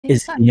Can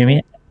you hear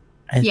me?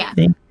 I Yeah.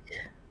 think,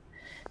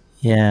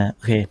 yeah,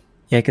 okay.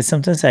 Yeah, because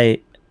sometimes I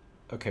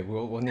Okay,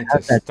 we'll need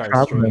have to that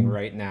start streaming problem.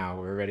 right now.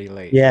 We're already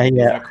late. Yeah, Is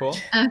yeah. that cool?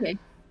 Okay.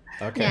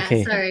 Okay, Yeah,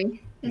 Okay.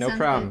 sorry. It no sounds good.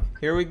 problem.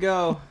 Here we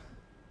go.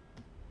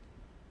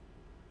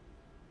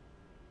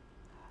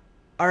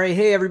 All right,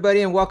 hey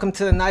everybody, and welcome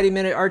to the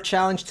 90-minute art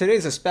challenge.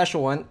 Today's a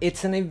special one.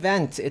 It's an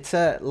event. It's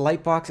a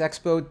Lightbox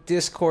Expo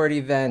Discord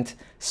event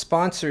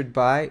sponsored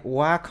by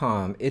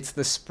Wacom. It's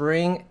the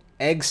Spring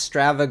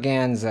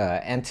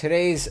Egg-stravaganza, and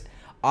today's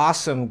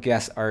awesome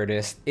guest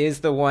artist is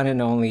the one and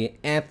only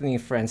Anthony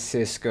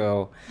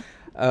Francisco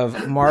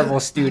of Marvel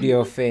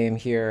Studio fame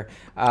here.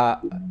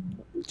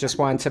 Just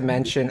wanted to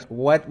mention,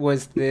 what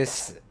was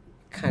this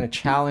kind of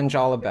challenge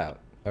all about?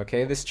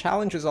 Okay, this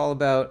challenge is all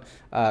about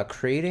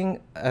creating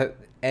an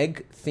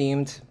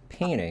egg-themed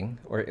painting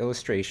or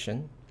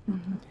illustration,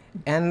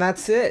 and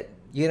that's it.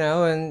 You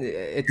know, and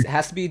it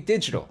has to be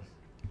digital.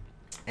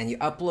 And you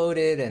upload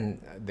it, and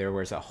there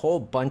was a whole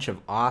bunch of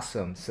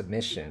awesome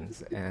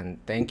submissions.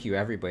 And thank you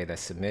everybody that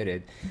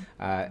submitted.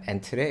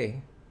 And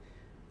today,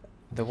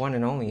 the one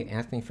and only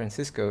Anthony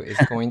Francisco is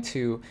going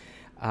to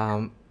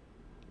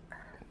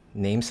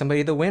name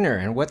somebody the winner.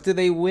 And what do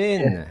they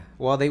win? Yeah.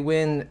 Well, they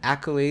win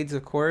accolades,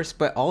 of course,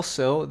 but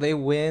also they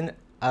win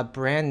a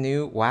brand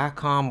new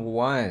Wacom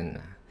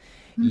One.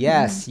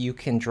 Yes, you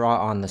can draw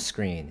on the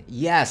screen.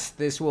 Yes,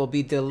 this will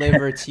be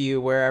delivered to you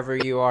wherever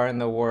you are in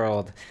the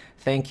world.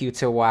 Thank you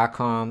to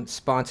Wacom,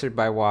 sponsored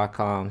by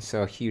Wacom,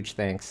 so huge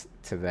thanks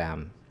to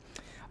them.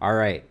 All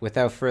right,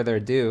 without further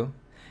ado,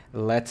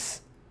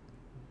 let's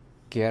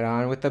get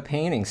on with the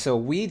painting. So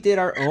we did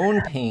our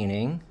own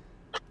painting,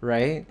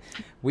 right?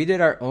 We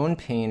did our own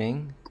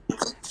painting,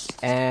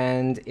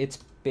 and it's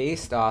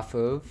based off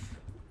of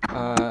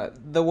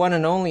the one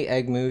and only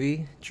Egg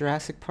movie,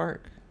 Jurassic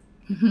Park.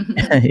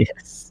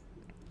 Yes.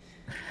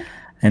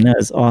 I know,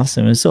 it's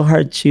awesome. It's so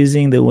hard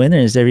choosing the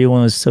winners.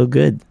 Everyone was so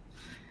good.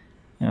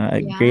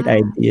 Great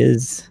Yeah.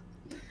 ideas.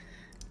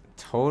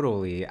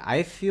 Totally.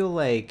 I feel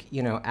like,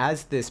 you know,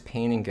 as this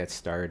painting gets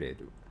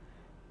started,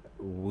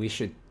 we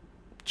should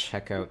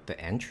check out the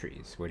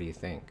entries. What do you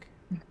think?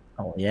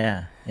 Oh,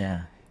 yeah,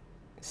 yeah.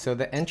 So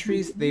the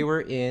entries, they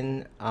were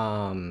in,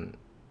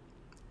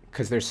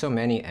 because there's so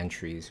many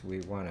entries,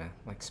 we want to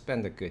like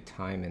spend a good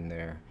time in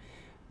there.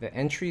 The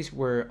entries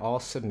were all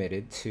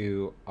submitted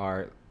to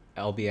our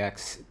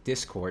LBX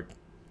Discord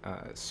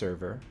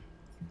server,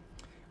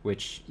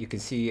 which you can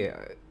see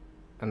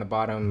on the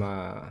bottom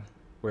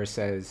where it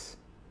says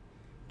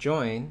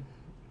join.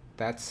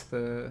 That's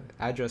the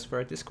address for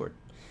our Discord.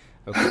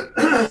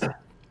 Okay.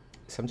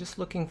 So I'm just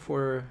looking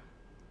for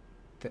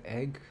the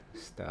egg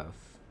stuff.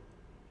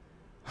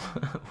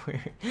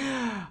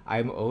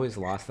 I'm always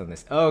lost on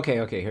this. Oh,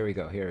 okay, here we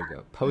go.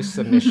 Post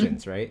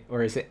submissions, right?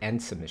 Or is it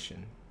end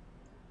submission?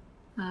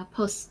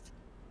 Post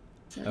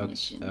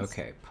submissions.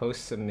 Okay,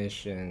 post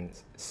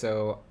submissions.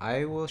 So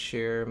I will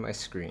share my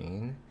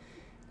screen,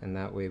 and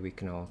that way we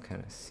can all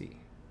kind of see.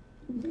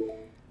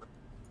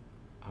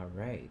 All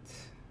right.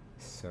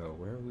 So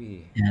where are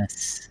we?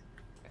 Yes.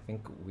 I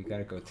think we got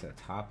to go to the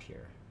top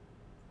here,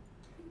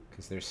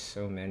 because there's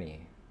so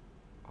many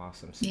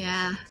awesome submissions.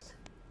 Yeah.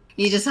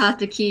 You just have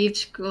to keep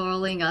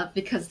scrolling up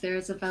because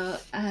there's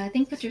about, I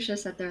think Patricia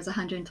said there's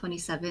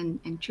 127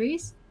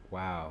 entries.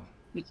 Wow.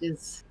 Which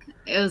is,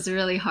 it was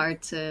really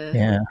hard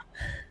to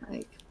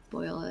like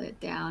boil it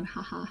down.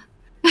 Haha.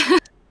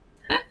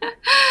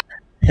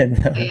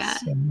 Yeah.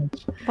 So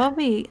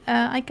Bobby,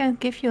 I can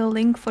give you a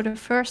link for the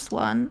first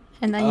one,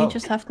 and then you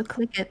just have to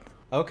click it.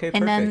 Okay,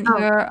 and perfect. then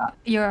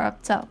you're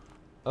up top.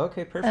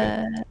 Okay,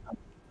 perfect.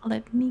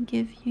 Let me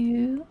give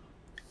you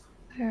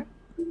her.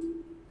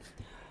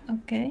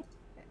 Okay.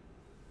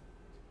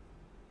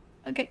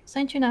 Okay,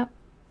 send you now.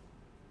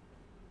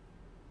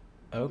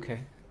 Okay.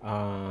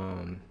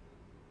 Oh,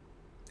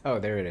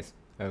 there it is.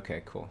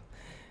 Okay, cool.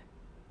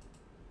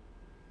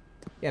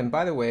 Yeah, and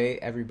by the way,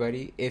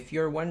 everybody, if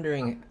you're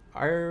wondering,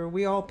 are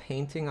we all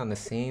painting on the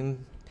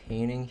same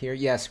painting here?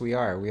 Yes, we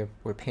are.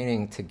 We're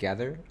painting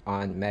together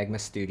on Magma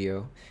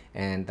Studio,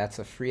 and that's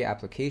a free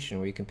application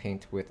where you can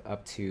paint with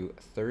up to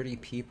 30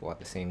 people at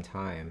the same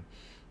time.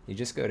 You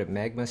just go to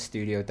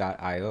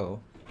magmastudio.io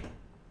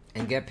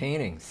and get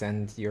painting.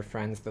 Send your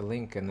friends the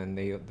link, and then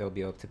they'll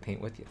be able to paint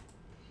with you.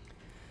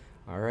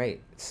 All right,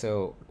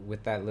 so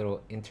with that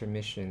little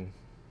intermission,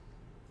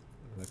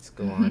 let's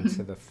go on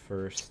to the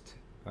first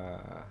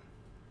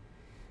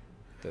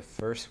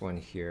one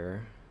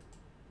here.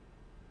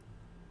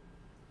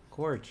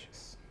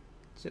 Gorgeous,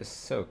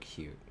 just so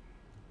cute.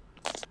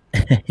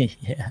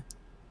 Yeah.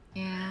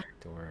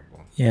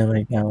 Adorable. Yeah,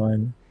 like that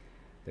one.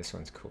 This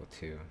one's cool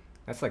too.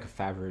 That's like a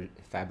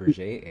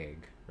Fabergé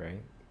egg,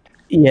 right?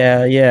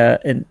 Yeah,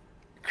 and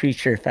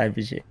creature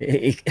Fabergé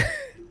egg.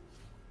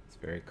 It's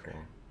very cool.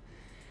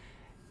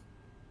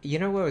 You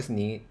know what was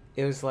neat?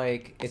 It was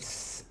like,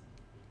 it's,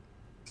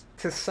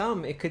 to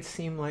some, it could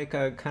seem like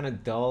a kind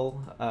of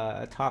dull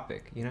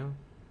topic, you know?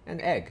 An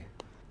egg.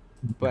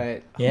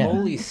 But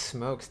holy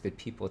smokes, did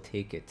people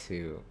take it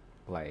to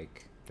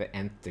like the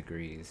nth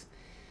degrees.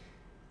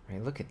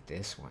 Right, look at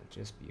this one,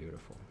 just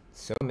beautiful.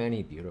 So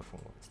many beautiful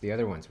ones. The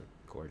other ones were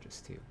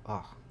gorgeous too.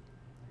 Oh,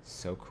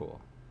 so cool.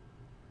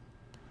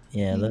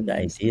 Yeah, I love the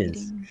ideas.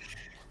 Exciting.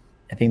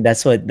 I think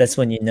that's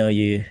when you know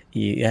you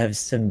have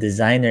some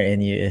designer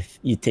in you, if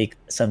you take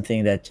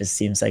something that just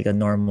seems like a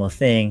normal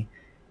thing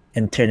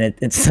and turn it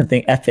into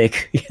something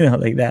epic,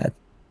 like that.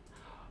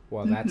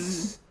 Well,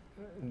 that's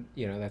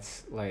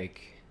that's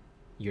like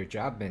your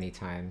job many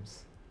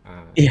times.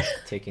 Yeah.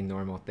 Taking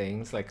normal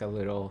things like a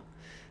little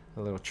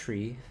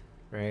tree,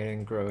 right,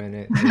 and growing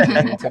it, making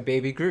it into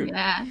baby Groot.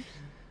 Yeah.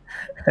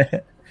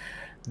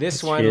 This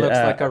That's one true. looks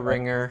like a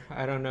ringer.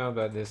 I don't know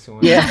about this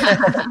one.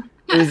 Yeah.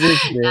 Who's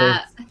this?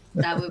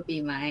 That would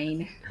be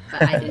mine,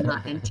 but I did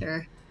not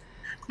enter.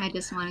 I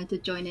just wanted to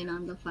join in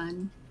on the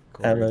fun.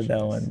 I love that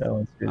one. Gorgeous. That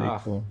one's really Ah,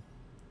 cool.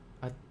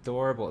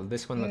 adorable.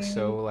 This one looks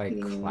so like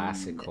Very cute.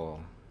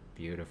 classical,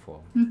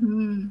 beautiful,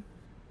 Mm-hmm.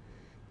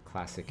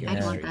 classic Yeah. I'd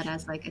illustration. want that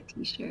as like a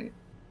T-shirt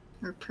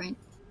or print.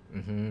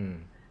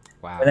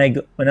 Wow.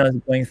 When I was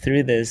going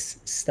through this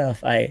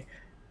stuff, it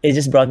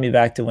just brought me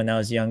back to when I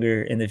was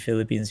younger in the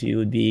Philippines. We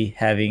would be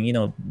having,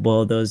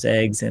 boil those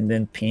eggs and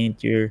then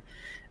paint your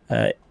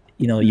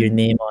your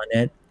name on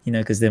it,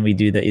 because then we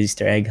do the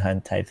Easter egg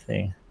hunt type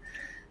thing.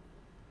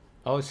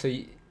 Oh, so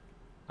you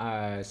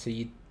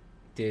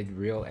did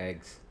real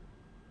eggs.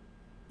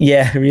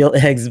 Yeah, real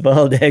eggs,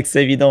 boiled eggs. So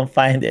if you don't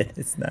find it,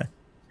 it's not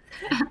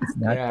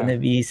Yeah. gonna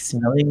be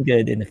smelling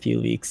good in a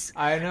few weeks.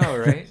 I know,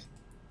 right?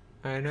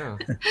 I know.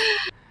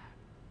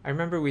 I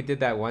remember we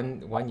did that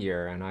one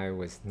year, and I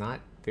was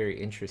not very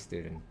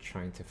interested in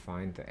trying to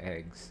find the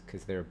eggs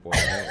because they're boiled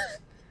eggs.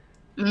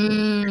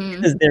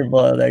 Because they're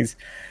boiled eggs.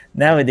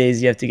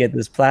 Nowadays, you have to get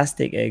those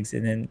plastic eggs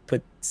and then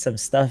put some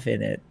stuff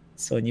in it.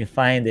 So when you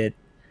find it,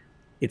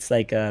 it's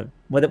like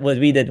what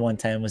we did one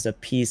time was a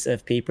piece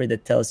of paper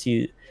that tells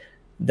you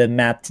the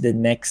map to the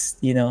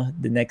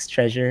next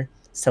treasure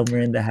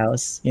somewhere in the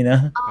house.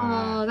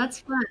 Oh, that's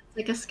fun. It's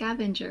like a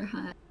scavenger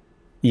hunt.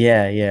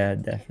 Yeah,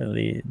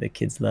 definitely. The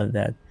kids love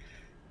that.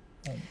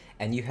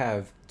 And you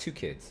have 2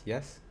 kids,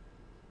 yes?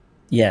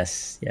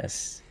 Yes.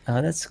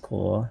 Oh, that's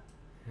cool.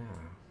 Yeah.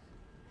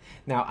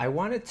 Now, I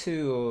wanted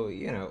to,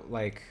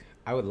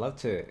 I would love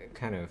to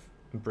kind of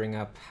bring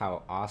up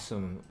how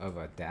awesome of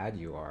a dad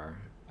you are.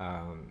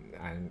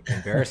 And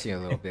embarrass you a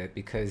little bit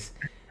because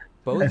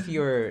both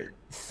your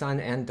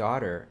son and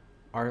daughter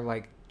are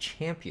like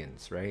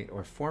champions, right?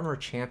 Or former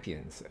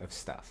champions of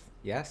stuff.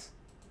 Yes?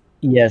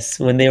 Yes,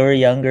 when they were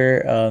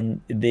younger,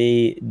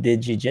 they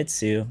did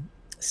jujitsu.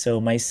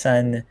 So my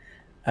son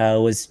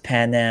was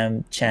Pan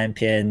Am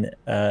champion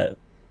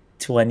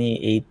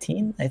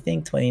 2018, I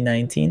think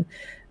 2019.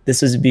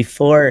 This was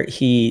before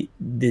he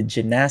did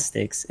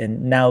gymnastics,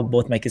 and now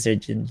both my kids are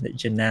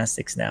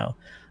gymnastics now.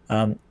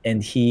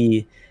 And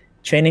he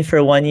training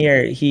for 1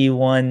 year, he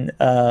won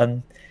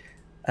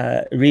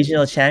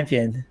regional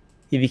champion.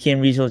 He became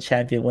regional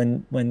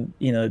champion when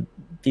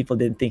people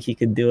didn't think he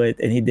could do it,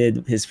 and he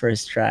did his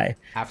first try.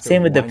 After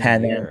Same with the 1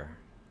 Pan Am year.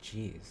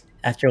 Jeez.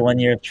 after 1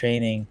 year of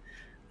training.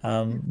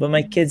 But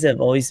my kids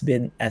have always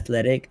been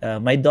athletic.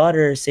 My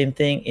daughter, same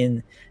thing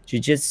in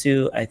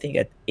jiu-jitsu. I think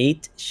at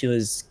 8, she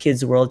was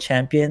kids world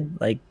champion,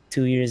 like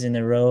 2 years in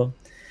a row.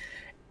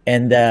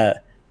 And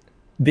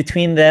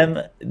between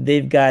them,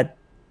 they've got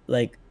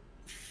like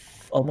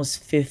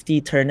almost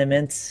 50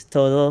 tournaments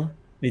total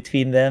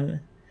between them.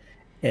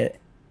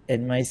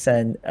 And my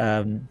son,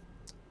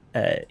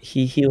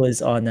 he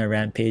was on a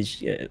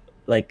rampage.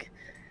 Like,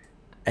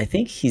 I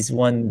think he's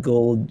won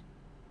gold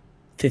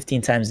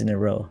 15 times in a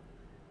row.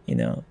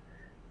 Wow.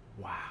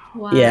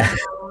 Wow. Yeah,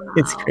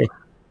 it's great.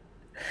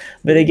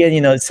 But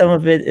again, some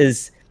of it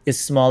is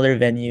smaller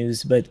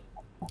venues, but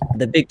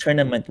the big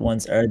tournament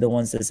ones are the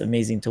ones that's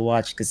amazing to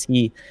watch, because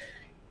he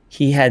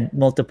had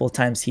multiple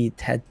times he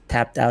had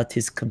tapped out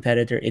his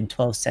competitor in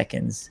 12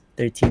 seconds,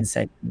 13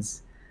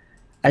 seconds.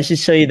 I should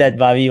show you that,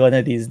 Bobby, one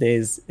of these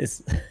days.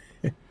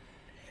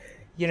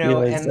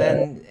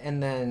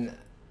 And then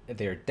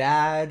their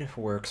dad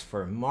works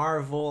for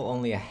Marvel.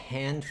 Only a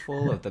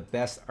handful of the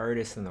best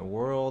artists in the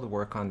world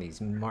work on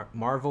these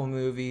Marvel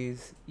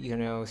movies,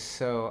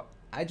 so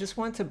I just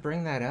want to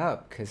bring that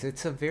up because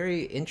it's a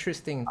very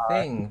interesting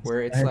thing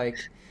where it's like,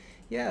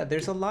 yeah,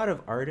 there's a lot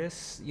of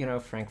artists,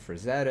 Frank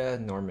Frazetta,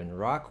 Norman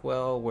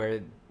Rockwell,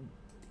 where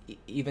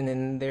even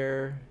in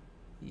their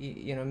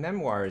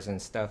memoirs and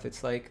stuff,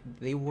 it's like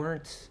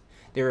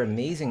they're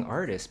amazing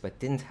artists but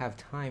didn't have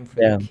time for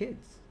their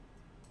kids.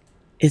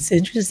 It's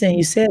interesting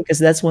you say it, because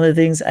that's one of the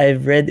things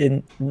I've read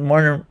in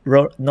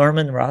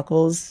Norman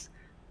Rockwell's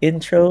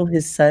intro,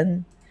 his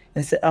son. And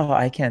I said, oh,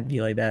 I can't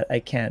be like that. I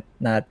can't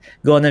not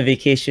go on a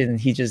vacation.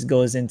 He just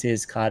goes into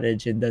his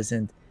cottage and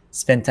doesn't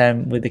spend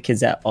time with the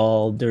kids at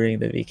all during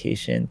the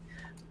vacation.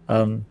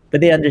 But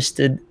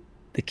the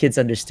kids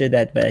understood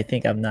that, but I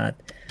think I'm not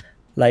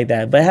like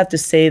that. But I have to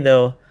say,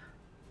 though,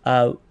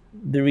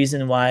 the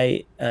reason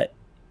why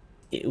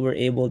we're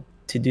able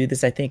to do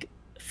this, I think,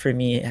 for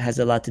me, it has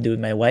a lot to do with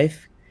my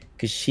wife,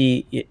 because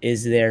she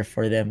is there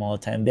for them all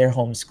the time. They're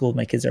homeschooled.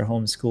 My kids are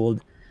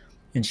homeschooled,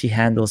 and she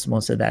handles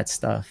most of that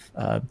stuff.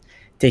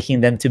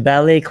 taking them to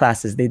ballet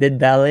classes. They did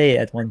ballet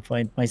at one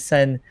point. My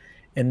son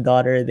and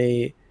daughter,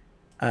 they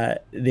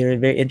were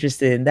very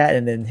interested in that,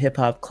 and then hip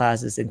hop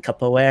classes in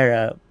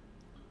capoeira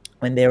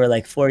when they were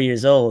like 4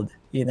 years old.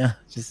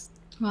 Just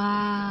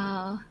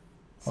Wow.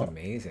 It's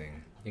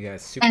amazing. You got a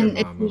super And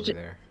mom over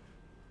there.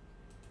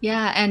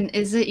 Yeah, and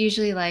is it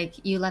usually like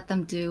you let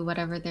them do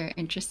whatever they're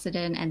interested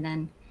in, and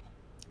then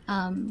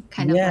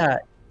kind of like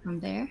from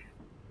there?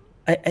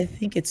 I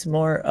think it's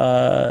more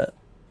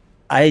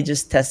I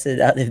just tested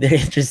out if they're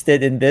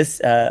interested in this.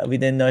 We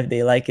didn't know if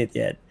they like it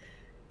yet,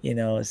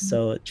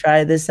 so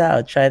try this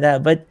out, try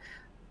that. But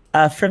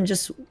from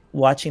just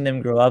watching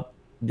them grow up,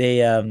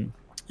 they I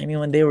mean,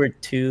 when they were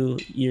 2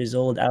 years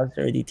old, I was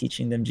already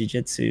teaching them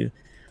jiu-jitsu.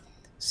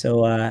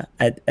 So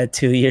at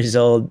 2 years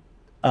old,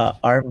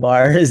 arm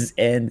bars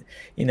and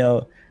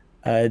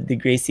the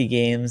Gracie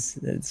games,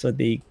 that's what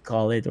they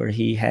call it, where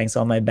he hangs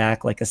on my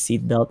back like a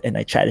seatbelt and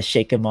I try to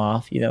shake him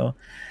off.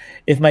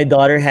 If my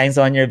daughter hangs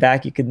on your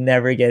back, you could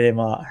never get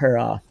her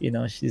off.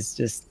 She's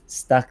just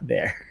stuck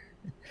there.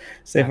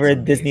 So if we're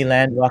at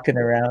Disneyland walking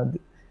around,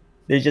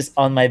 they're just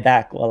on my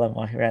back while I'm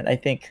walking around. I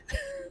think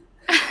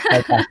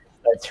my back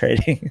starts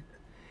hurting.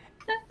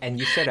 And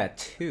you said at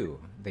 2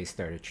 they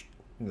started,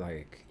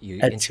 like, you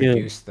At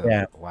introduced 2, them.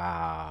 yeah.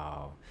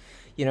 Wow.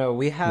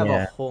 We have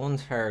a whole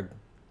entire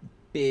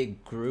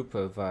big group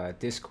of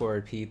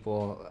Discord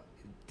people.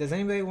 Does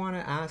anybody want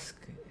to ask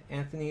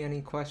Anthony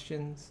any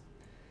questions?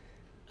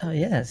 Oh,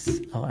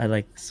 yes. Oh, I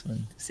like this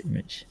one, this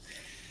image.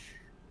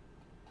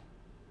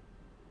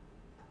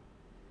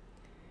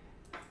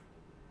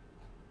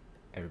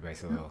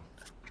 Everybody's a little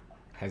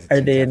hesitant.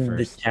 Are they at in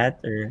first. the chat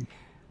or?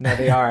 No,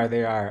 they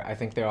are. I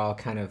think they're all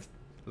kind of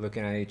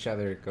looking at each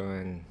other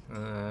going,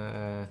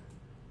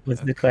 What's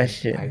the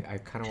question? I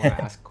kind of want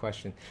to ask a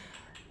question.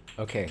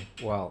 Okay,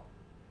 well,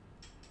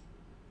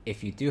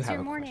 if you do have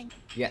a question.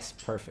 Yes,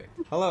 perfect.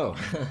 Hello.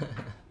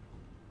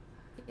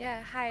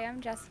 Yeah, hi,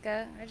 I'm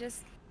Jessica. I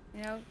just,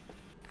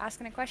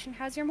 asking a question.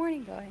 How's your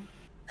morning going?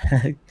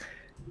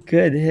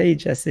 Good. Hey,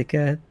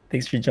 Jessica.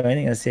 Thanks for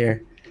joining us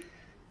here.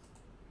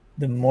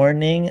 The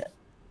morning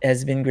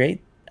has been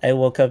great. I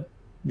woke up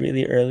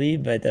really early,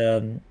 but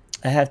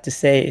I have to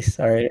say,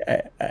 sorry,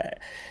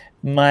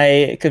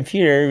 my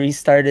computer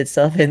restarted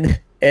itself and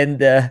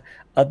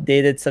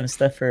updated some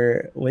stuff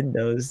for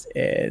Windows,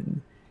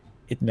 and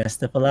it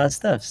messed up a lot of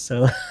stuff.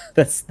 So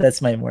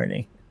that's my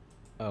morning.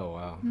 Oh,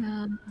 wow.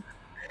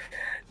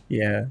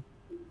 Yeah.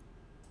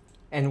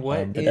 And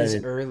what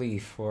is early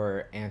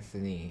for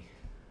Anthony?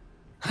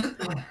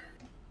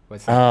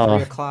 What's that,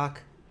 3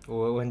 o'clock?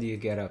 When do you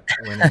get up?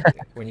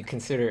 When you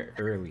consider it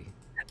early?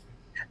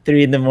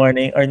 3 in the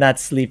morning, or not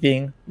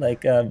sleeping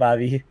like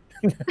Bobby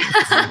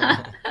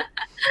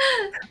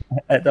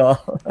at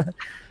all.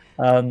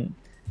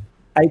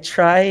 I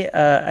try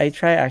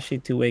actually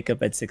to wake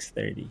up at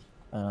 6:30.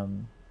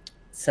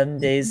 Some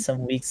days,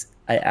 some weeks,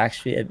 I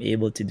actually am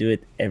able to do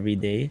it every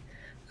day,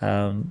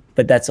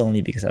 but that's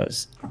only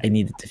because I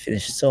needed to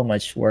finish so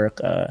much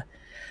work. I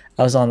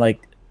was on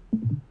like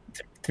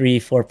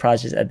 3-4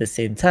 projects at the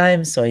same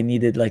time, so I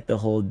needed like the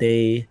whole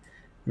day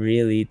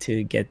really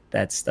to get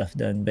that stuff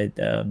done. But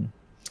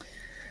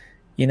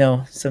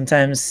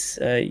sometimes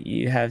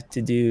you have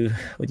to do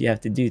what you have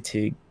to do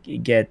to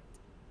get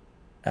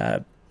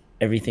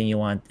everything you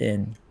want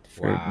in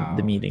for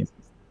the meetings.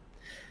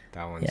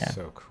 That one's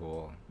so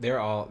cool.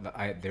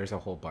 There's a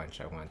whole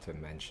bunch I want to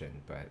mention,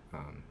 but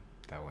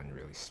that one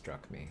really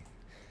struck me.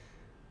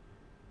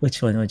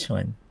 Which one?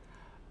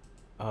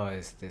 Oh,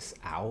 it's this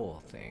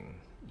owl thing.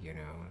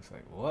 It's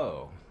like,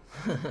 whoa.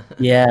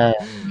 Yeah.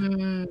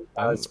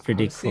 That's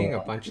pretty cool. I'm seeing a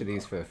bunch of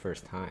these for the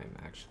first time,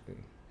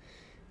 actually.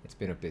 It's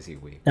been a busy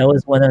week. That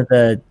was one of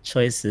the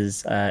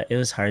choices. It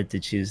was hard to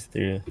choose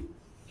through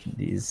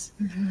these.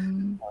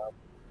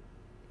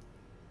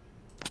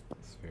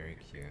 It's very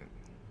cute.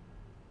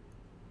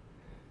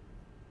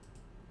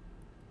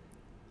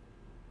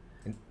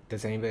 And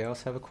does anybody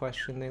else have a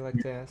question they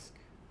like to ask?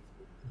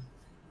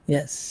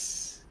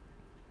 Yes.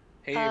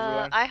 Hey,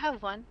 everyone. I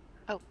have one.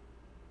 Oh.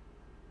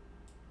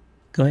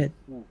 Go ahead.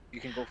 Ooh, you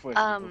can go first.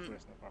 No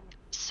problem.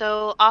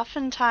 So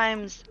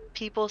oftentimes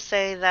people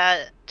say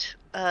that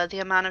the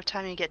amount of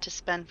time you get to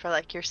spend for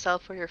like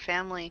yourself or your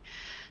family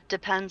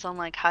depends on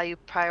like how you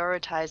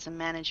prioritize and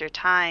manage your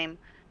time.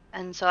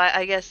 And so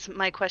I guess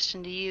my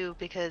question to you,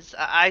 because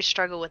I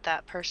struggle with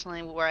that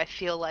personally, where I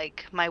feel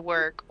like my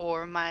work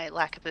or my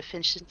lack of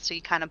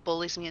efficiency kind of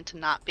bullies me into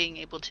not being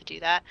able to do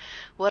that.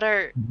 What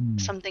are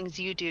some things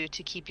you do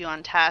to keep you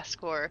on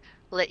task or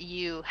let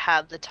you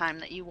have the time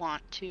that you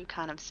want to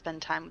kind of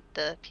spend time with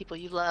the people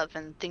you love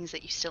and things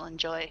that you still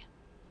enjoy?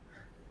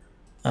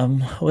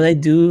 What I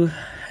do,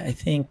 I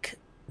think,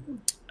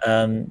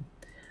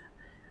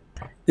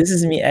 this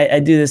is me. I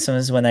do this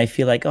sometimes when I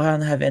feel like, I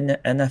don't have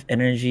enough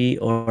energy,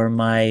 or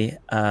my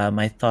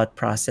thought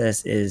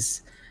process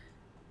is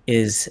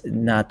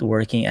not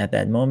working at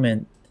that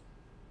moment.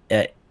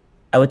 I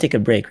would take a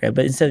break, right?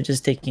 But instead of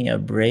just taking a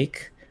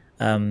break,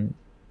 I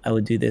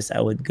would do this.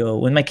 I would go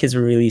when my kids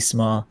were really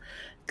small,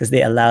 because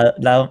they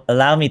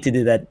allow me to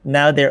do that.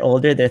 Now they're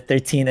older, they're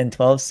 13 and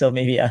 12, so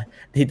maybe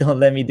they don't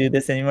let me do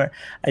this anymore.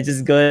 I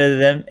just go to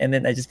them and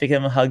then I just pick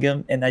them and hug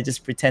them, and I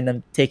just pretend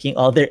I'm taking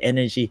all their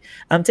energy.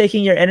 I'm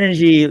taking your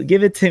energy,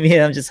 give it to me.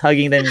 And I'm just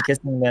hugging them and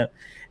kissing them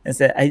and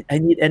say, I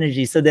need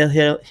energy. So they'll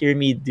hear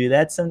me do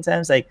that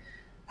sometimes, like,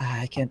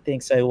 I can't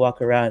think. So I walk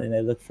around and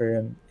I look for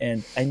them,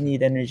 and I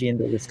need energy, and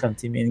they'll just come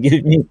to me and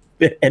give me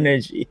the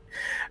energy.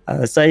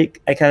 So I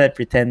kind of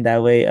pretend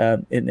that way,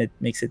 and it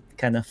makes it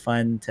kind of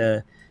fun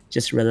to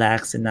just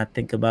relax and not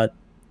think about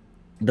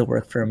the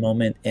work for a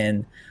moment.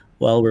 And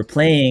while we're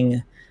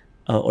playing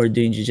or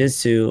doing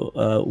jujitsu,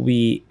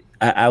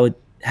 I would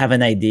have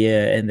an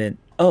idea, and then,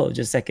 oh,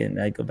 just a second,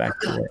 I go back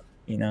to work.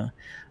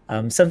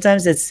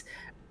 Sometimes it's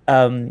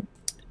during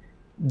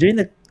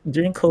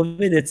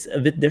COVID, it's a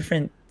bit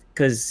different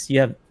because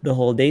you have the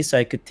whole day, so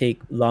I could take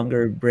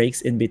longer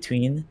breaks in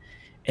between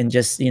and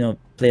just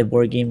play a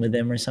board game with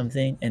them or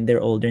something. And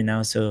they're older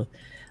now, so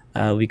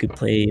we could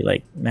play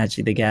like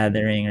Magic the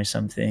Gathering or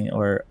something,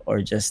 or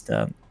just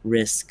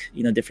Risk,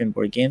 different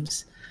board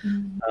games.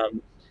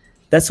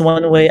 That's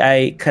one way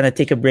I kind of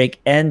take a break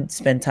and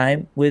spend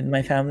time with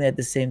my family at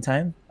the same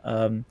time.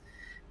 And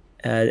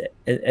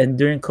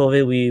during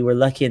COVID, we were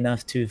lucky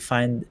enough to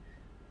find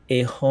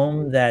a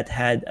home that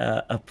had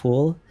a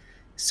pool,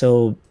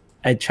 so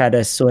I try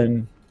to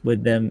swim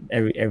with them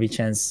every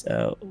chance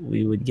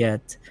we would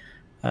get.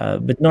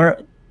 But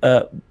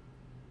I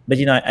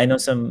know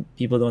some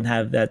people don't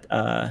have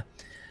that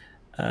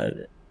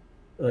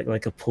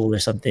like a pool or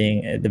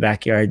something at the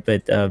backyard,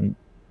 but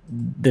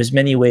there's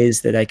many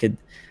ways that I could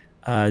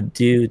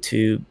do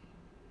to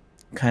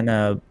kind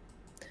of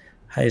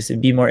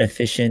be more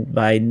efficient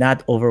by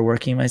not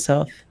overworking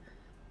myself.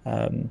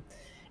 And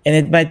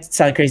it might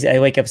sound crazy. I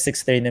wake up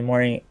 6:30 in the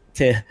morning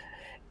and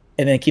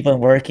then keep on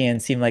working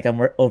and seem like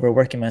I'm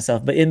overworking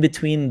myself. But in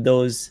between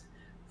those,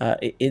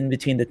 in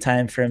between the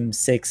time from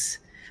 6,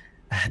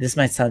 this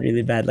might sound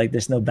really bad, like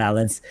there's no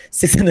balance,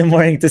 6 in the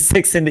morning to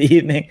 6 in the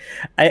evening,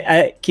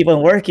 I keep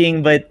on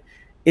working, but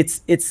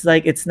it's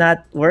like, it's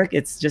not work.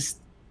 It's just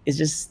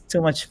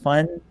too much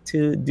fun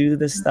to do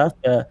this stuff.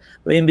 But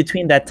in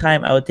between that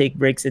time, I would take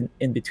breaks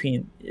in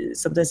between,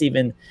 sometimes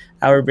even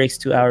hour breaks,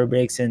 2-hour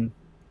breaks. And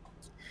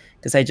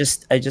because I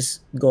just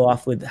go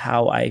off with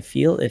how I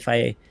feel. If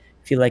I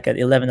feel like at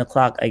 11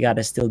 o'clock I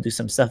gotta still do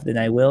some stuff, then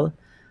I will.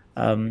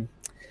 But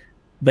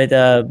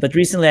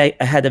recently I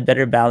had a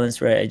better balance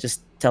where I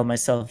just tell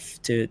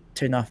myself to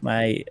turn off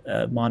my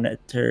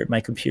monitor, my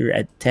computer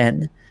at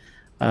 10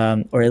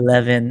 or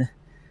 11,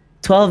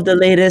 12 the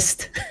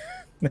latest.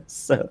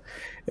 So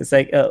it's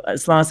like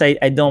as long as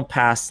I don't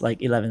pass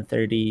like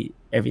 11:30,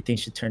 everything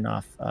should turn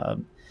off.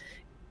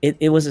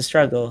 It was a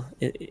struggle.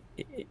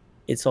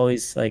 It's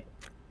always like,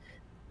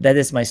 that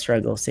is my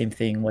struggle. Same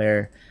thing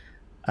where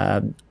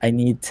I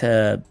need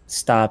to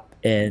stop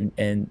and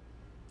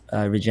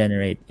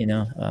regenerate,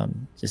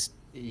 just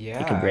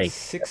take a break.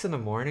 6 in the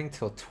morning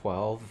till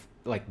 12,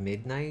 like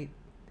midnight,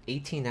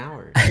 18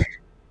 hours.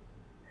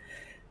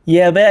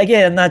 Yeah, but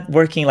again, I'm not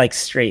working like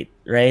straight,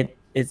 right?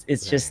 It's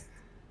Right. just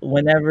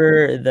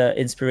whenever the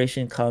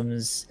inspiration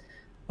comes,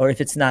 or if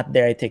it's not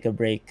there, I take a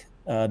break,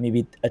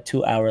 maybe a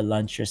 2-hour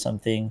lunch or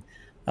something.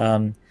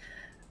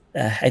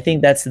 I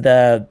think that's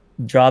the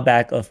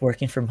drawback of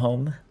working from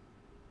home,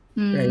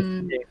 right?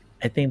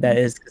 I think that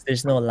is because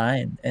there's no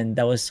line, and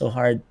that was so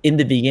hard in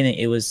the beginning.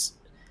 It was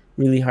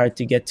really hard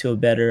to get to a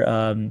better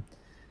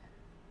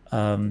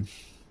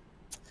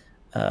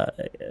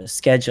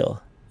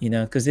schedule,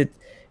 because it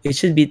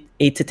should be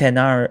 8 to 10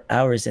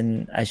 hours,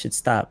 and I should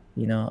stop,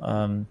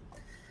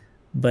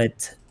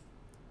 but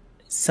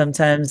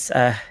sometimes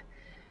how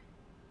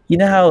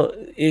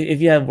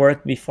if you have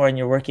work before and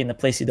you're working in a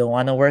place you don't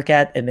want to work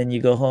at, and then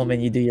you go home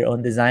and you do your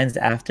own designs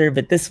after.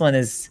 But this one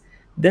is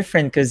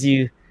different because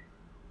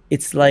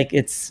it's like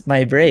it's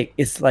my break.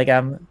 It's like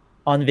I'm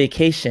on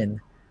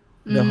vacation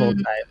the whole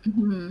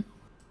time.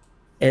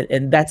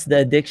 And that's the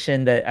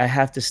addiction that I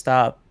have to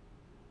stop.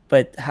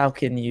 But how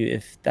can you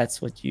if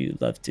that's what you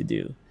love to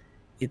do?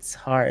 It's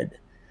hard.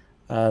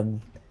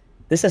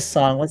 There's a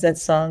song. What's that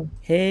song?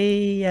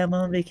 Hey, I'm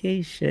on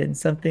vacation.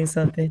 Something.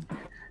 Do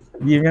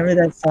you remember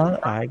that song?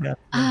 Oh, I got.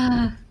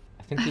 I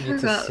think you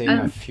need to sing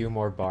a few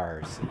more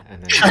bars,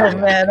 and then. Oh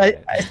man,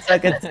 I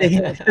suck at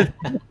singing.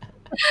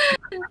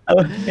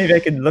 Maybe I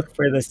could look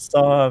for the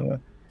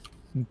song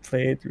and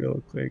play it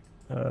real quick.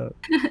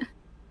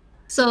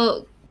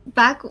 So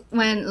back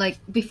when, like,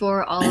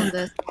 before all of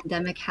this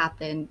pandemic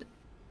happened,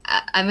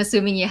 I'm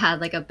assuming you had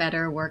like a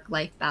better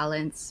work-life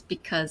balance,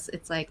 because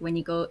it's like when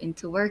you go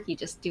into work, you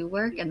just do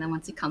work, and then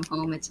once you come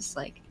home, it's just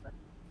like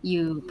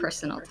you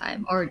personal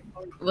time. Or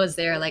was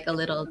there like a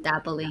little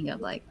dabbling of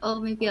like, oh,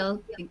 maybe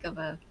I'll think of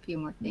a few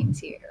more things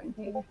here and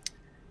there?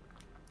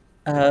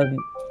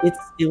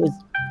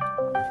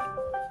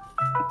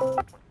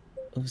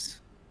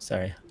 Oops,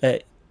 sorry.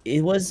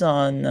 It was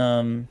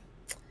on.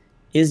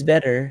 Is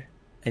better,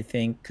 I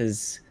think,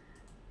 because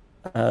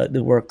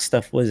the work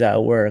stuff was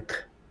at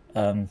work.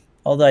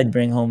 Although I'd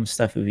bring home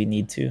stuff if we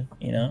need to,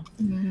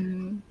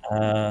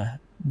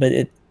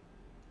 but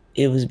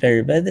it was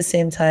better. But at the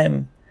same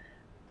time,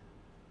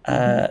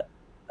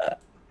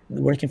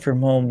 working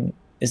from home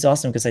is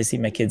awesome because I see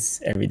my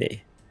kids every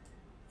day,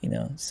 you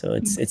know. So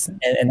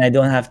and I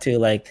don't have to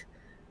like,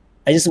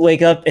 I just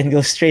wake up and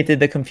go straight to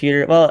the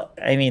computer. Well,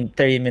 I mean,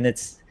 30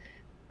 minutes,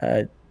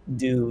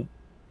 do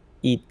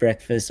eat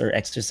breakfast or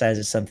exercise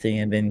or something,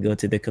 and then go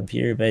to the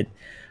computer. But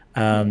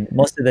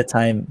most of the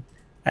time,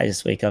 I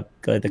just wake up,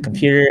 go to the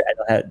computer.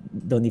 I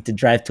don't need to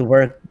drive to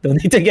work.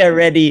 Don't need to get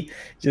ready.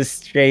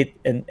 Just straight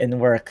and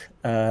work.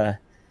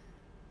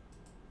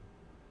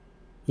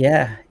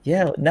 Yeah.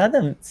 Now that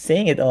I'm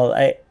saying it all,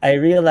 I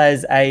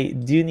realize I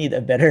do need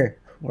a better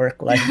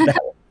work-life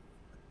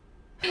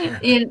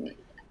balance.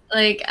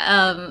 Like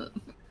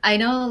I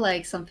know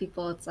like some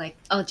people it's like,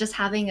 oh, just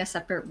having a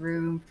separate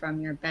room from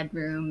your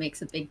bedroom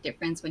makes a big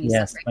difference when you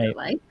separate your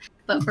life.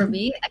 But for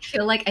me, I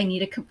feel like I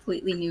need a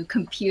completely new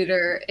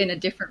computer in a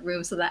different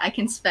room so that I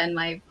can spend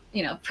my,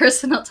 you know,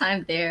 personal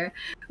time there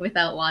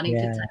without wanting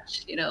to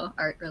touch, you know,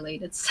 art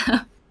related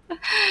stuff.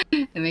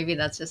 And maybe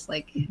that's just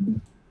like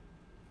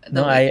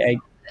no, I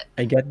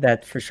get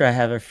that for sure. I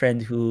have a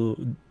friend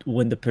who,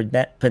 when the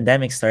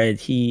pandemic started,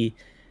 he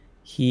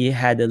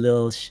had a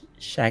little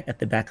shack at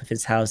the back of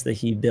his house that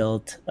he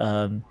built,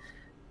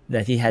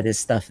 that he had his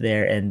stuff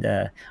there.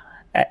 And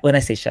when I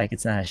say shack,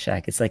 it's not a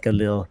shack. It's like a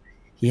little,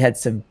 he had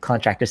some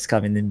contractors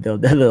come in and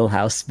build a little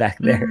house back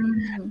there,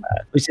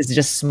 which is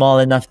just small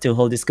enough to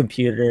hold his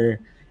computer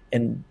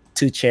and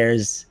 2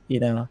 chairs, you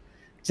know,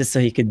 just so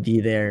he could be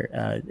there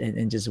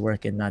and just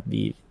work and not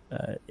be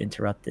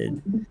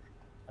interrupted.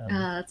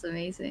 that's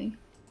amazing.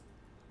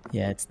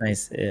 Yeah, it's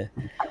nice.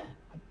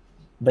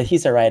 But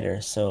he's a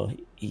writer, so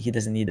he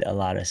doesn't need a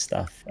lot of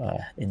stuff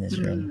in his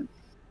room.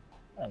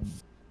 But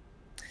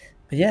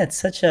yeah, it's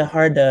such a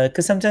hard,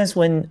 because sometimes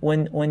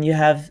when you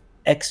have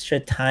extra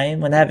time,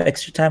 when I have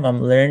extra time,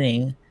 I'm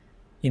learning,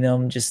 you know,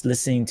 I'm just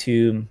listening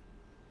to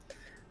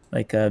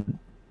like how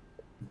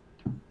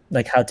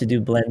to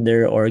do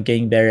Blender or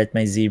getting better at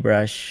my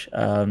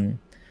ZBrush,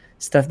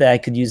 stuff that I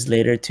could use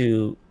later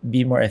to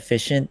be more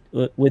efficient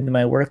with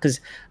my work. Because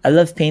I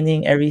love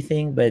painting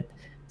everything, but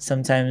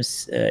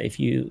sometimes if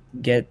you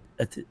get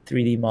a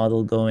 3D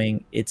model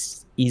going,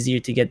 it's easier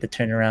to get the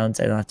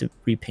turnarounds. I don't have to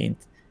repaint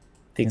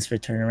things for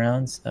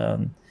turnarounds.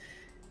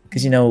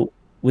 Because, you know,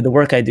 with the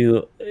work I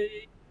do,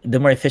 the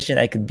more efficient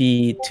I could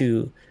be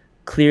to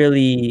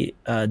clearly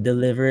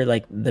deliver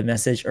like the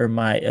message or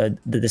my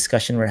the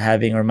discussion we're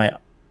having, or my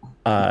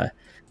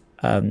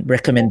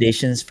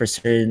recommendations for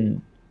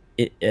certain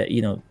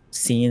you know,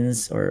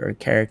 scenes or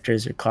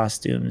characters or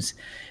costumes.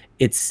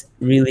 It's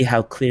really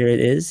how clear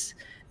it is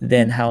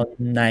than how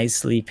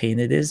nicely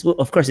painted it is. Well,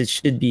 of course, it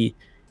should be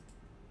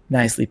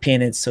nicely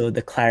painted so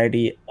the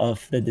clarity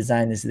of the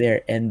design is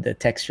there and the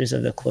textures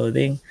of the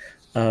clothing.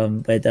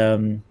 But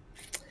I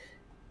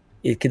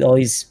could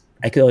always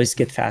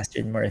get faster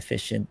and more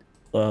efficient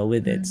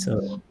with it.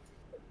 So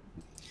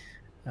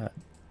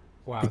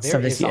wow,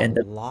 there is a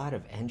lot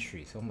of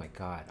entries. Oh my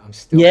god, I'm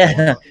still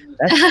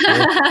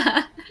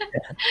that's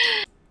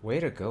way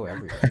to go,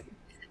 everybody.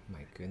 My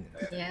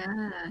goodness.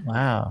 Yeah.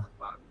 Wow,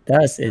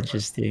 that was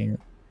interesting.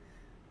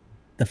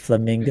 The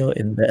flamingo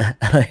in the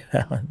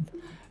island.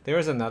 There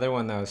was another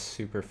one that was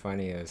super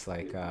funny. It was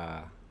like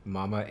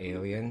Mama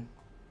Alien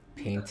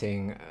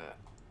painting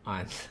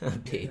on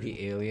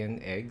baby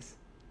alien eggs.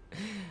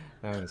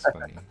 That was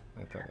funny.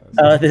 I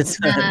thought that was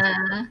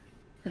funny.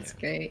 That's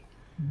great.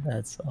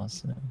 That's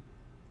awesome.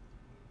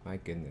 My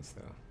goodness,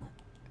 though.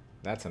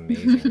 That's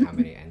amazing how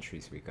many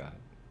entries we got.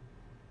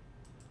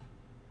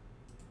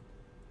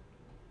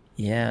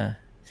 Yeah.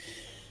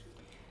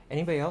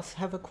 Anybody else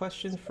have a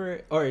question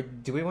for, or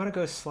do we want to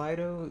go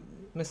Slido,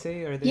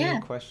 Masae? Are there any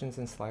questions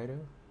in Slido?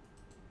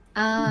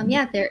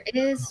 Yeah, there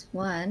is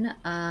one.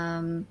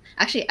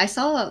 Actually, I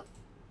saw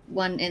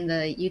one in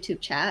the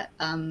YouTube chat.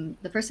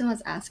 The person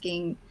was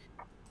asking,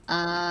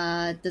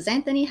 does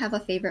Anthony have a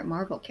favorite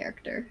Marvel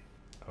character?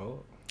 Oh.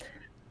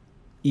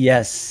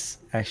 Yes,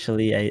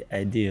 actually,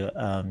 I do.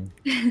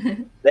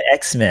 The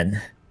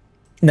X-Men.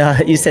 No,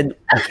 you said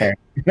okay.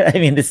 I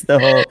mean, it's the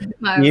whole.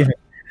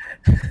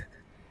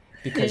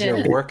 Because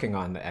you're working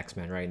on the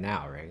X-Men right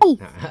now, right? No,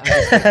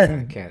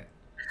 I can't.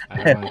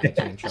 I don't want to get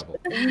you in trouble.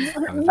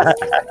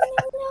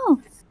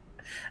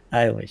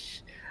 I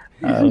wish.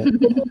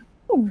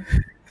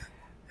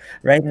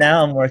 Right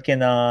now, I'm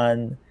working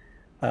on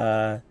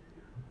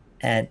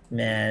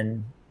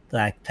Ant-Man,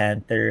 Black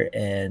Panther,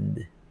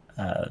 and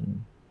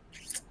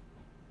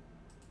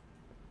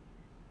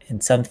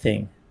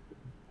something.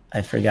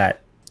 I forgot.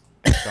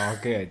 It's all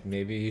good.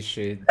 Maybe you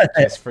should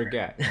just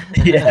forget.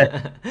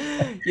 Yeah.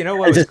 You know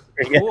what was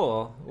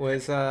cool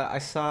was I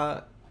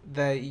saw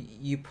that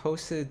you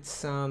posted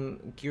some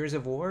Gears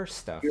of War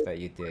stuff that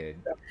you did.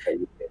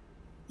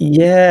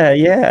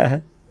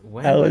 Yeah.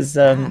 When was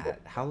that?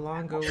 How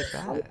long ago was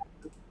that?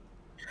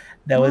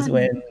 That was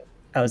when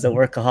I was a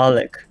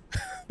workaholic.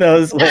 That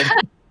was when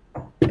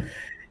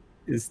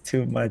it's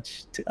too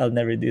much. I'll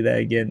never do that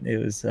again. It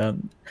was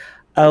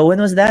when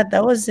was that?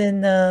 That was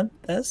in that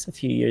was a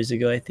few years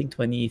ago. I think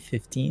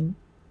 2015,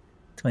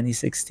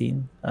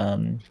 2016.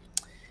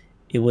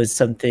 It was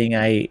something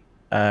I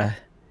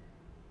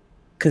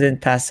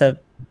couldn't pass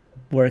up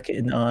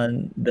working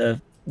on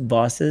the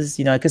bosses,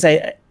 because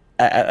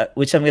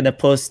which I'm gonna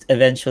post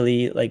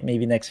eventually, like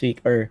maybe next week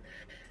or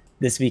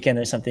this weekend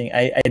or something.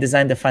 I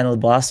designed the final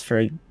boss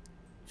for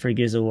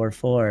Gears of War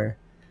 4,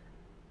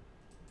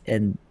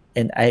 and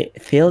I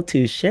failed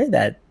to share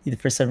that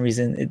for some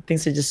reason.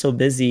 Things are just so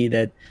busy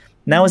that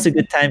now is a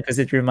good time because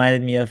it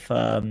reminded me of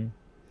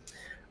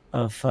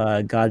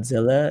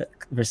Godzilla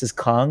versus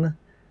Kong.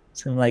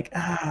 So I'm like,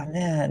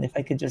 man, if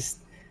I could just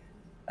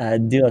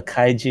do a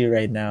kaiju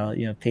right now,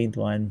 paint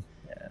one.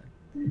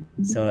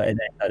 So and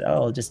I thought,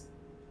 I'll just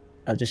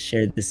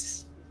share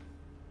this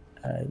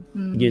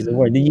Gears of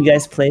War. Did you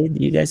guys play?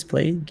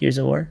 Gears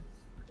of War?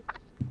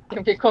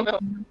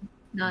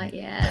 Not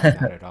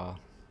yet. Not at all.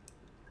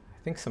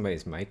 I think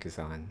somebody's mic is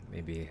on.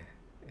 Maybe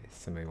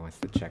somebody wants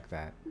to check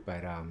that.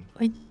 But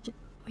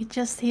we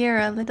just hear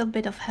a little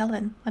bit of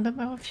Helen. I don't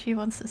know if she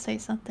wants to say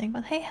something,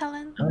 but hey,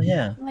 Helen. Oh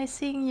yeah. Am I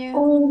seeing you?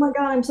 Oh my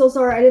god, I'm so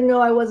sorry. I didn't know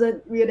I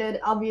wasn't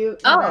muted. I'll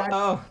mute.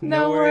 Oh,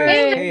 no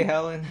worries. Hey,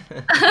 Helen.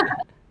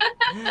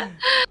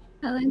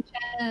 Helen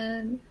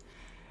Chen.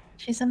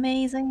 She's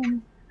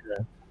amazing.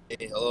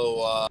 Hey,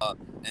 hello,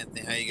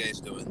 Anthony. How you guys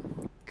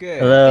doing?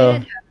 Good.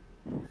 Hello.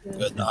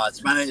 Good.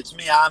 It's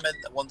me, Ahmed.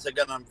 Once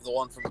again, I'm the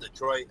one from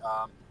Detroit.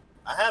 I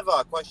have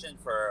a question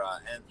for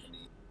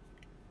Anthony.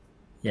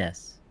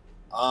 Yes.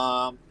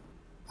 How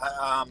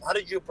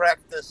did you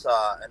practice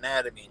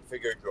anatomy and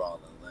figure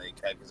drawing? Like,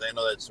 because I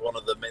know that's one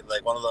of the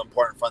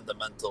important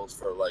fundamentals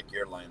for like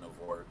your line of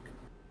work.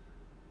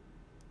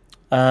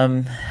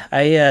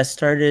 I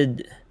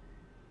started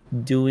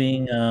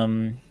doing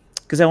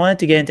because I wanted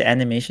to get into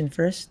animation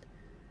first,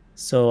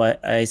 so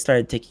I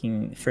started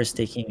taking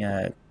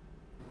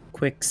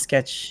quick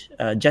sketch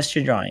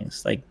gesture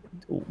drawings, like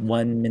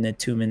 1 minute,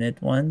 2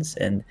 minute ones,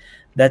 and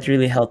that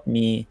really helped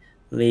me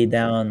lay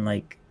down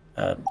like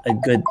a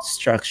good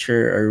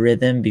structure or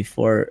rhythm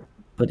before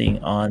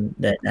putting on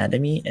the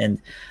anatomy. And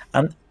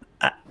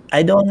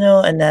I don't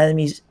know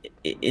anatomy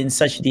in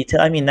such detail.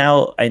 I mean,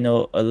 now I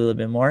know a little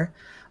bit more,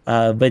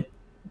 but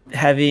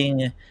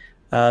having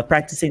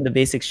practicing the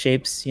basic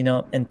shapes,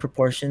 and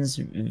proportions,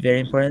 very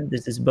important.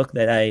 There's this book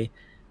that I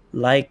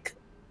like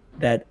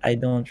that I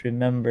don't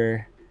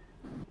remember.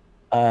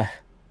 How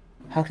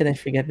can I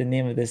forget the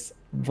name of this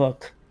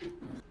book?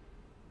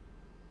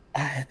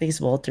 I think it's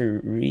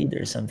Walter Reed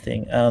or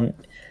something.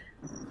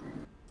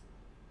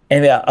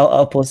 Anyway,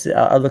 I'll post it.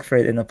 I'll look for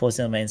it and I'll post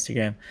it on my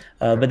Instagram.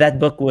 But that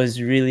book was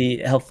really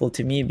helpful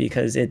to me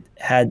because it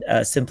had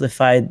a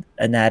simplified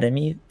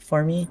anatomy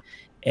for me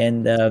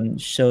and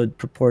showed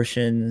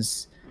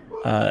proportions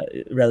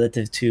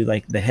relative to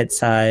like the head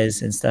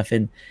size and stuff.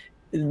 And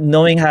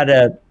knowing how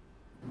to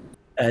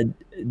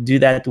do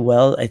that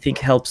well, I think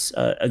helps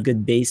a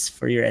good base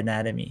for your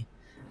anatomy,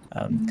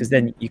 because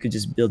then you could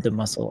just build the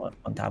muscle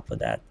on top of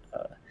that.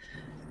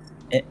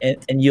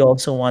 And you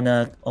also want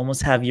to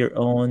almost have your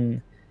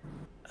own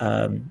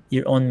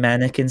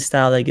mannequin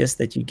style, I guess,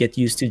 that you get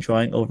used to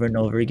drawing over and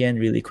over again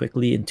really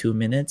quickly in 2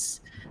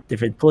 minutes.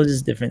 Different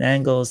poses, different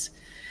angles.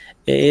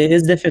 It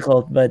is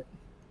difficult, but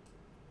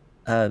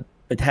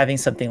having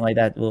something like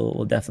that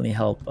will definitely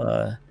help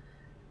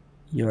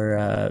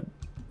your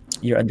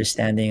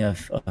understanding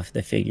of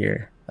the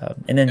figure.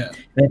 And then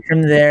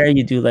from there,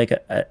 you do like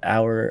an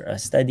hour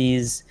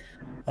studies.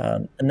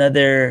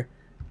 Another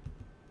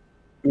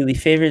really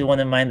favorite one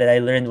of mine that I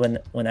learned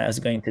when I was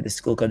going to the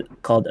school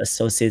called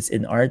Associates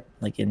in Art,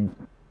 like in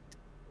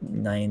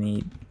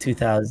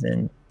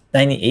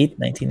 1998,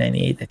 I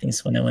think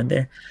is when I went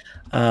there.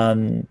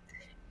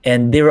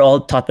 And they were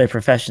all taught by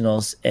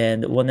professionals.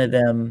 And one of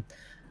them,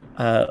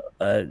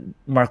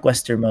 Mark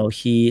Westermo,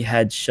 he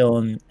had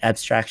shown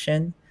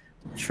abstraction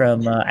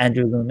from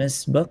Andrew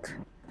Loomis' book,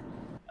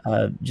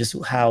 just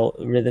how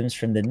rhythms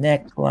from the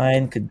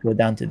neckline could go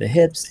down to the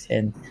hips,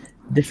 and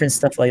different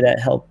stuff like that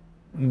helped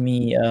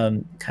me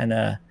kind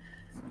of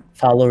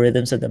follow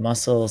rhythms of the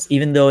muscles,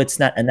 even though it's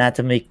not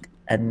anatomically.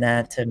 How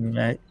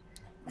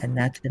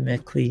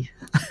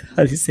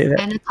do you say that?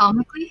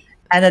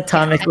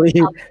 Anatomically.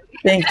 Yeah,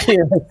 Thank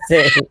you.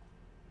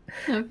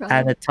 no problem.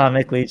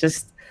 Anatomically,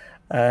 just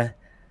now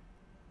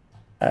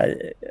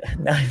I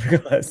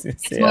forgot what I was going to say.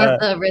 It's more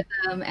of the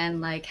rhythm and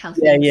like how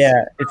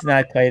yeah, it's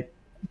not quite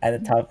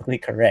anatomically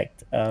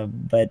correct,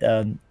 but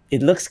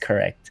it looks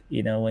correct,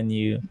 when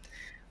you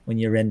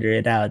render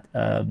it out.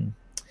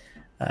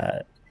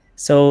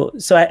 So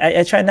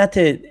I try not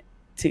to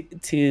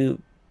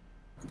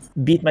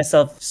beat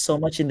myself so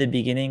much in the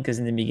beginning, because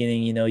in the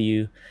beginning,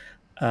 you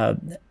are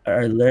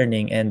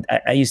learning, and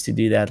I used to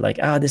do that, like,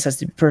 this has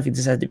to be perfect,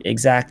 this has to be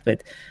exact,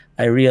 but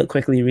I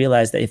quickly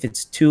realized that if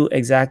it's too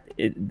exact,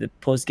 the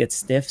pose gets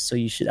stiff, so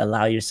you should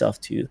allow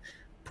yourself to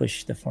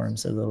push the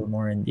forms a little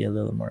more and be a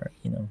little more,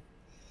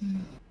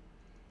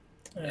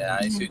 Yeah,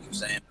 I see what you're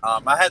saying.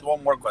 I had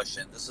one more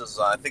question.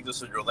 I think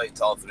this would relate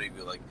to all three of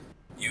you, like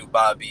you,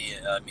 Bobby,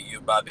 and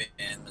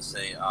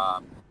Masae.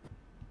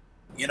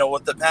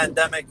 With the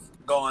pandemic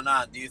going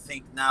on, do you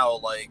think now,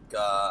 like,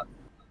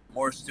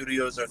 more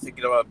studios are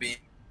thinking about being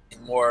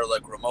more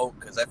like remote,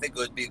 because I think it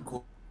would be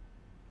cool,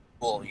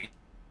 you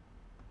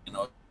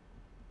know,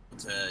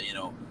 to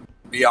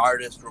be an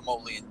artist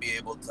remotely and be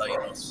able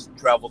to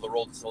travel the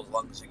world so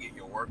long as you get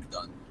your work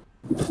done.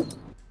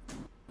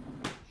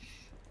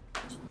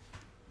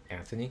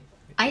 Anthony?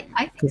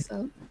 I think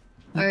so.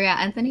 Or yeah,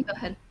 Anthony, go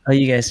ahead. Oh,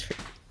 you guys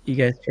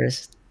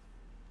first.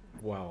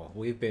 Well,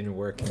 we've been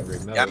working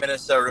remote Yeah, I'm gonna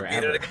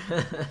repeat it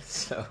again.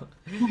 So,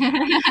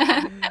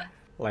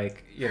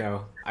 like,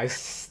 I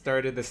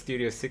started the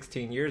studio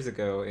 16 years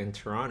ago in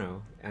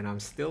Toronto, and I'm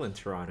still in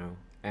Toronto.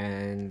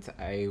 And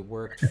I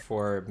worked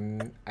for,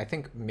 I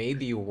think,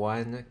 maybe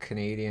one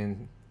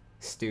Canadian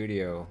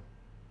studio,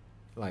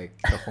 like,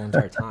 the whole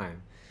entire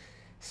time.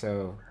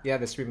 So, yeah,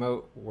 this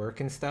remote work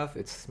and stuff,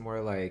 it's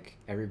more like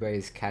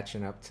everybody's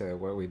catching up to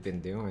what we've been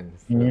doing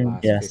for the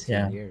last Yes,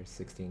 15 years,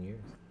 16 years.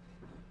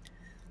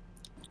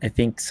 I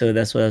think so.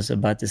 That's what I was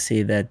about to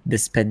say, that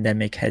this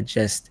pandemic had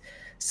just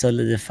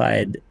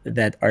solidified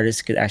that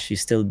artists could actually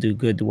still do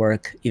good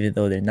work even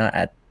though they're not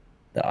at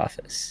the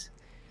office.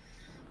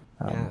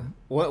 Yeah.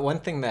 One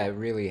thing that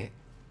really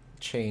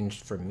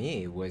changed for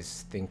me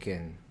was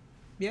thinking,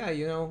 yeah,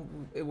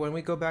 when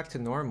we go back to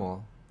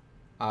normal,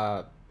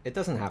 it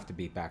doesn't have to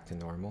be back to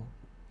normal.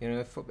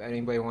 If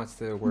anybody wants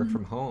to work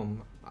from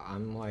home,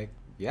 I'm like,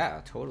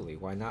 yeah, totally.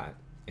 Why not?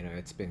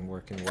 It's been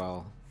working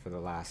well for the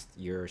last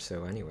year or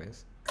so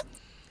anyways.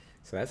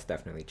 So that's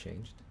definitely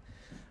changed.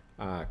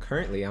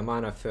 Currently, I'm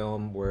on a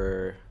film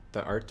where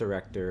the art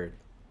director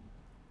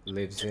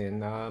lives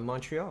in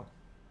Montreal,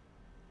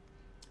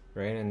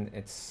 right? And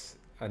it's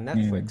a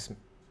Netflix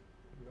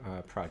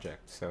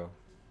project. So,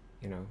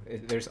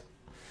 there's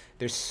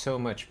so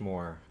much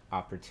more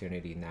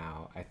opportunity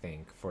now, I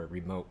think, for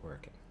remote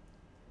working.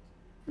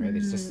 Right?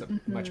 There's just a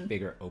much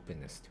bigger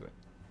openness to it.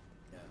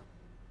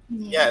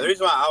 Yeah, the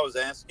reason why I was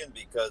asking,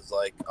 because,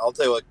 like, I'll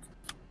tell you what,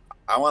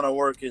 I want to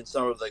work in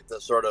some of, like,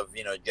 the sort of,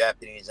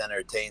 Japanese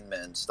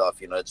entertainment and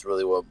stuff. It's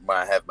really what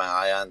I have my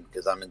eye on,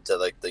 because I'm into,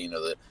 like,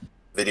 the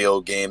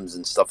video games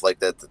and stuff like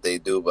that they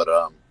do. But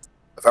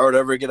if I were to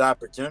ever get an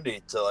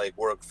opportunity to, like,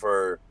 work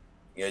for,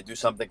 do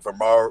something for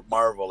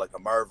Marvel, like a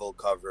Marvel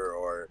cover,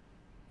 or,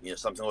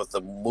 something with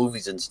the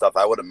movies and stuff,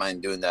 I wouldn't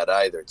mind doing that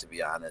either, to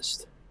be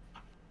honest.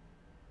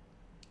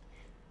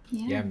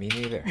 Yeah, me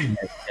neither.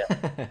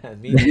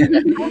 Me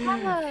neither. I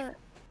have a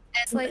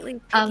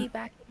slightly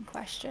piggybacking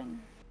question.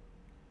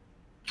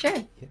 Sure.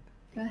 Yeah.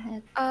 Go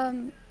ahead.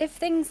 If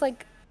things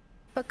like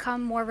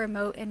become more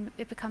remote and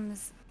it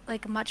becomes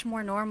like much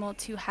more normal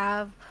to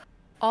have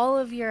all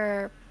of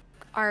your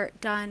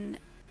art done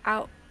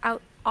out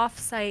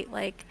off-site,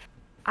 like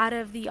out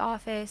of the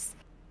office,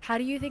 how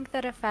do you think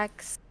that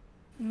affects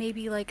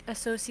maybe like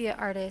associate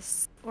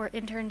artists or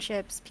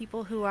internships,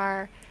 people who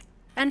are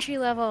entry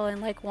level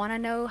and like want to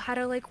know how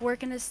to like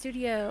work in a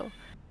studio?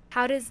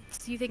 How do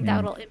you think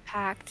that will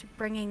impact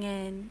bringing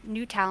in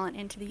new talent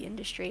into the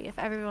industry if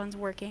everyone's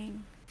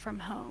working from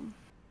home?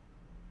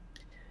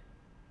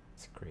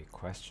 That's a great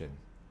question,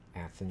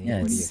 Anthony.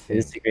 Yeah, what do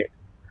you think?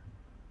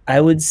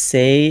 I would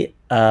say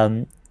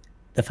the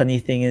funny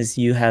thing is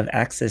you have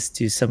access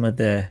to some of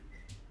the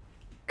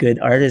good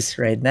artists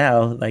right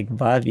now. Like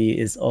Bobby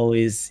is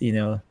always,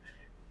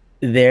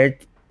 there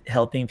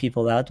helping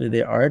people out with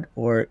their art,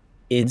 or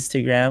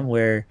Instagram,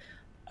 where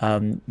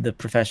the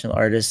professional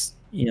artists,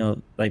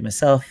 like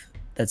myself,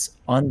 that's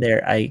on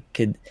there, I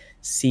could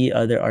see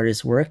other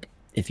artists' work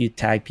if you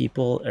tag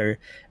people. Or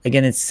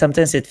again,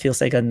 sometimes it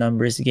feels like a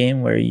numbers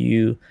game where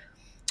you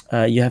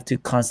have to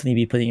constantly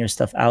be putting your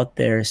stuff out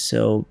there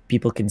so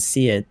people can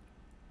see it.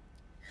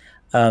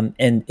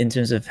 And in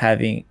terms of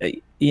having,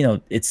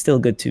 it's still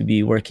good to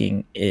be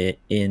working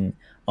in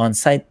on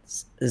site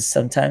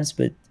sometimes,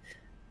 but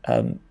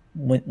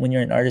when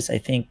you're an artist, I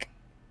think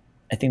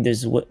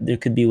there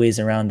could be ways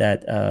around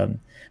that.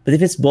 But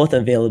if it's both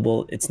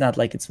available, it's not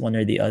like it's one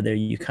or the other.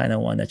 You kind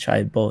of want to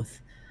try both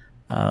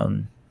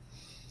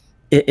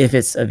if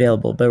it's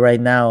available. But right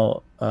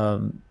now,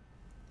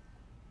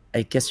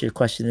 I guess your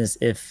question is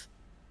if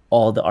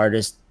all the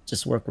artists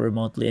just work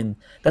remotely, and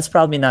that's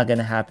probably not going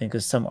to happen,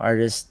 because some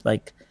artists,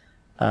 like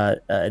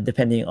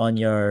depending on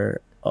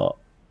your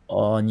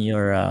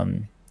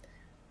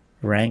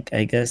rank,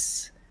 I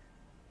guess,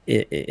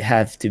 it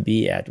have to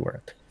be at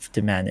work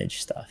to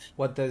manage stuff.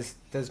 What does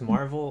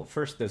Marvel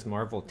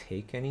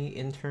take any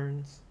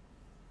interns?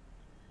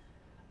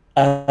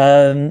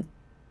 No,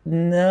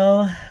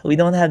 we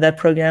don't have that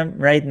program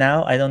right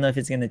now. I don't know if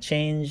it's going to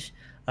change.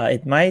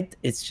 It might.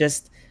 It's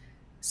just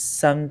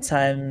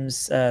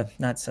sometimes,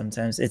 not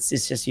sometimes. It's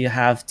just you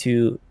have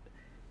to.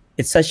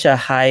 It's such a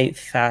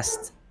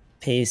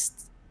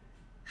fast-paced,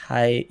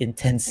 high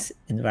intense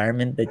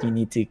environment that you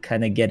need to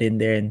kind of get in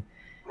there and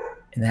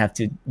have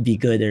to be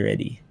good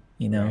already.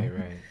 Right.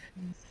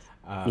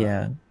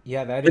 Yeah.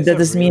 Yeah, that But is that a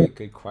doesn't really mean.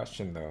 good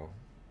question, though.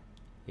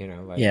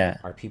 Like, Yeah.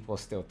 are people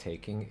still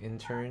taking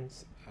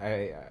interns?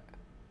 I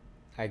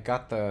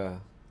got the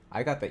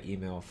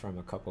email from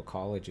a couple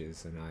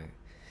colleges, and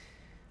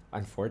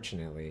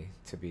unfortunately,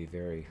 to be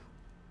very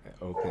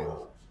open,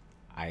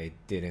 I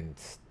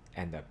didn't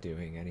end up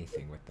doing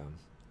anything with them,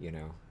 you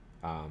know.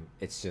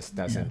 It just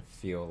doesn't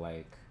feel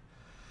like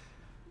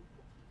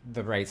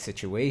the right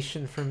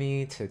situation for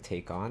me to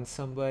take on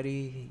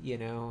somebody, you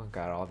know.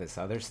 Got all this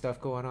other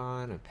stuff going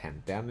on, a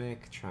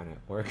pandemic, trying to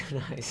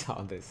organize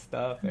all this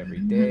stuff every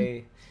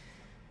day.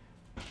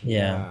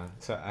 Yeah.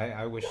 So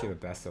I wish you the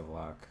best of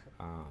luck.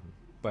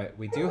 But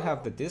we do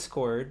have the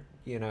Discord,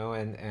 you know,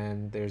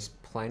 and there's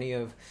plenty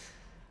of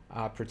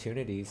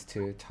opportunities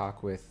to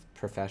talk with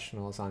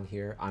professionals on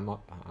here. I'm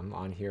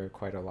on here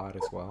quite a lot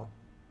as well.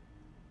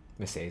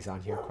 Masae's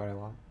on here quite a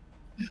lot.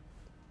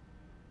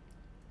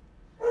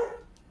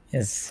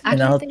 Yes,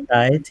 and I'll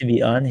try to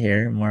be on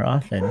here more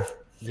often.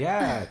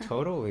 Yeah,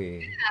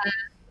 totally.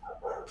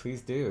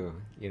 Please do.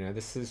 You know,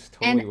 this is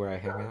totally where I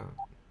hang out.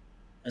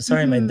 I'm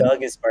sorry, my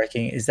dog is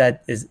barking. Is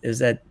that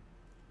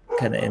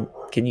kind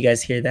of? Can you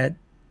guys hear that?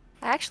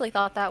 I actually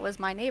thought that was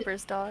my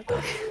neighbor's dog.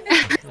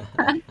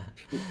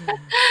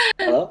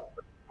 Hello?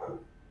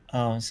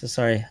 Oh, I'm so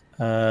sorry.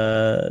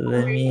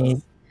 Let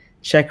me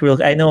check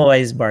real. I know why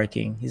he's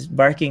barking. He's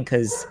barking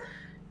because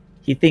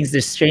he thinks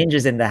there's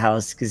strangers in the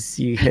house because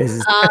you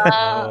guys.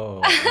 Oh,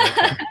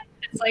 okay.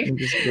 It's like,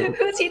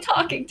 who's he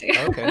talking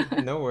to? Okay,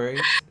 no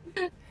worries.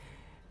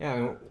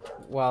 Yeah,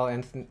 while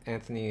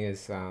Anthony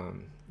is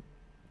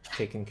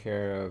taking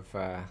care of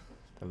the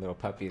little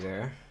puppy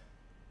there.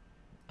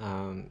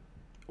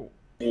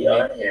 We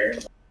are here.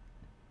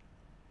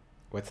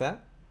 What's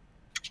that?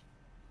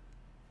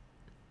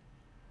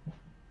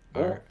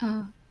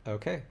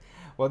 Okay.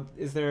 Well,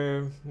 is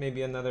there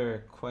maybe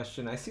another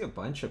question? I see a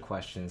bunch of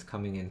questions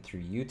coming in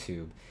through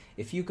YouTube.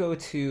 If you go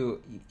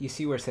to, you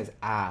see where it says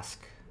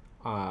ask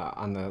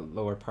on the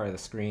lower part of the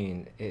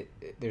screen,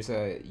 there's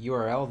a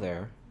URL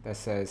there that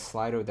says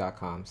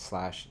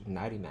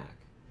slido.com/nightymac.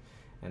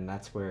 And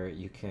that's where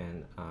you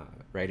can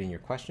write in your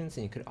questions,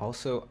 and you could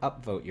also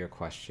upvote your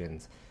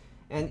questions.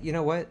 And you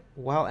know what?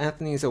 While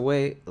Anthony's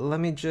away, let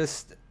me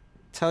just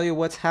tell you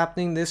what's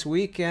happening this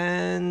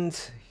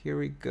weekend. Here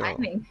we go.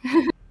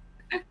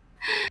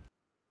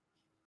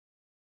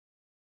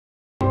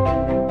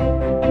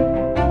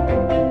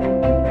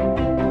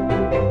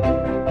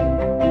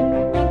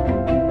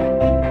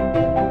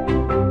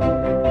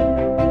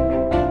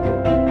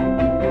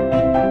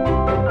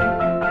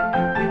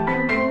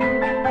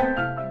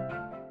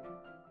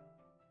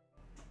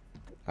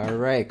 All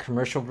right,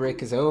 commercial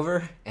break is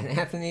over, and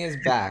Anthony is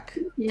back.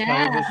 Yeah.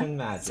 Television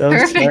magic. So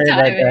sorry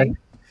about that.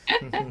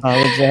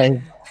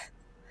 Apologize.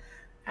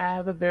 I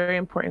have a very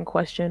important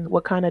question.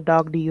 What kind of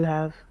dog do you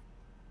have?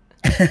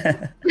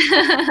 I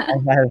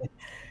have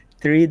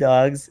 3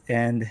 dogs,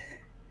 and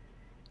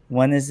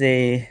one is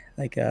a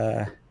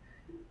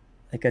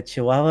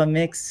Chihuahua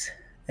mix,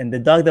 and the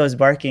dog that was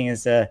barking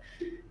is a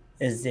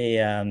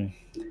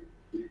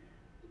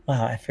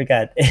wow, I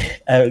forgot,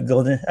 a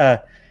golden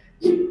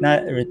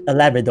not a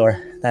Labrador.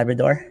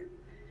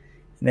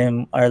 And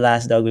then our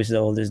last dog, which is the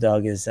oldest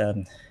dog, is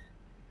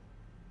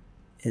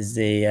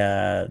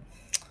a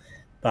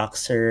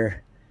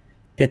boxer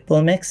pit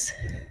bull mix.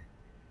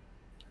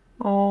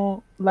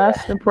 Oh,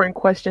 last important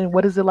question.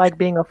 What is it like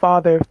being a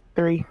father of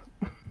 3?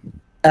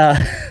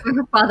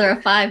 Father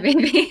of 5,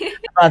 maybe.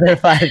 Father of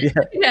 5, yeah.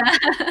 Yeah.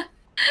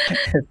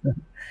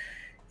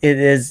 It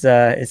is.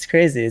 It's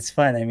crazy. It's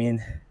fun. I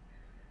mean,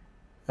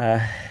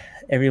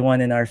 everyone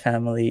in our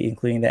family,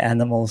 including the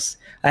animals.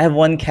 I have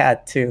 1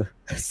 cat too.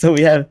 So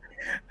we have.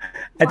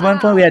 At one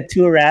point, we had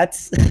 2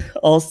 rats,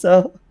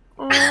 also.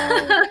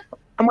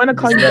 I'm gonna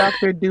call you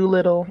Dr.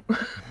 Doolittle.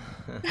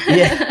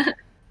 Yeah.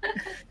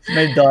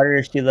 My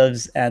daughter, she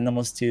loves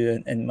animals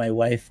too, and my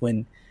wife,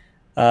 when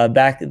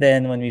back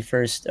then when we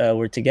first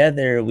were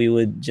together, we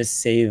would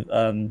just save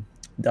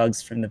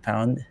dogs from the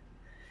pound,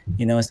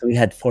 you know. So we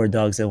had 4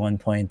 dogs at one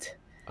point.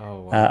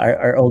 Oh, wow.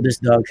 Our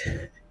oldest dog,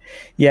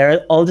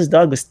 our oldest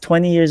dog was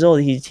 20 years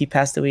old. He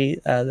passed away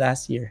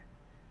last year.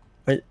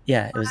 It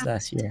was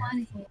last year.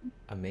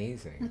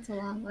 Amazing. That's a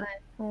long life.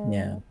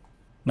 Yeah,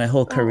 my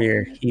whole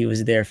career, he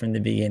was there from the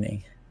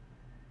beginning.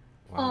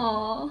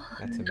 Wow.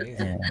 That's amazing.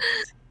 Yeah.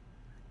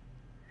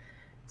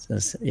 So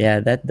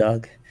that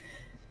dog.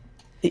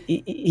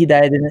 He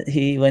died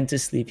he went to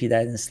sleep. He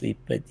died in sleep,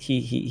 but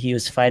he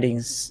was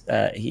fighting.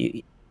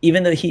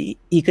 Even though he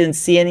couldn't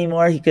see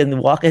anymore, he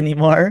couldn't walk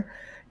anymore,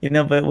 you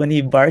know. But when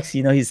he barks,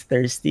 you know, he's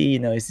thirsty. You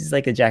know, he's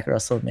like a Jack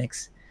Russell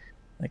mix,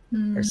 like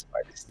our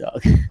smartest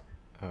dog.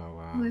 Oh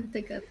wow. Lived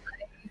a good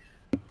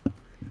life.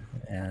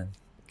 Yeah.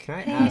 Can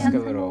I ask a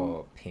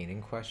little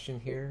painting question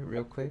here,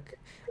 real quick?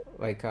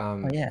 Like,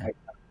 yeah.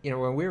 You know,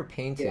 when we were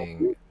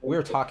painting, we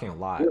were talking a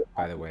lot,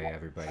 by the way,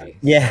 everybody.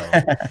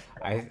 Yeah. So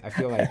I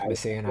feel like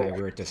Masae and I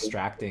were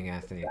distracting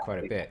Anthony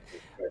quite a bit.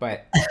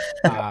 But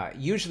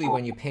usually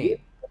when you paint,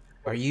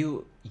 are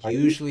you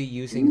usually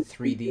using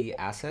 3D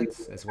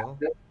assets as well?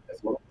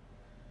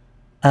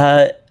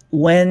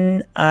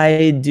 When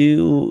I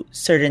do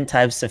certain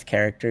types of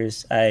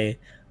characters, I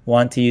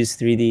want to use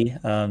 3D.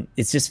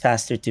 It's just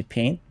faster to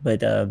paint,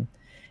 but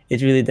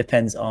it really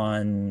depends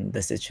on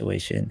the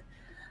situation.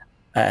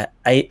 I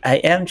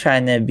am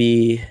trying to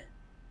be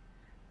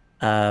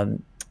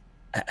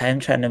I'm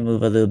trying to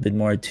move a little bit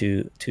more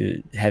to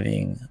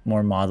having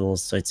more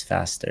models so it's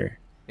faster.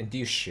 And do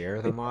you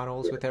share the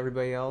models with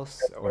everybody else,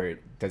 or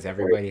does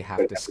everybody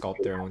have to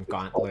sculpt their own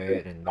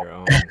gauntlet and their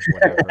own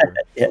whatever?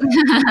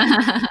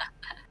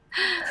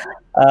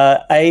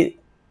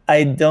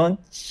 I don't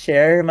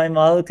share my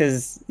model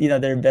because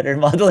they're better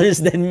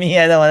modelers than me.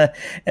 I don't want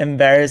to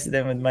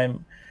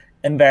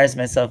embarrass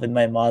myself with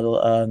my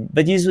model.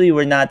 But usually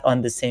we're not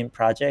on the same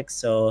project,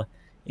 so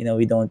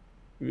we don't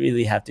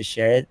really have to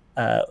share it.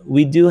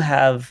 We do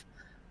have.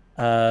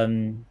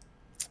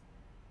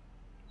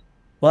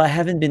 Well, I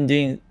haven't been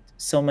doing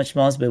so much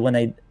models, but when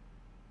I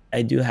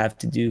do have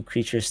to do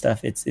creature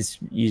stuff, it's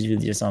usually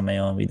just on my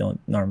own. We don't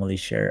normally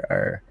share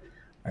our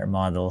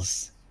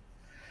models.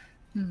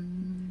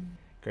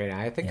 Great.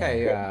 I think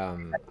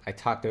I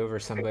talked over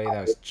somebody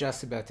that was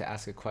just about to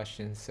ask a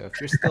question. So if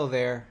you're still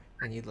there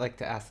and you'd like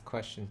to ask a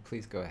question,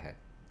 please go ahead.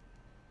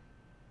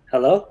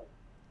 Hello?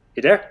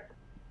 You there?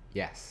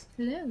 Yes.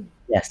 Hello.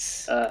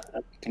 Yes.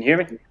 Can you hear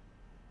me?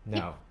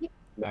 No.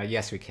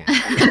 Yes, we can.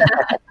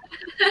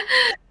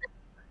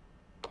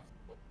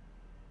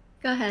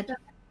 Go ahead.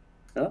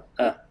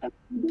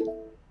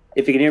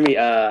 If you can hear me,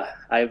 I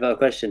have a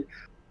question.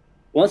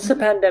 Once the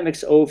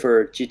pandemic's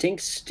over, do you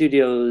think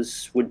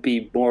studios would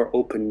be more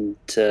open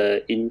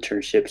to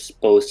internships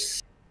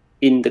both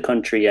in the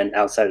country and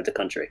outside of the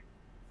country?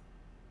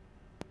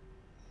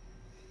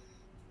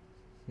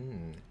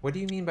 What do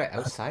you mean by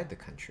outside the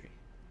country?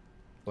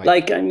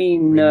 I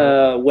mean,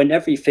 when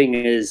everything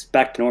is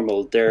back to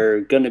normal, they're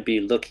going to be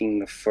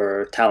looking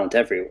for talent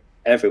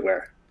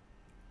everywhere.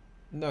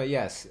 No,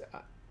 yes.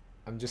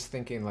 I'm just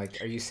thinking,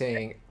 are you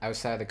saying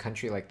outside the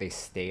country, like they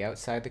stay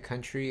outside the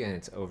country and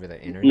it's over the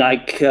internet? I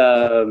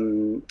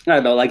don't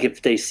know,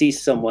 if they see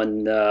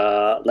someone,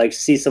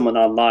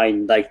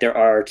 online, their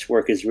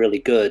artwork is really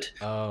good,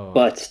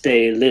 but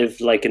they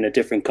live in a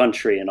different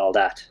country and all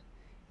that.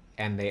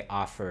 And they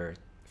offer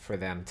for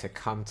them to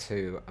come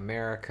to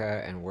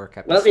America and work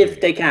at the Well, studio. if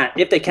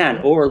they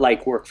can, or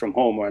work from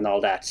home and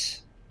all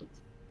that.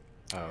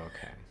 Oh,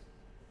 okay.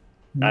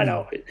 I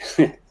know.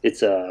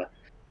 It's a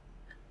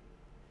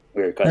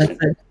weird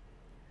question.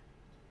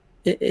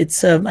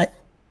 It's I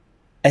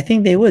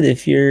think they would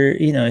if you're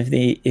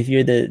if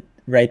you're the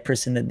right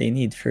person that they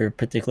need for a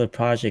particular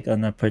project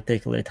on a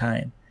particular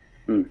time.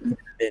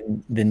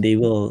 Then they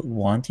will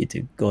want you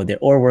to go there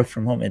or work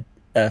from home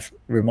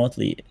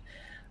remotely.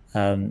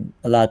 A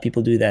lot of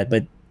people do that,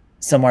 but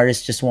some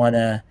artists just want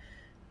to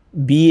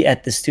be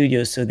at the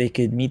studio so they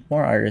could meet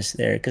more artists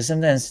there, because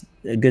sometimes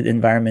a good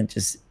environment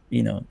just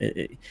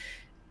it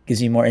gives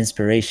you more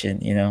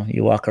inspiration.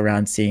 You walk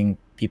around seeing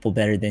people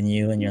better than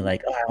you and you're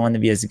like, oh, I want to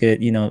be as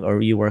good,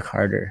 or you work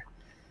harder.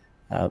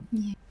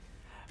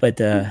 But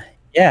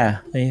yeah,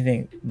 what do you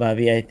think,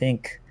 Bobby? I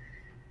think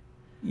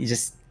you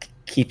just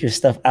keep your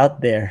stuff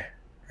out there,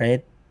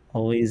 right?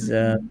 Always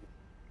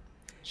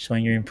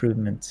showing your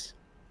improvements.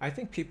 I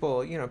think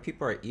people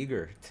are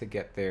eager to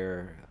get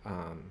their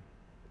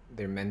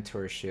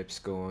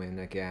mentorships going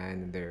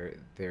again,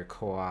 their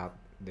co-op,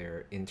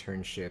 their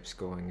internships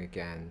going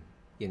again,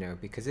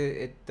 because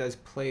it does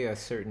play a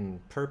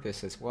certain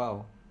purpose as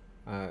well.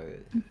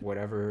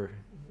 Whatever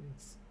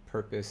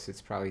purpose,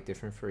 it's probably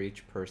different for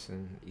each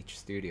person, each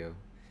studio,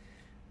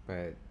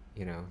 but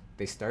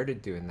they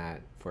started doing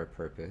that for a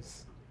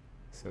purpose,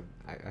 so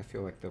I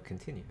feel like they'll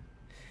continue.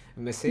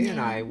 And Masae and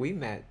I, we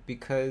met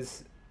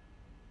because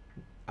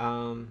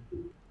well,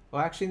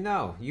 actually,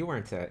 no, you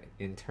weren't an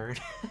intern.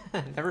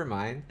 Never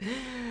mind.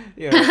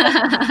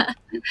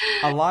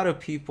 A lot of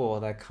people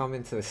that come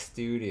into the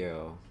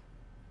studio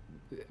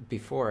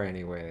before,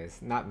 anyways,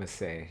 not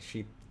Masae,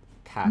 she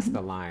passed the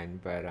line,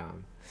 but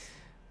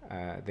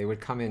they would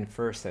come in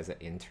first as an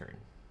intern.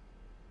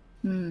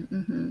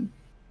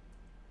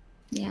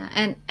 Yeah,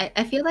 and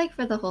I feel like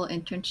for the whole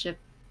internship,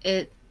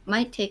 it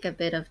might take a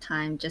bit of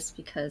time just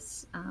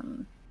because,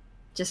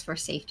 just for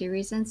safety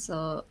reasons.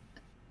 So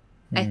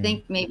I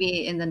think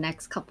maybe in the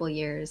next couple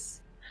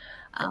years,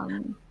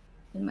 it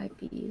might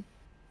be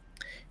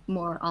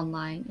more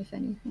online, if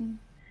anything.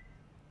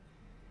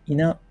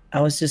 I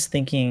was just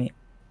thinking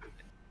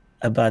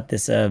about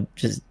this,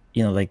 just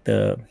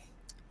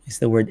it's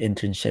the word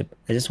internship.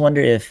 I just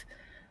wonder if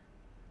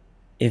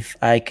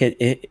I could,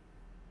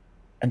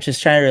 I'm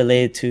just trying to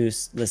relate it to,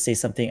 let's say,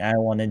 something I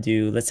want to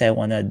do. Let's say I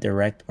want to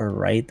direct or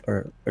write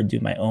or do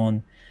my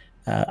own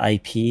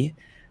IP.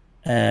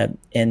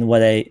 And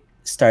what I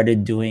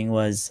started doing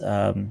was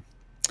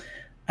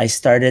I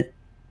started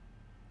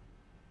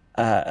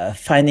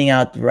finding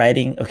out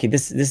writing. Okay,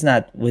 this is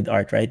not with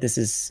art, right? This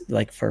is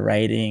for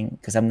writing,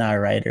 because I'm not a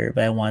writer,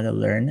 but I want to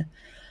learn.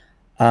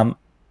 I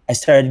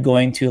started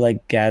going to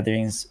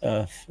gatherings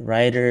of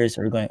writers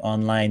or going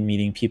online,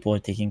 meeting people or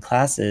taking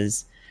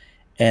classes.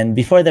 And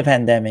before the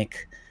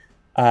pandemic,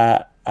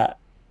 I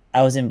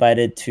was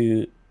invited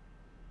to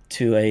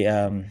a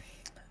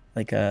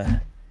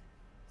a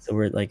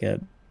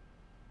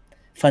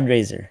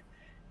fundraiser,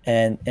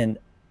 and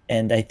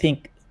I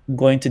think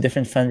going to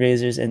different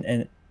fundraisers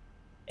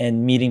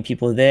and meeting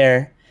people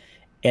there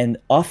and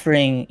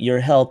offering your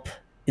help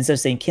instead of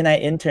saying, can I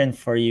intern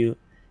for you?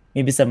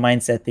 Maybe it's a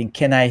mindset thing.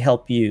 Can I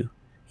help you?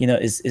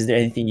 Is there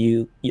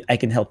anything I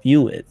can help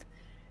you with?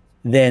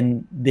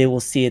 Then they will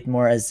see it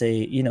more as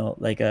a,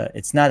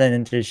 it's not an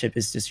internship,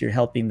 it's just you're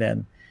helping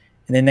them.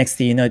 And then next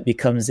thing you know, it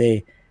becomes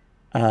a,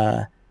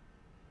 can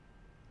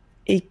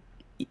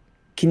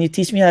you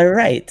teach me how to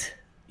write?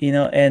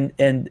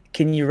 And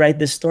can you write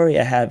the story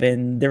I have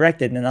and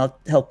direct it, and I'll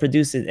help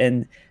produce it.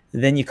 And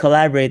then you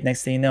collaborate.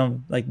 Next thing you know,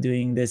 like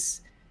doing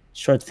this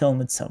short film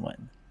with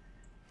someone.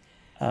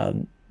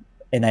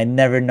 And I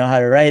never know how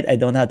to write. I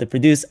don't know how to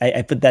produce.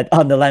 I put that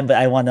on the line, but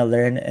I want to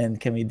learn. And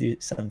can we do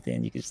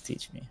something? You can just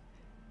teach me.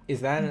 Is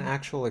that an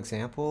actual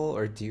example,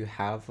 or do you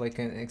have like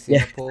an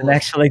example? Yeah, an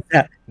actual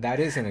example. That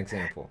is an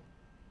example.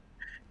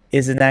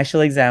 Is an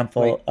actual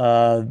example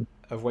of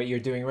what you're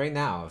doing right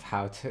now, of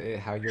how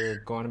you're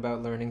going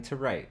about learning to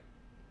write.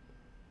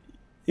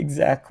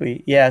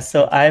 Exactly. Yeah.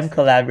 So I'm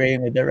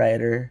collaborating with the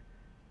writer,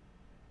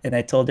 and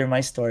I told her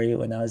my story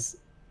when I was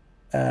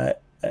a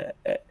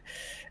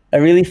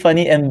really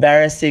funny,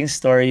 embarrassing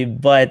story,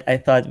 but I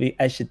thought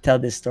I should tell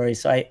this story.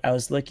 So I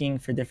was looking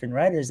for different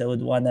writers that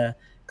would want to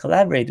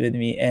collaborate with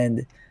me,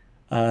 and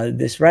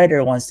this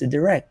writer wants to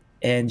direct,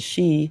 and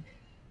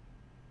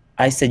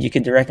I said, you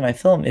can direct my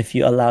film if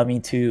you allow me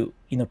to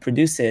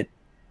produce it.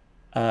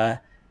 I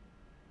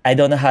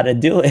don't know how to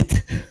do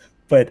it,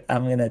 but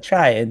I'm gonna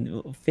try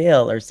and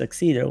fail or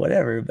succeed or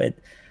whatever. But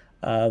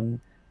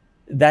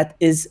that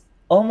is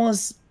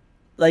almost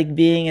like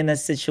being in a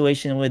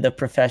situation with a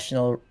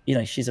professional.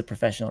 She's a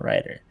professional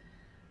writer,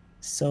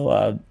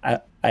 so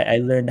I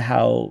learned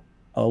how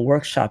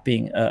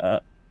workshopping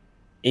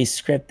a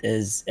script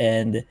is,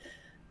 and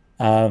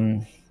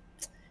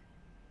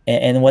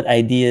what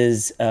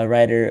ideas a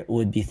writer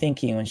would be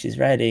thinking when she's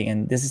writing.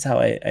 And this is how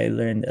I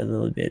learned a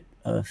little bit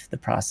of the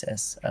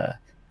process.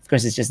 Of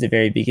course, it's just the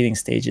very beginning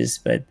stages,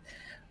 but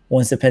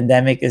once the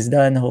pandemic is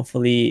done,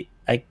 hopefully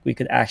we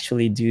could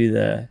actually do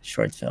the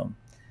short film.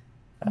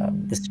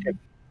 The script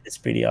is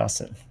pretty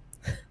awesome.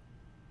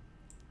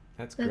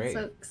 That's great. That's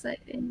so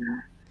exciting.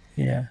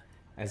 Yeah.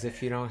 As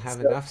if you don't have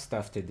enough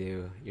stuff to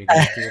do. You're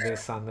going to do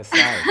this on the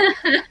side.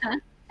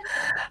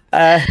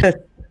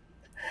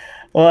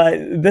 Well,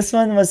 this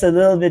one was a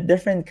little bit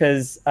different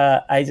because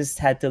I just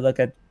had to look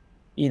at,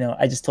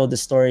 I just told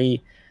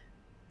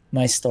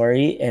my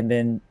story, and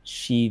then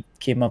she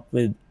came up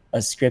with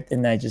a script,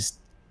 and I just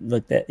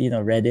looked at,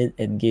 read it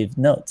and gave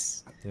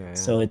notes. Yeah.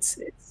 So it's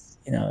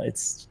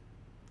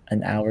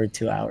an hour,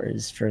 2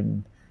 hours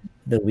from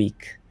the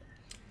week.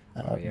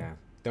 Oh yeah.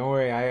 Don't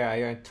worry,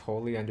 I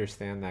totally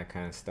understand that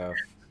kind of stuff.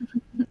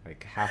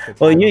 Like half the time.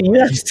 Well, you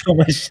have so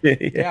much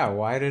shit. Yeah,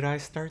 why did I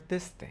start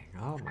this thing?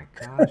 Oh my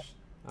gosh.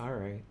 All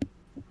right.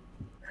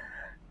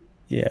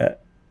 Yeah.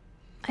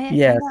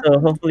 Yeah, so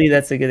hopefully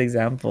that's a good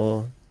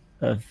example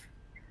of.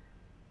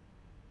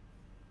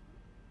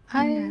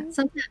 Yeah,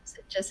 sometimes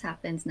it just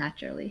happens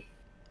naturally.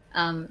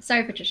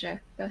 Sorry, Patricia.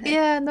 Go ahead.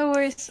 Yeah, no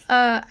worries.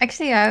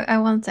 Actually, I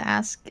wanted to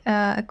ask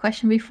a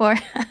question before.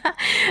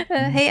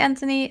 Hey,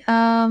 Anthony.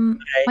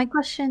 My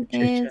question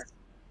is,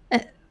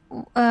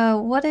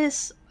 what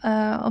is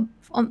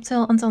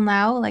until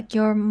now like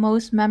your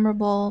most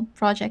memorable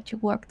project you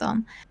worked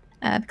on?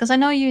 Because I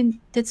know you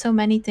did so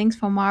many things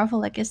for Marvel.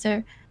 Like, is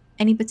there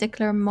any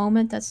particular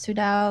moment that stood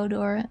out,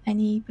 or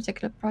any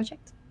particular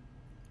project?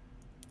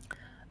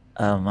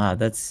 Wow,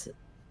 that's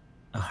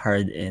a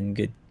hard and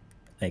good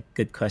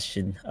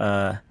question.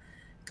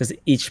 Because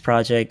each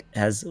project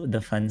has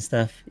the fun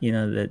stuff,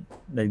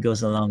 that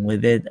goes along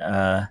with it.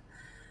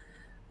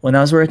 When I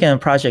was working on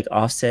Project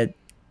Offset,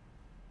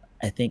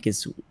 I think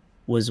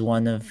was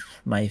one of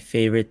my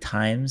favorite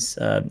times.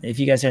 If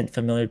you guys aren't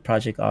familiar with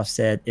Project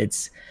Offset,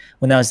 it's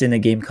when I was in a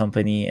game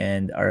company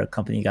and our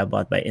company got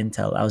bought by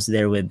Intel. I was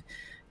there with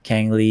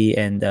Kang Lee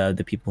and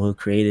the people who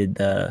created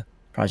the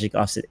Project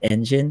Offset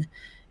engine.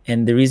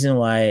 And the reason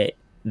why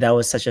that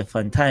was such a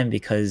fun time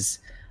because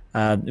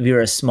we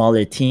were a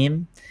smaller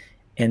team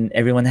and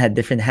everyone had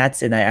different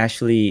hats. And I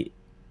actually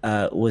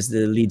was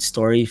the lead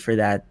story for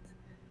that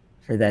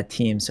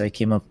team. So I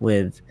came up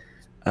with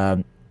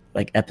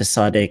like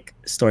episodic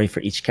story for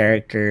each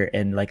character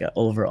and like an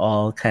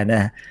overall kind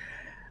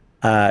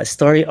of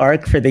story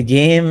arc for the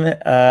game.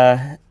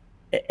 And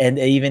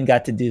I even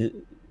got to do,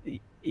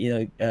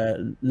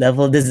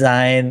 level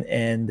design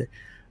and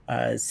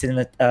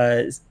cinema.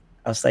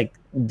 I was like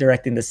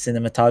directing the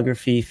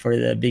cinematography for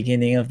the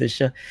beginning of the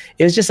show.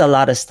 It was just a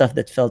lot of stuff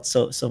that felt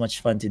so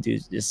much fun to do.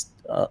 Just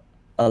a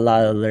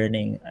lot of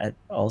learning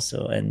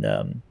also. And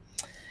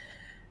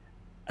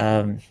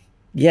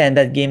yeah, and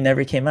that game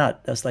never came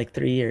out. That was like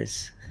 3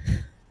 years.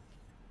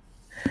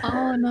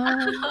 Oh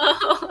no!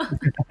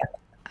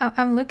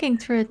 I'm looking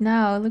through it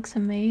now. It looks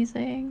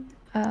amazing.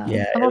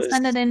 Yeah, I will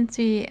send it into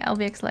the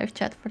LBX live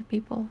chat for the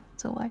people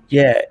to watch.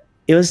 Yeah,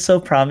 it was so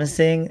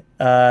promising.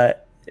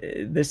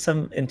 There's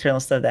some internal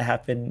stuff that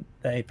happened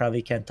that I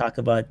probably can't talk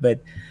about,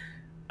 but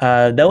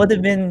that would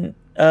have been.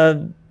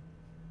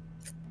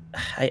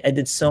 I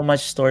did so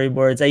much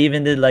storyboards. I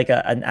even did like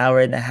an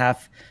hour and a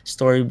half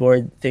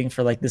storyboard thing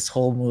for like this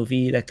whole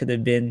movie that could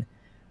have been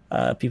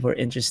people were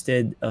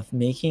interested of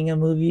making a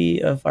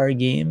movie of our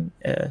game.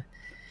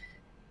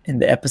 And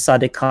the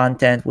episodic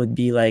content would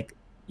be like,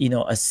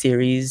 a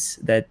series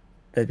that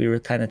we were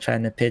kind of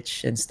trying to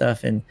pitch and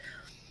stuff. And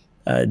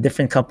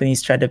different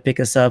companies tried to pick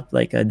us up.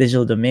 Like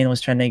Digital Domain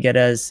was trying to get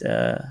us.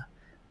 I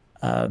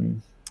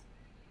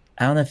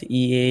don't know if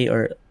EA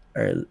or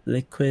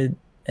Liquid,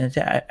 and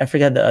I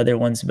forgot the other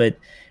ones, but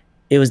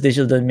it was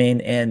Digital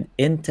Domain and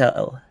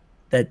Intel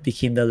that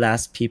became the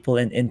last people,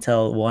 and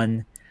Intel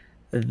won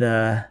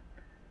the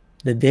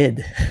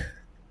bid.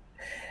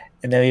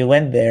 And then we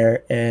went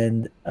there,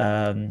 and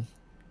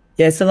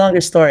yeah, it's a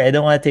longer story. I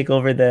don't want to take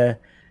over the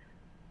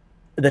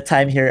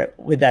time here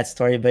with that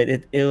story, but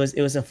it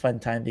was a fun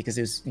time because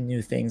it was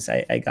new things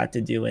I got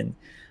to do, and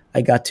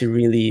I got to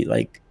really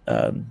like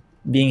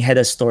being head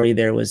of story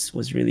there was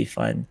really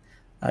fun,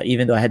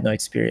 even though I had no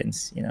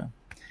experience.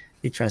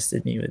 They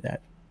trusted me with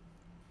that.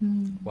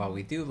 Well,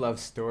 we do love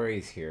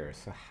stories here.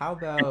 So how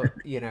about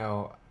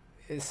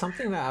it's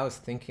something that I was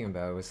thinking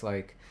about was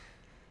like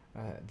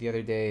the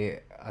other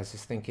day I was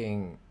just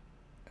thinking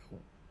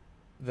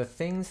the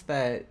things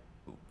that,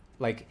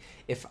 like,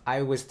 if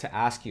I was to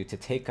ask you to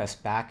take us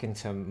back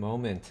into a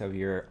moment of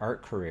your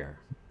art career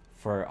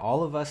for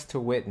all of us to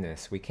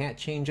witness, we can't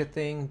change a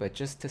thing, but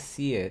just to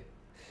see it,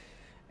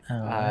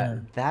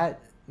 that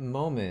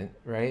moment,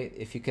 right?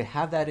 If you could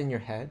have that in your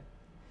head,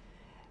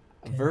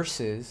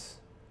 versus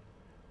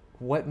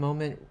what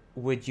moment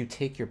would you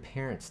take your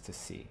parents to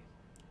see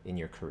in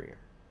your career?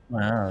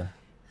 Wow.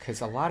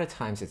 Because a lot of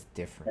times it's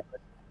different.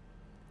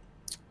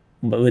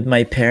 But with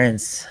my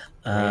parents,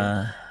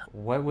 right?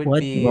 What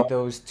would be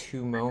those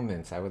two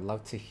moments? I would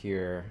love to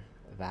hear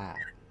that.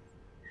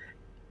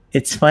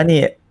 It's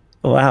funny.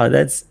 Wow,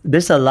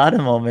 there's a lot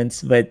of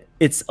moments, but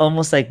it's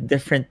almost like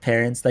different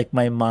parents. Like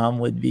my mom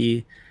would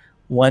be,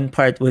 one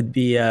part would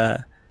be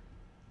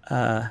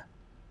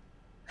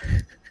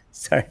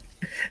sorry,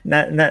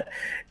 not.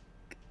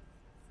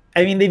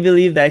 I mean, they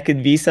believe that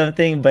could be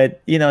something,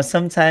 but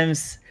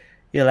sometimes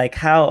you're like,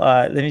 how?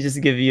 Let me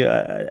just give you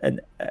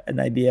an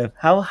idea of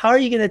how are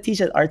you gonna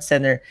teach at art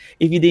center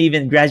if you didn't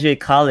even graduate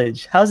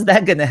college? How's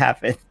that gonna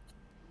happen?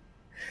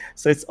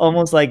 So it's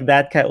almost like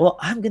that kind. Well,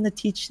 I'm gonna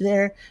teach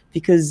there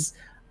because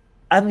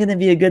I'm gonna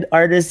be a good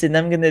artist and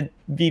I'm gonna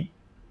be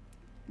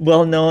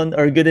well known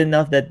or good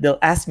enough that they'll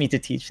ask me to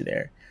teach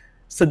there.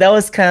 So that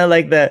was kind of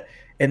like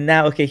and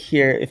now, okay,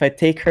 here, if I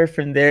take her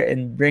from there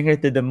and bring her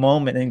to the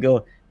moment and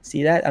go,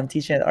 see that I'm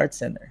teaching at art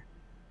center,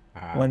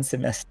 one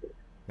semester,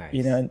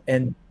 nice.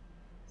 and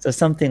so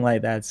something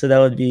like that. So that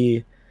would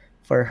be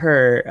for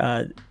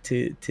her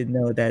to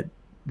know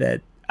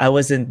that I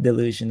wasn't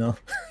delusional,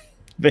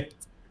 but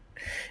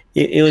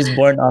it was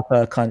born off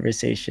a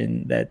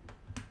conversation that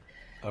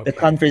the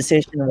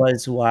conversation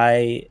was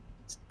why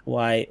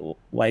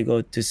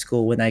go to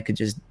school when I could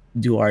just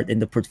do art, and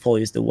the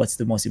portfolio is what's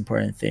the most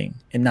important thing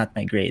and not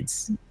my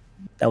grades.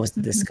 That was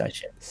the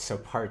discussion. So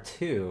part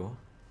two,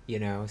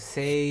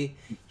 say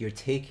you're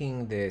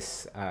taking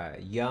this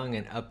young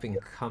and up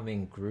and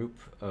coming group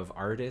of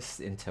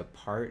artists into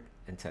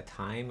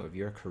time of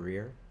your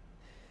career.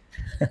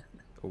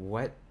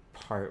 What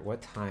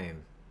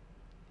time,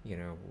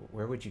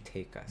 where would you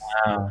take us?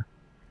 Wow.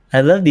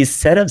 I love these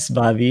setups,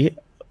 Bobby.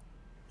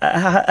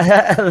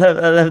 I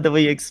love the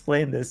way you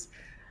explain this.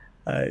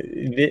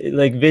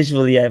 Like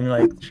visually, I'm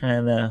like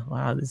trying to,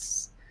 wow, this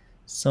is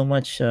so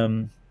much.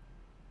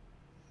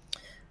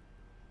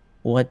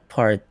 What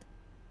part?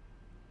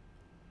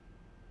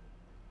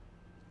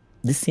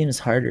 This seems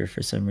harder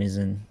for some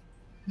reason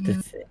to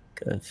think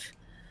of.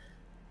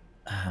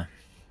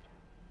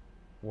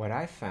 What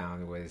I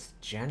found was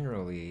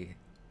generally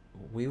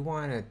we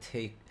want to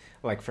take,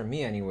 like for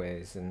me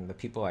anyways, and the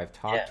people I've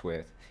talked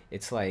with,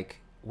 it's like,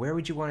 where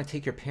would you want to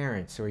take your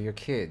parents or your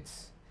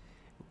kids?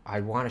 I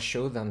want to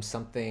show them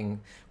something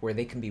where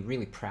they can be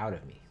really proud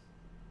of me,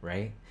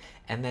 right?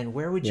 And then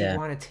where would you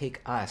want to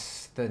take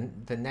us,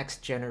 the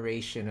next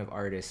generation of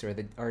artists or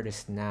the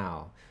artists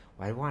now?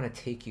 Well, I want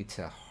to take you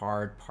to a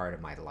hard part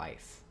of my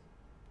life,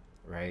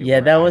 right?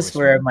 Yeah, that was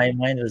where my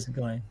mind was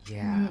going.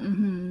 Yeah.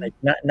 Like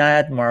not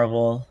at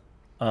Marvel,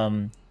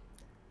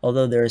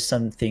 although there are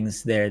some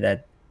things there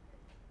that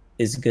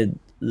is good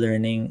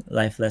learning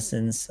life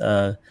lessons.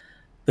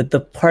 But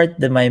the part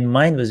that my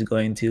mind was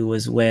going to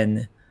was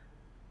when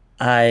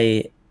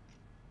I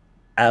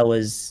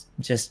was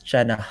just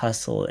trying to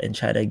hustle and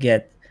try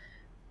to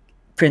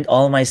print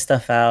all my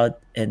stuff out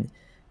and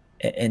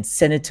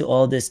send it to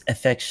all these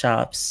FX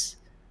shops.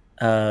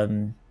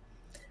 Don't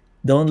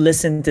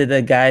listen to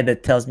the guy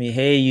that tells me,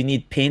 hey, you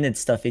need painted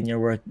stuff in your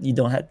work. You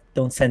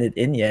don't send it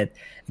in yet.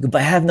 I go,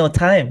 but I have no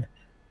time.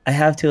 I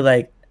have to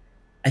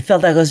I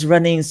felt like I was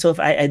running. So if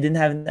I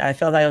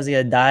felt like I was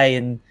gonna die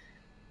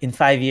in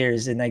 5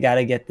 years, and I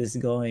gotta get this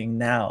going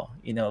now,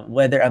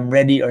 whether I'm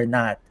ready or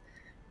not.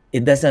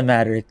 It doesn't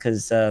matter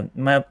because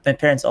my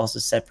parents also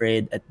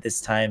separated at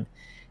this time,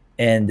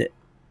 and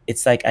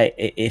it's like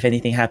if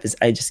anything happens,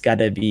 I just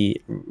gotta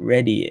be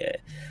ready.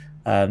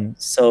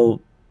 So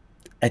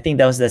I think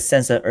that was the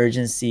sense of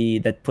urgency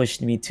that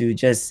pushed me to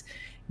just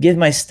give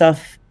my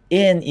stuff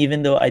in,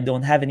 even though I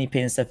don't have any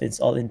paint and stuff, it's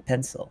all in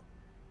pencil,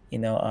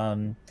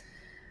 and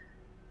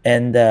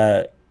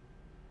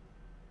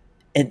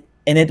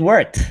it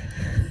worked.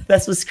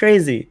 That's what's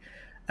crazy.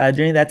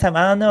 During that time,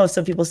 I don't know,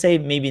 some people say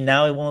maybe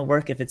now it won't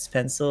work if it's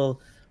pencil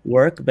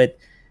work, but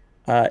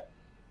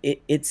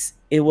it's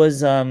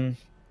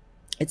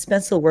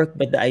pencil work,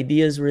 but the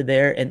ideas were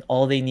there, and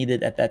all they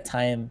needed at that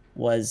time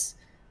was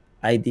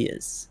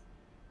ideas.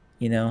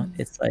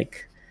 It's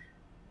like,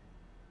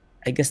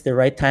 I guess, the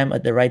right time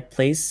at the right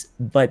place,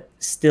 but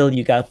still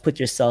you got to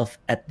put yourself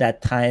at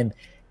that time.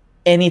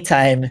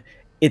 Anytime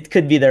it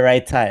could be the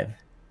right time,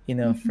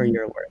 for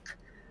your work.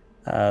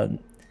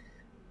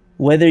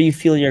 Whether you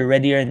feel you're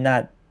ready or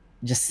not,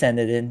 just send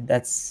it in.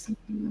 That's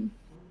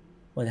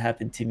what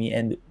happened to me.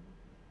 And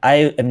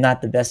I am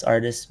not the best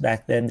artist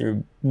back then. There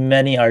were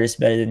many artists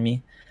better than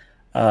me,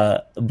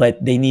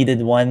 but they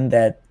needed one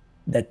that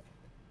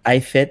I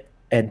fit,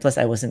 and plus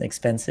I wasn't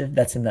expensive.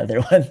 That's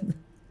another one.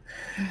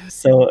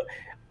 So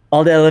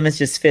all the elements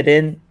just fit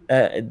in.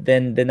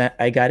 Then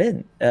I got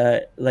in.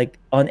 Like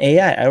on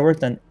AI, I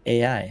worked on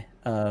AI,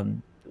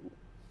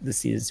 the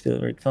Steven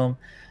Spielberg film,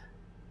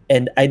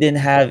 and I didn't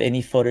have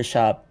any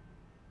Photoshop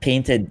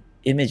painted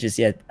images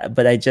yet,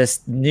 but I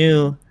just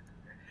knew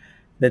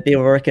that they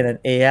were working on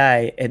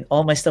AI, and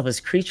all my stuff was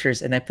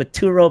creatures, and I put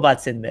 2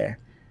 robots in there,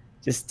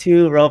 just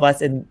 2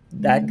 robots, and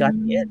that got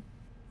me in,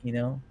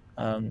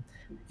 and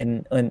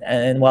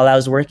while I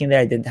was working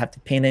there, I didn't have to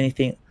paint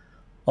anything.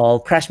 All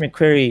Crash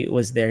McQuarrie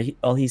was there.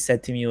 All he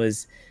said to me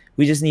was,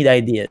 "We just need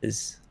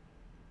ideas,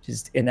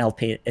 and I'll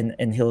paint,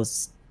 and he'll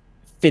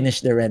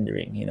finish the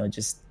rendering.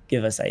 Just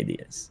give us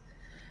ideas."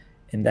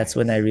 And that's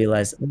when I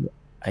realized,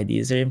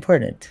 ideas are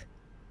important.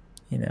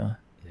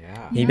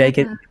 Maybe I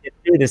can get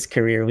through this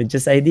career with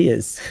just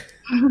ideas.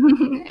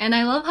 And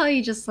I love how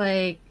you just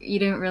you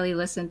didn't really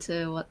listen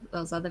to what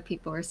those other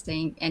people were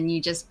saying, and you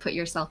just put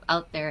yourself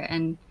out there,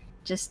 and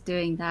just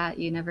doing that,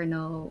 you never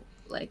know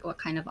what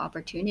kind of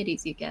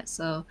opportunities you get.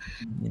 So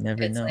you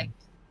never know.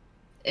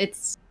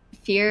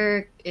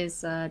 Fear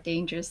is a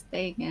dangerous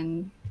thing,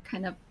 and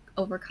kind of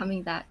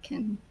overcoming that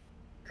can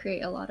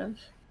create a lot of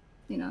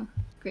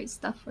great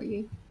stuff for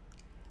you.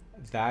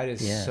 That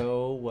is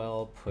so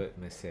well put,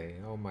 Masae.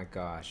 Oh my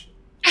gosh.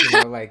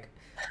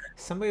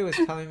 Somebody was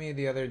telling me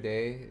the other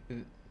day,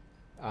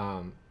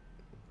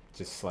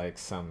 just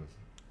some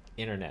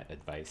internet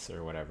advice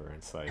or whatever.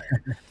 It's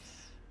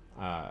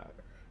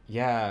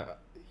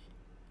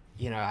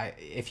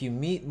if you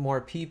meet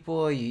more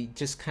people, you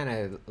just kind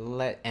of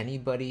let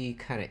anybody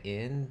kind of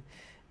in,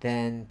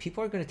 then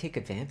people are going to take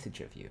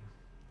advantage of you.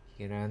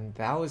 And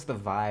that was the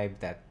vibe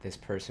that this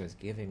person was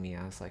giving me.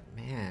 I was like,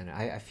 man,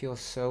 I feel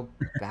so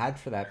bad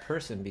for that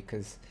person,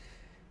 because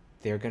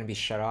they're going to be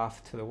shut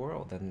off to the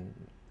world. And,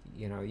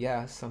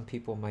 some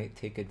people might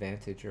take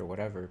advantage or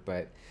whatever,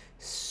 but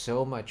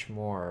so much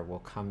more will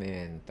come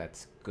in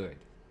that's good,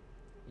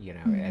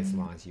 as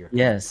long as you're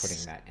kind of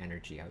putting that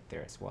energy out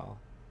there as well.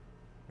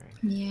 Right?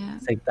 Yeah.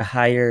 It's like the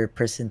higher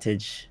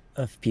percentage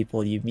of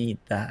people you meet,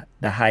 the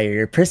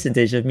higher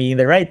percentage of meeting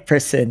the right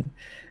person.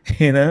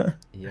 Yeah.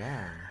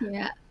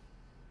 Yeah.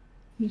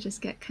 You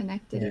just get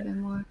connected even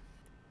more.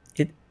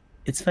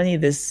 It's funny,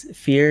 this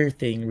fear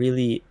thing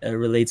really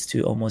relates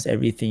to almost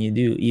everything you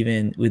do,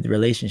 even with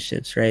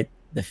relationships, right?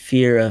 The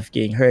fear of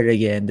getting hurt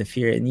again,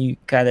 and you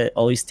kind of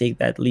always take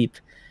that leap,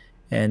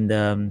 and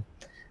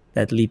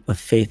that leap of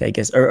faith, I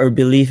guess, or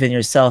belief in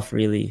yourself,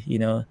 really,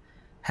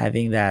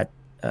 having that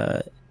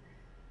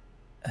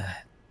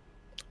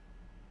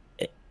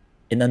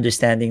in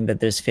understanding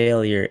that there's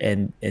failure,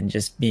 and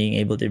just being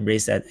able to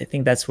embrace that. I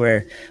think that's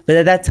where, but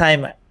at that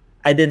time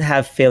I didn't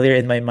have failure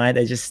in my mind.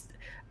 I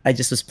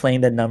just was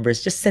playing the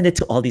numbers. Just send it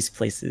to all these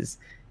places.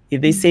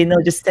 If they say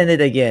no, just send it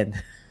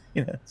again.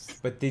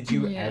 But did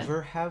you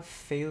ever have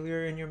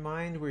failure in your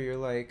mind where you're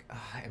like,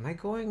 am I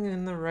going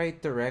in the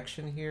right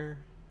direction here?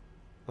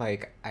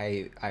 I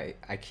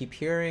keep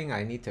hearing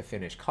I need to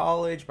finish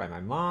college by my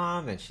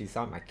mom, and she's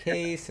on my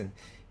case, and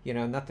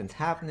nothing's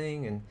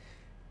happening. And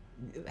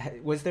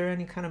was there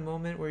any kind of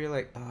moment where you're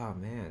like, oh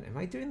man, am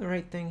I doing the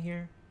right thing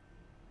here?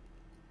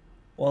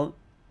 Well,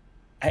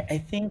 I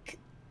think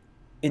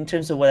in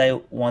terms of what I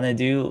want to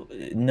do,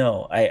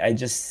 no. I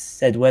just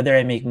said, whether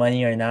I make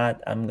money or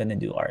not, I'm going to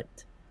do art.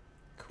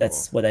 Cool.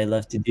 That's what I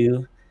love to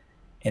do.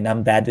 And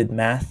I'm bad with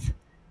math,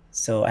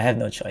 so I have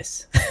no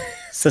choice.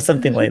 So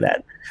something like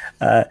that.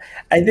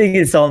 I think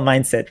it's all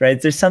mindset,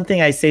 right? There's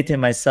something I say to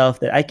myself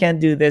that I can't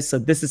do this, so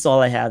this is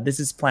all I have. This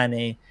is plan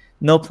A,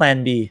 no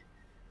plan B.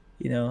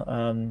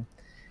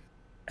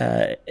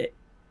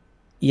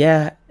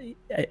 Yeah,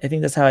 I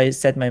think that's how I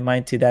set my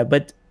mind to that.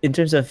 But in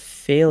terms of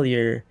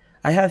failure,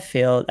 I have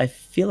failed. I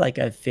feel like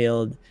I've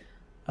failed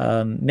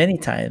many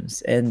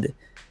times. And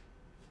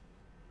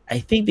I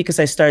think because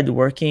I started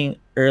working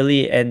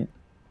early, and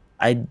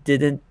I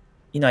didn't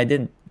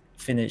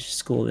finish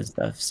school and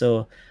stuff.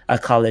 So an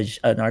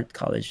art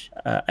college,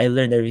 I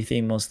learned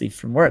everything mostly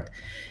from work.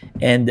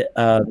 And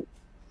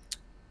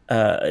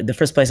the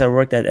first place I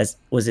worked at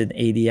was in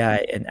ADI,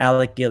 and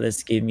Alec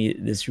Gillis gave me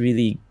this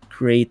really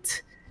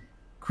great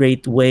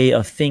great way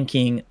of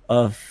thinking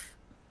of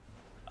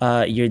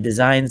your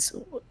designs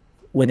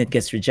when it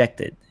gets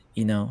rejected.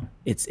 You know,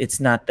 it's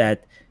not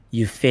that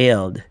you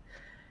failed,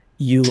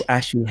 you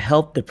actually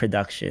helped the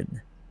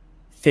production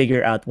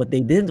figure out what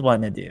they didn't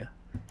want to do.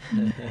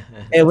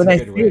 And when I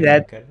say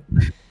that,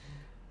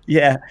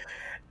 yeah,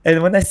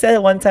 and when I said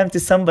it one time to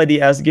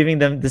somebody, I was giving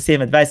them the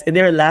same advice, and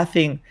they were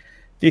laughing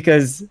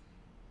because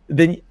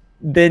then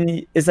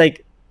it's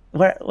like,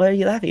 why are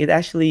you laughing? It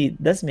actually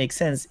does make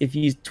sense if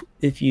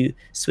you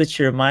switch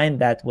your mind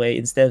that way,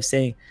 instead of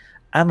saying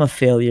I'm a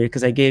failure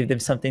because I gave them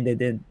something they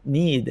didn't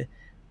need,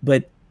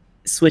 but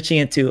switching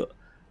it to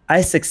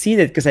I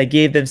succeeded because I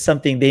gave them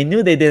something they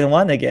knew they didn't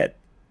want to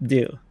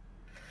do.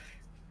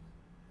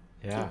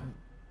 Yeah.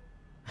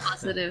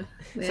 Positive.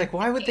 It's like,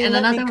 why would they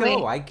let me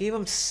go? I gave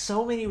them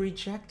so many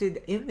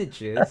rejected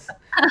images.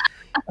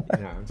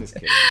 No, I'm just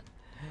kidding.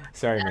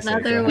 Sorry, Masae.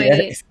 Another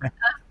way of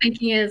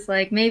thinking is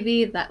like,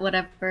 maybe that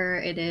whatever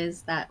it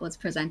is that was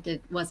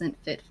presented wasn't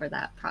fit for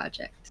that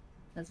project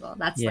as well.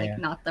 That's like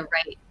not the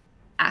right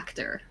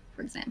actor,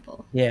 for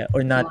example. Yeah,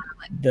 or not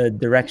the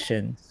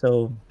direction.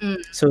 So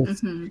so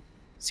Mm-hmm.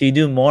 so you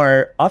do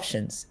more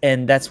options,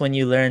 and that's when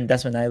you learn.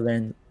 That's when I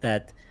learned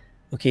that,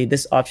 okay,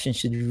 this option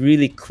should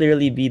really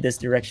clearly be this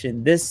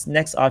direction. This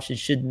next option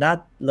should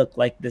not look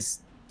like this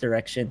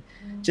direction.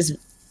 Just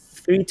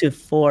 3 to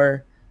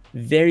 4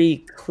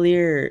 very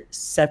clear,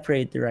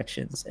 separate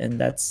directions, and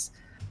that's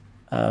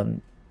the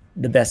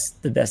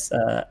best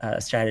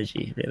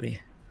strategy,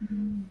 really.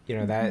 You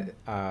know that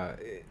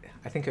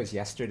I think it was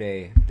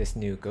yesterday. This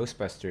new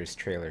Ghostbusters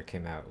trailer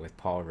came out with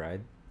Paul Rudd,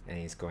 and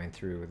he's going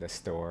through the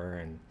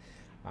store and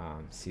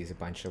sees a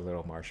bunch of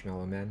little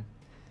marshmallow men.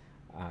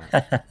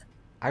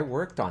 I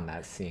worked on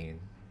that scene.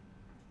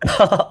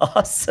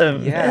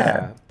 Awesome.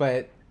 Yeah,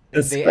 but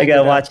I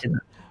gotta watch it.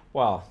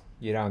 Well,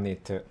 you don't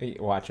need to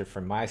watch it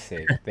for my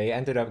sake. They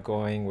ended up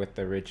going with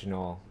the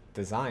original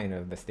design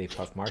of the Stay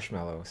Puft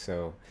Marshmallow.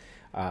 So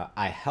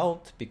I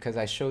helped because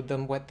I showed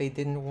them what they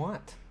didn't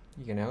want.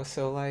 You know,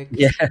 so like,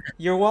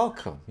 you're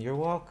welcome. You're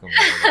welcome.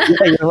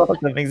 Yeah, you're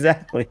welcome.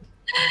 Exactly.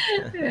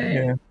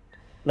 Yeah.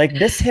 Like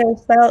this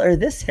hairstyle or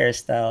this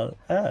hairstyle.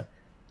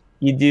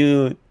 You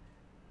do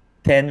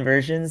 10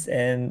 versions,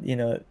 and you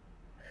know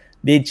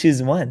they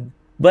choose one.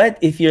 But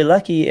if you're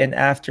lucky, and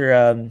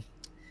after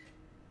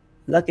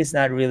luck is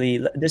not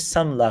really, there's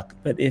some luck,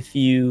 but if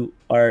you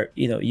are,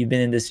 you know, you've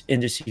been in this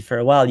industry for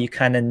a while, you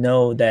kind of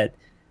know that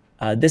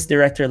this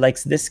director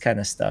likes this kind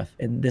of stuff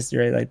and this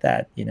director like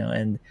that, you know,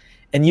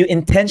 and you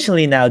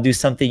intentionally now do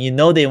something you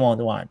know they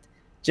won't want,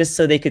 just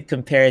so they could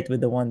compare it with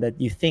the one that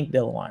you think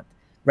they'll want,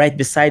 right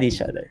beside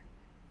each other.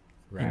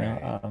 Right. You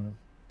know,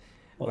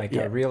 like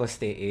a real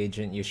estate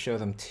agent, you show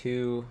them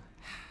 2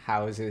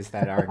 houses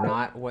that are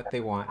not what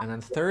they want, and then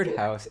the third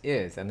house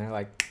is, and they're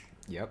like,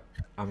 yep,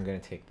 I'm gonna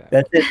take that.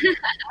 That's it.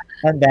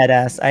 I'm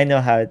badass.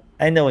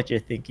 I know what you're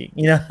thinking.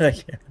 You know,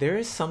 there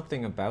is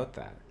something about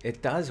that.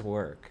 It does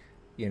work.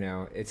 You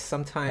know, it's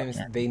sometimes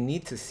they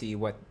need to see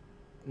what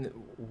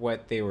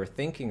they were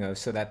thinking of,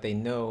 so that they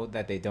know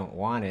that they don't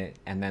want it,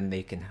 and then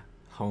they can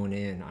hone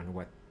in on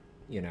what,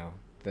 you know,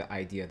 the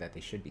idea that they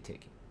should be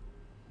taking.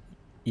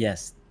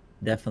 Yes,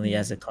 definitely.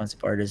 As a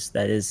concept artist,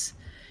 that is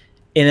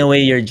in a way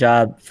your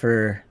job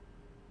for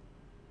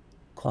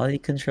quality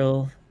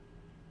control,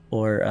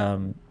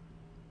 or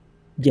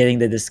getting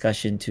the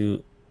discussion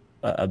to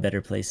a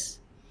better place.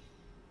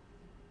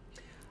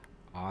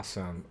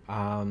 Awesome.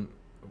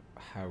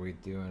 How are we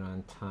doing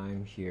on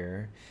time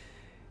here?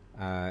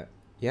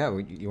 Yeah,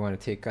 you want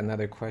to take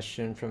another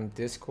question from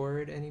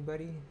Discord?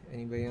 Anybody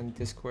on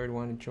Discord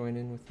want to join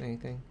in with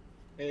anything?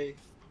 Hey,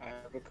 I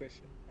have a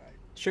question. Right.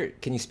 Sure.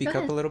 Can you speak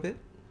up a little bit?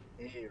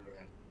 Hey,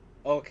 everyone.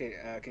 Okay,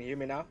 can you hear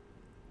me now?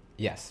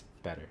 Yes,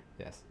 better.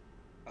 Yes.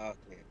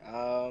 Okay.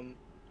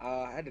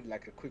 I had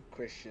like a quick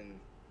question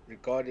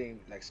regarding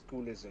like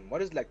schoolism.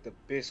 What is like the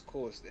best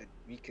course that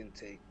we can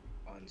take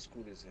on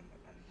schoolism,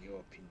 in your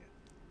opinion?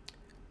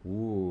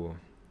 Ooh,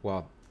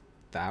 well,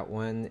 that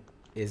one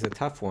is a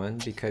tough one,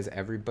 because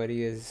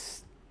everybody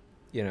is,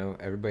 you know,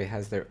 everybody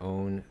has their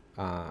own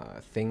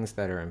things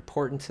that are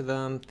important to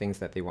them, things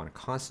that they want to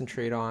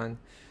concentrate on.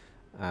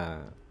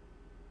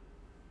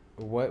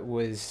 What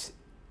was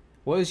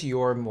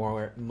your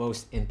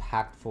most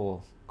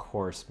impactful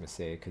course,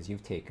 Masae? Because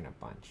you've taken a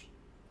bunch.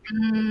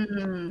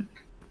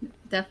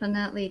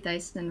 Definitely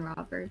Dyson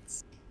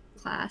Roberts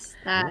class.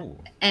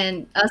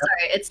 And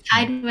sorry, it's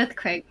tied with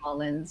Craig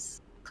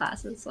Mullins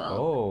class as well.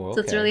 Oh, okay.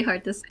 So it's really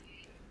hard to say.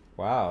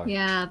 Wow.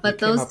 Yeah, but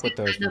you those came up with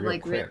those kind of real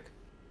like quick.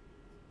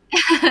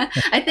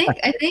 I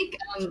think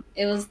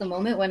it was the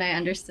moment when I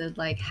understood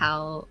like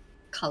how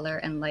color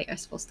and light are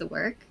supposed to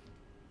work.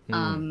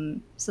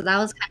 So that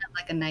was kind of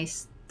like a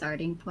nice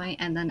starting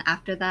point, and then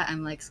after that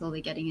I'm like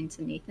slowly getting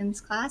into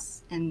Nathan's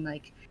class, and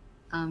like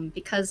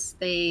because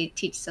they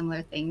teach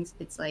similar things,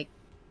 it's like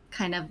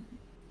kind of,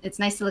 it's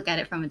nice to look at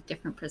it from a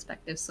different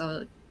perspective.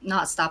 So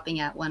not stopping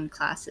at one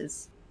class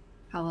is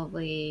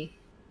probably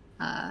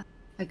a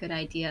good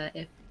idea.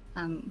 If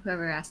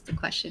whoever asked the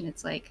question,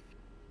 it's like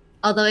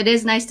although it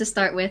is nice to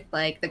start with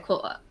like the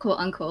quote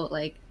unquote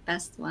like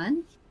best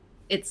one,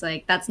 it's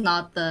like that's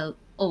not the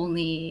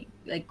only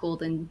like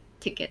golden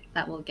ticket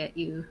that will get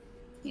you,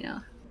 you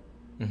know,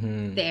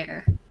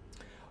 there.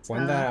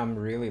 One that I'm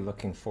really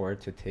looking forward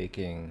to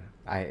taking,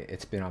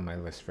 it's been on my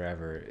list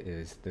forever,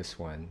 is this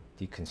one,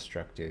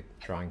 Deconstructed,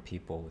 Drawing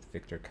People with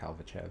Viktor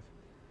Kalvachev.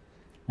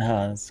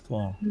 Oh, that's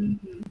cool.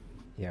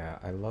 Yeah,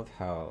 I love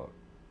how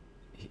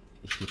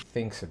he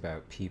thinks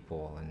about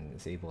people and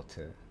is able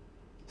to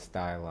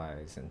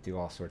stylize and do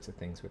all sorts of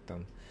things with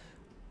them.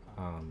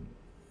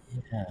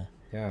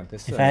 Yeah,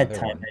 this is if I had another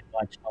time, one. I'd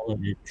watch all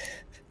of it.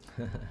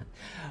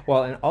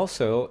 Well, and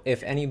also,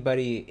 if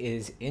anybody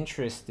is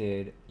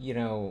interested, you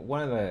know,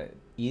 one of the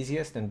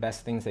easiest and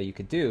best things that you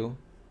could do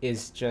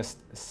is just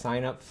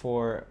sign up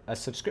for a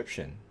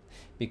subscription.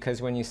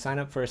 Because when you sign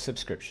up for a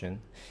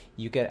subscription,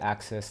 you get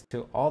access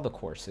to all the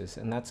courses,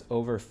 and that's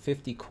over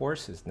 50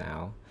 courses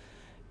now.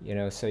 You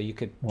know, so you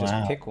could just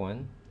pick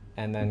one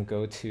and then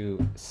go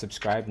to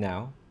subscribe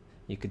now.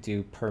 You could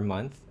do per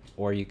month,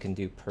 or you can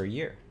do per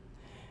year.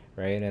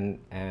 Right,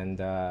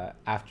 and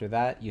after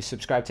that, you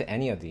subscribe to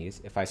any of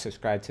these. If I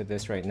subscribe to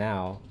this right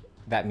now,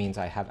 that means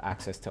I have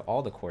access to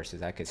all the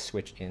courses. I could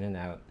switch in and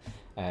out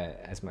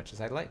as much as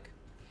I like.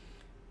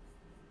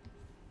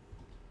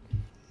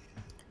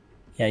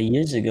 Yeah,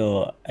 years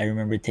ago, I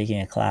remember taking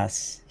a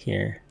class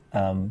here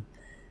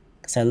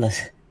because I love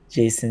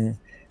Jason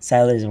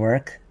Seiler's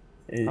work.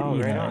 Oh,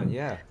 right on,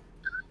 yeah.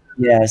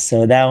 Yeah,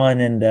 so that one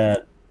and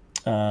the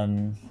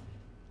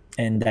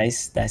and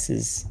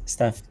Dice's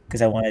stuff,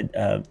 because I wanted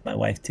my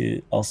wife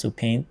to also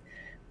paint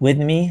with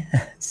me,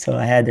 so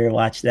I had her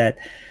watch that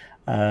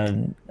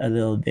a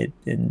little bit,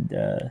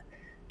 and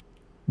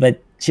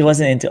but she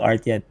wasn't into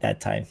art yet that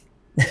time.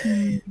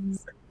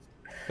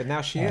 But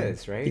now she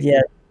is, right?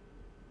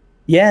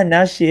 Yeah,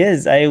 now she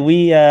is. I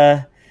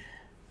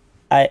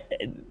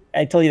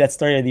told you that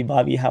story already,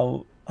 Bobby,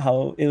 how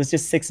it was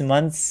just 6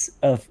 months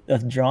of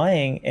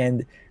drawing,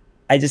 and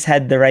I just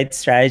had the right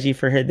strategy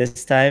for her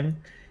this time.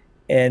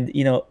 And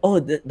you know,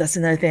 that's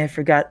another thing I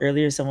forgot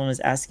earlier. Someone was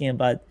asking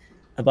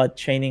about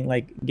training,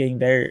 like getting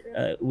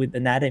better with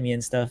anatomy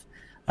and stuff.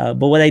 But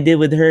what I did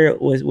with her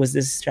was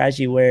this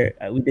strategy where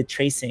we did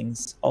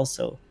tracings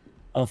also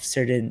of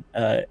certain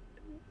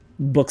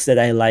books that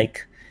I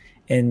like,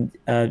 and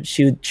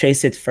she would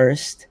trace it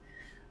first.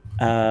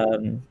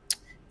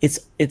 It's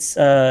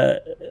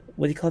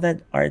what do you call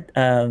that art?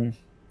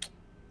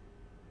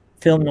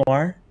 Film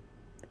noir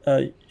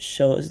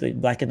shows, like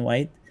black and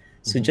white.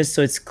 So just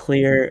so it's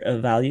clear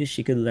values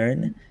she could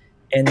learn,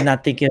 and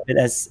not think of it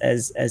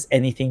as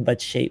anything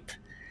but shape.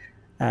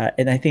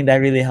 And I think that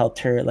really helped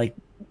her like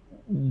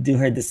do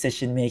her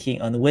decision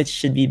making on which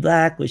should be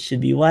black, which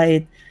should be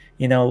white,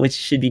 you know, which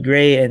should be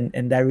gray, and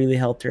that really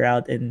helped her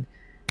out. And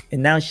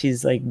now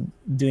she's like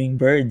doing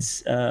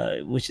birds,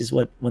 which is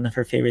one of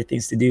her favorite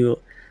things to do.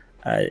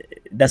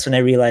 That's when I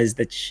realized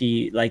that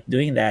she liked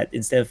doing that,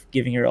 instead of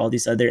giving her all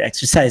these other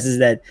exercises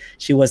that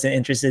she wasn't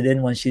interested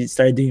in. When she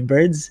started doing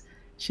birds,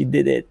 she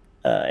did it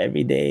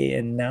every day,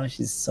 and now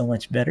she's so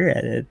much better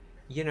at it.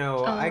 You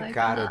know, I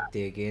gotta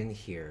dig in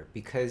here,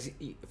 because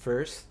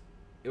first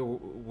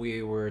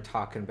we were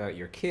talking about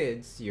your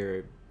kids,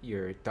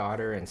 your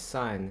daughter and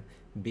son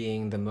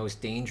being the most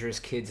dangerous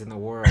kids in the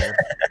world,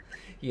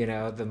 you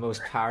know, the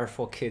most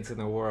powerful kids in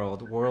the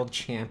world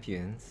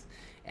champions,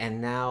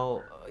 and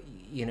now,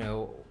 you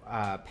know,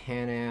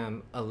 Pan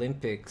Am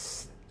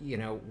Olympics, you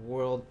know,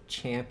 world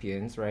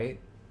champions, right?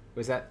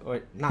 Was that,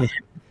 or not?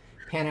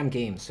 Pan Am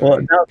Games.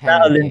 Sorry. Well,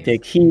 not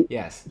Olympic.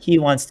 Yes. He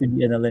wants to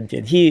be an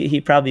Olympian.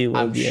 He probably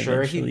will be. I'm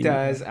sure eventually. He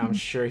does. I'm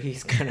sure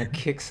he's gonna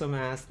kick some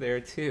ass there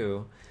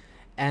too.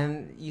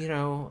 And you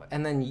know,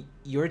 and then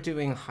you're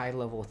doing high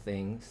level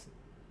things.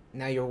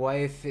 Now your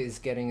wife is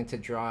getting into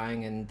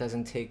drawing, and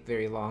doesn't take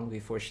very long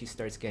before she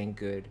starts getting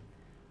good.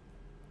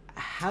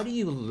 How do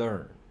you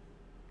learn?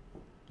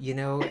 You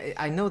know,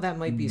 I know that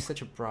might be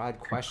such a broad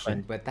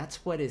question, but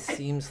that's what it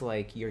seems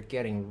like you're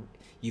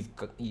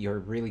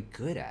really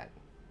good at,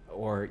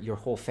 or your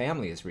whole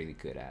family is really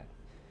good at.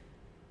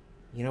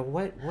 You know,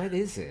 what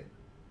is it?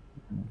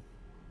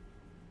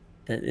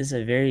 That is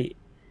a very,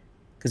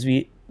 because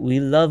we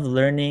love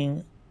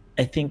learning.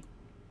 I think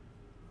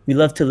we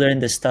love to learn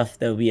the stuff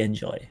that we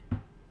enjoy.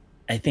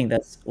 I think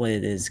that's what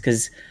it is.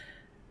 Because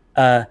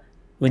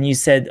when you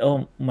said,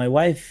 "Oh, my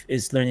wife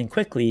is learning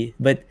quickly,"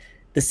 but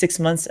the 6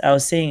 months I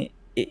was saying,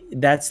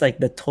 that's like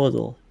the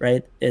total,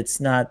 right?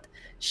 It's not.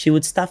 She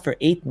would stop for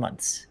 8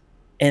 months,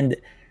 and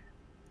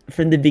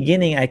from the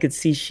beginning, I could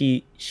see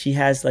she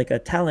has like a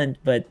talent,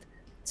 but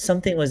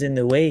something was in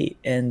the way,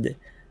 and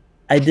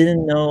I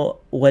didn't know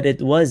what it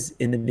was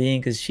in the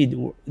beginning, because she'd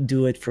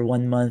do it for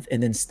 1 month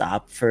and then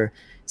stop for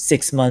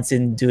 6 months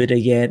and do it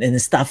again and then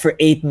stop for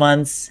 8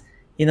 months.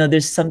 You know,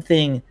 there's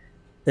something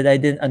that I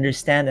didn't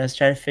understand. I was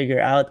trying to figure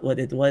out what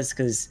it was,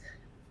 because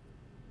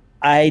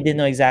I didn't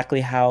know exactly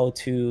how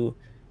to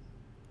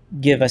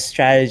give a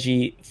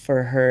strategy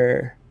for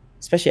her,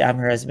 especially I'm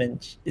her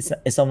husband.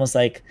 It's almost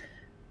like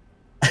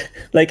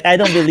I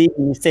don't believe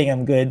you saying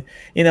I'm good.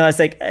 You know, it's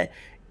like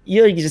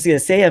you're just gonna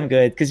say I'm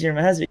good because you're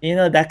my husband, you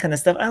know, that kind of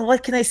stuff.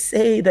 What can I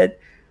say? That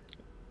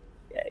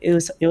it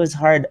was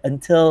hard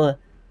until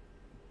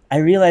I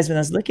realized when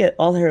I was looking at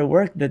all her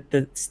work that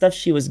the stuff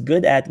she was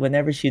good at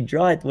whenever she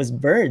draw it was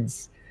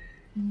birds.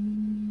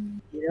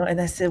 You know,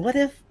 and I said, what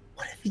if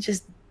I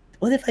just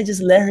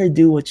let her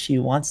do what she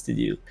wants to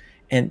do,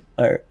 and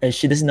or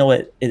she doesn't know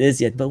what it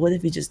is yet, but what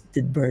if we just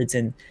did birds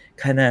and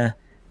kind of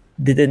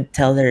didn't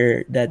tell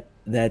her that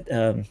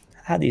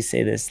how do you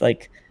say this,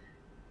 like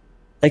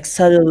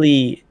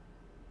subtly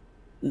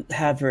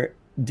have her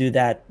do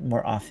that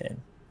more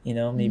often, you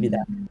know, maybe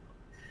that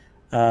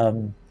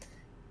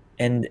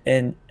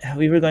and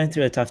we were going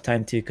through a tough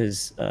time too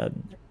because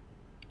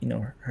you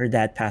know, her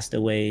dad passed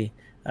away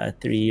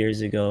 3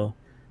 years ago.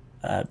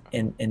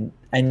 And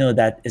I know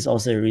that is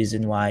also a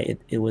reason why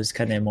it was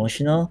kind of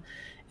emotional.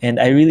 And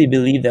I really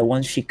believe that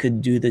once she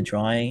could do the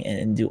drawing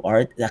and do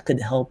art, that could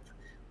help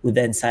with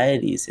the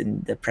anxieties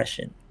and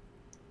depression.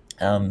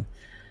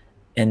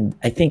 And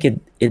I think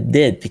it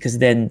did, because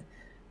then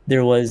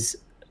there was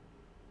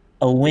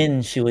a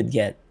win she would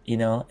get, you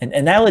know,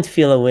 and I would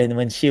feel a win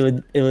when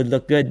it would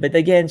look good. But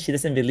again, she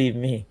doesn't believe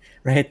me,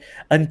 right?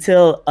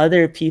 Until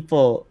other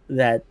people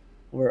that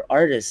were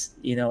artists,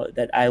 you know,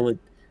 that I would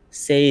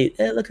say,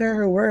 hey, look at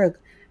her work,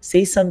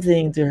 say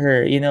something to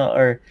her, you know,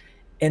 or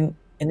and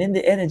in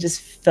the end, it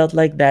just felt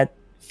like that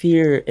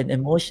fear and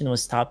emotion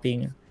was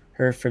stopping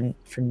her from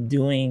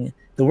doing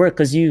the work,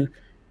 because you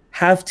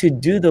have to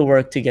do the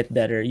work to get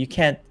better. You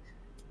can't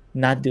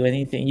not do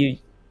anything.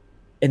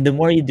 And the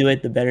more you do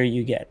it, the better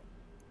you get.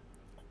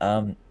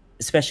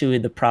 Especially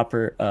with the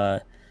proper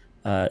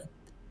uh,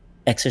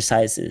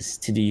 exercises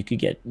to do, you could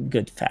get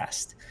good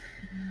fast.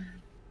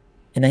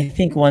 And I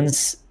think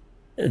once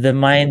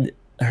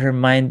her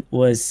mind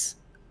was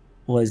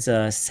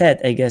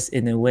set, I guess,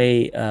 in a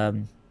way,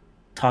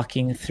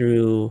 talking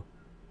through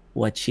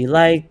what she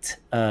liked,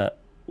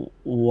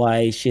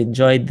 why she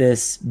enjoyed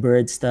this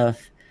bird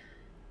stuff,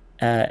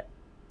 kind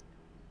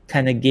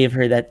of gave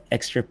her that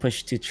extra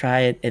push to try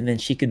it, and then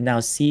she could now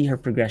see her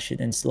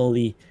progression and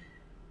slowly,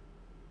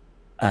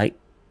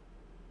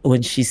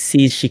 when she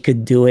sees she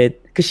could do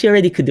it, because she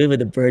already could do it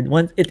with a bird.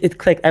 Once it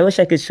clicked. I wish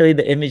I could show you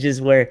the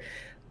images where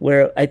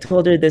I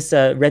told her this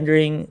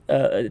rendering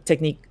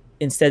technique,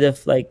 instead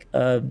of like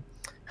how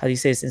do you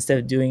say this, instead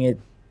of doing it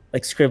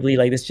like scribbly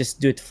like this,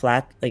 just do it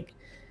flat, like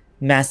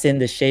mass in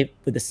the shape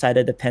with the side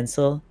of the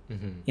pencil,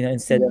 you know,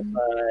 instead of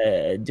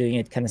doing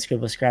it kind of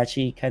scribble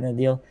scratchy kind of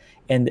deal.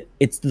 And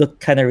it looked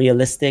kind of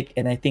realistic,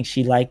 and I think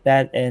she liked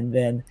that, and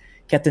then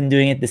kept on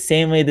doing it the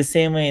same way.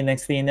 And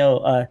next thing you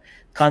know,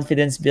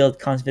 confidence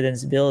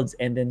builds,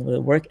 and then the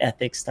work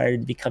ethic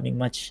started becoming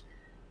much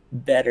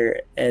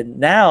better. And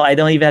now I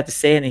don't even have to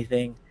say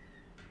anything;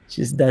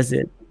 she just does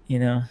it. You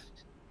know,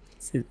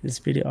 it's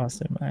pretty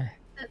awesome.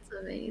 That's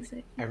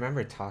amazing. I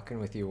remember talking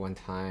with you one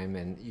time,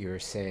 and you were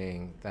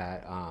saying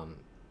that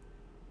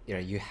you know,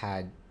 you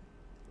had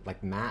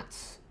like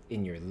mats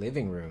in your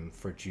living room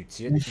for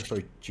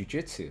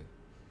jujitsu,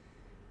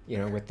 you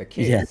know, with the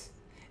kids. Yes.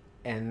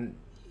 And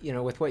you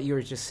know, with what you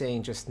were just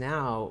saying just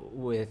now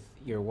with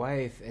your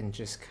wife, and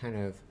just kind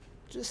of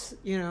just,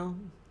 you know,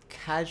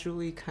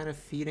 casually kind of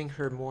feeding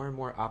her more and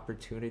more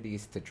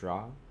opportunities to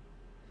draw,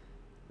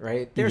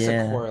 right? There's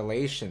a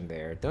correlation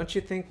there, don't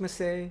you think,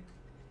 Masae?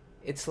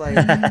 It's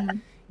like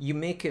you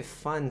make it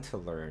fun to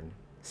learn,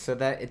 so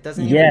that it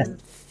doesn't even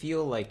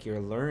feel like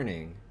you're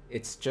learning.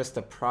 It's just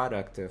a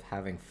product of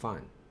having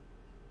fun.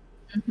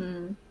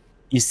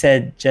 You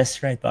said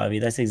just right, Bobby.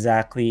 That's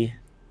exactly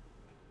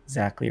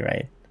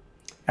right.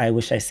 I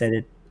wish I said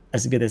it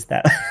as good as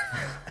that.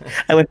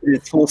 I went through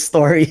this whole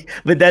story,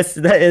 but that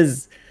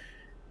is,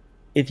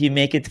 if you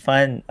make it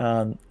fun.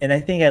 And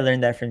I think I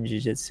learned that from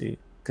jiu-jitsu,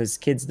 because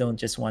kids don't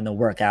just want to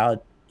work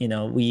out. You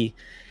know,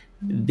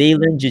 they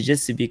learn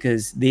jiu-jitsu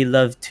because they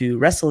love to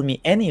wrestle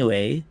me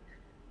anyway.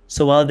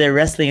 So while they're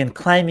wrestling and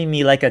climbing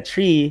me like a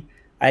tree,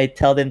 I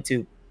tell them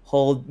to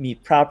hold me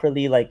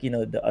properly. Like, you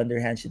know, the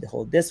underhand should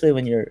hold this way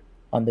when you're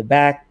on the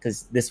back,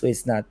 because this way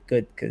is not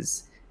good,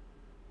 because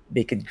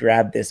they could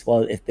grab this.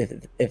 Well, if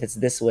it's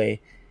this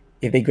way,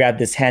 if they grab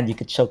this hand, you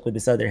could choke with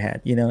this other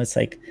hand. You know, it's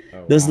like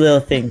those little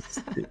things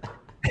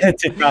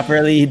to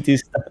properly do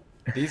stuff.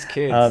 These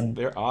kids,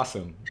 they're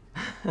awesome.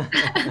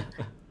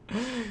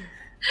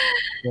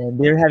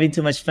 They're having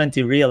too much fun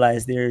to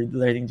realize they're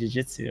learning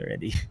jiu-jitsu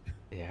already.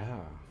 Yeah.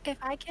 If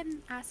I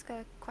can ask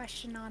a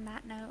question on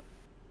that note.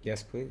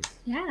 Yes, please.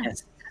 Yeah,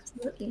 yes,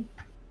 absolutely.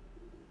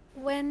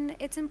 When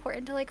it's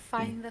important to like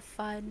find the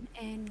fun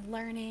in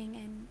learning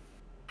and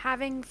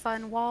having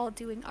fun while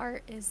doing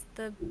art is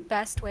the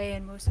best way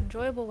and most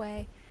enjoyable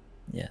way.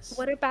 Yes.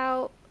 What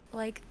about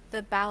like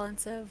the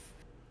balance of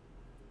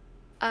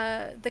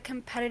the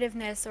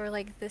competitiveness, or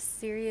like the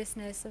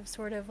seriousness of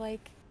sort of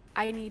like,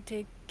 I need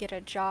to get a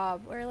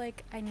job, or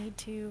like I need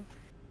to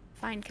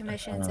find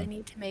commissions, I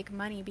need to make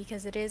money,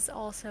 because it is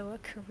also a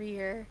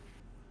career.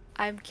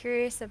 I'm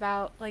curious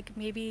about, like,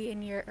 maybe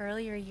in your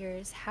earlier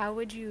years, how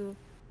would you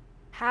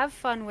have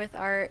fun with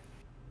art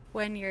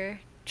when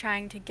you're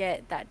trying to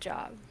get that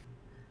job?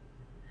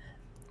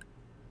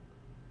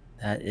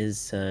 That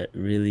is a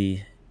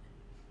really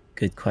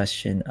good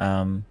question.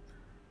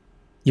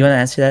 You want to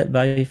answer that,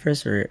 Bobby,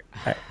 first, or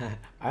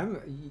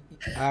I'm,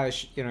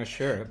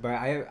 sure, but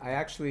I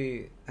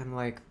actually am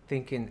like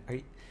thinking,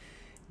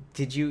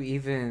 did you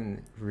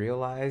even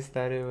realize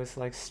that it was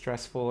like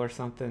stressful or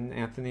something,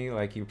 Anthony?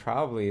 Like you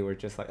probably were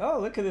just like, oh,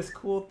 look at this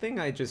cool thing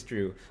I just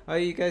drew. Oh,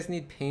 you guys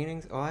need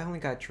paintings? Oh, I only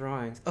got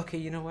drawings. Okay,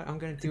 you know what? I'm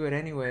gonna do it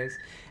anyways.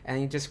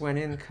 And you just went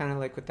in kind of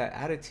like with that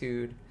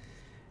attitude,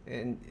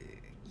 and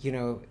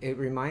it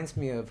reminds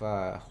me of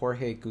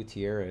Jorge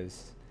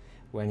Gutierrez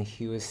when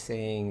he was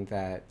saying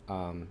that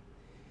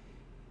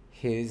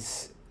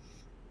his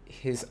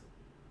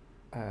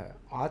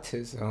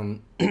autism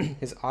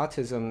his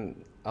autism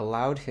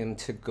allowed him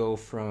to go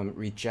from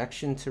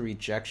rejection to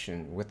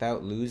rejection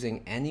without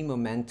losing any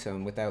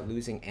momentum, without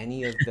losing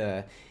any of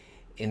the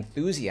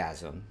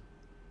enthusiasm,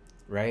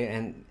 right?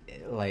 And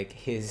like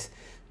his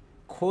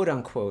quote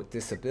unquote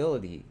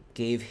disability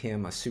gave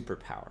him a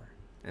superpower.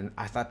 And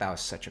I thought that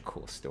was such a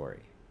cool story.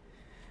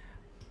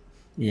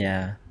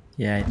 Yeah,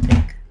 I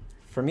think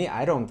for me,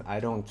 I don't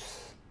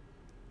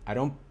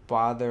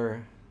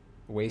bother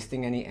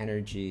wasting any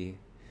energy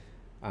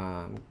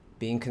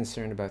being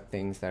concerned about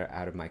things that are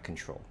out of my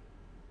control.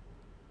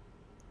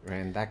 Right?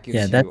 And that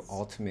gives you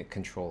ultimate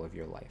control of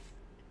your life.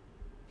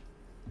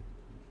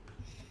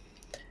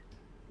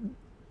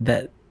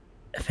 Man,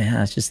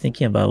 I was just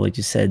thinking about what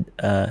you said.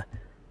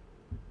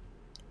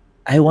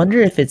 I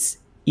wonder if it's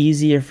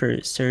easier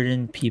for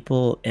certain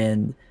people,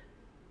 and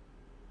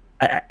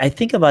I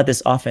think about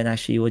this often,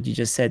 actually, what you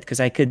just said, because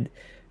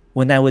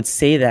when I would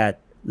say that,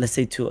 let's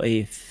say to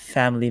a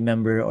family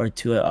member or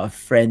to a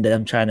friend that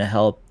I'm trying to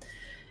help,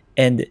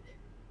 and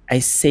I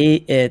say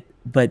it,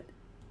 but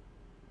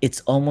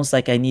it's almost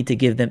like I need to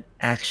give them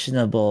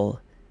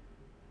actionable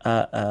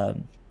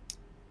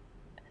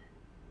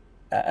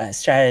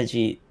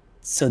strategy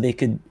so they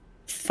could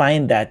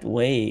find that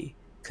way,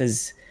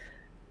 because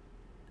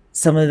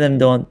some of them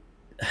don't,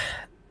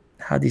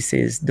 how do you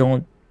say this,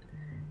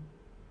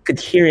 could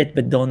hear it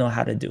but don't know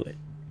how to do it.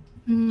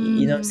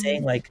 You know what I'm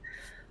saying? Like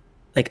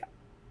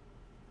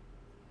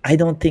I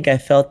don't think I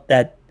felt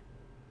that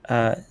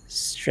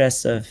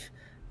stress of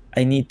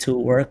I need to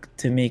work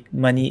to make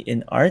money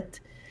in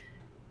art.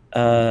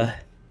 Not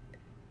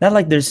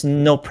like there's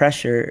no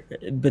pressure,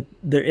 but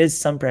there is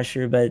some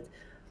pressure. But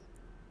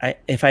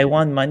if I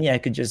want money, I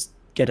could just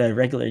get a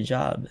regular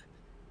job,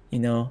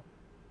 and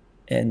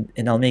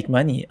I'll make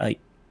money.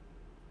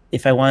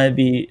 If I want to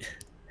be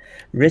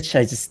rich,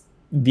 I just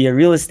be a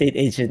real estate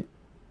agent.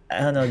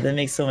 I don't know. That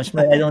makes so much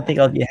money. I don't think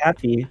I'll be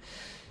happy,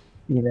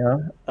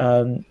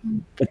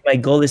 but my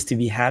goal is to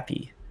be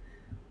happy.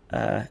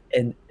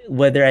 And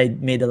whether I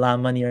made a lot of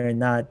money or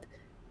not,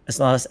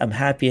 as long as I'm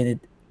happy and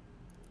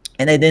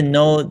I didn't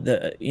know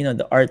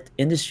the art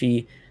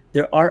industry,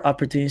 there are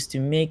opportunities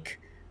to make,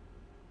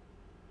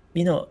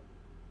 a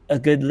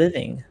good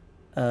living,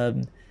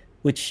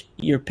 which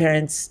your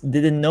parents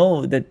didn't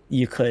know that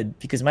you could,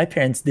 because my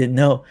parents didn't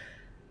know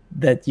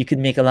that you could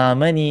make a lot of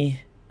money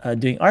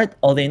doing art.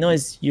 All they know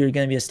is you're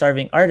going to be a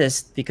starving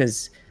artist,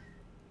 because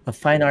a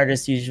fine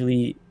artist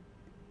usually,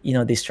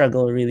 they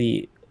struggle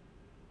really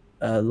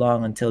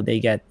long until they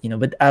get,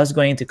 but I was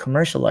going into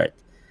commercial art,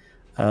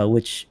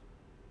 which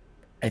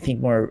I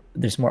think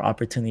there's more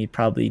opportunity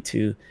probably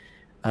to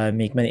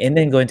make money, and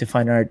then go into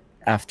fine art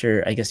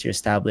after, I guess, you're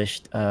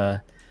established.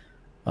 That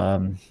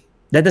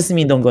doesn't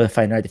mean don't go to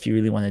fine art if you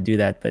really want to do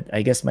that, but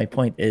I guess my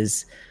point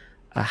is,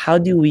 how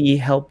do we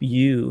help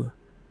you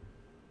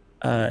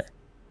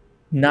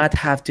not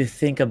have to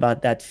think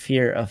about that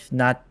fear of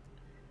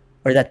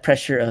or that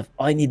pressure of,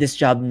 oh, I need this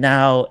job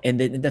now, and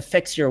then it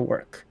affects your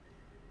work,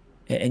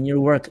 and your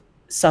work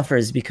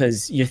suffers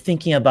because you're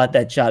thinking about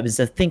that job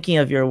instead of thinking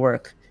of your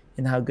work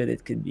and how good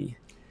it could be.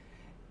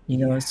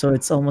 So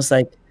it's almost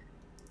like,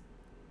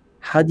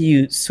 how do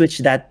you switch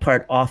that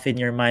part off in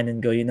your mind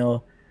and go,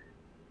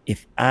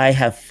 if I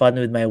have fun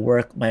with my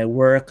work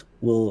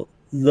will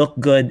look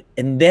good,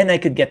 and then I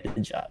could get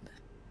the job.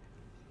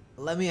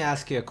 Let me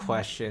ask you a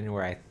question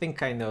where I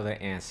think I know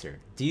the answer.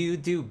 Do you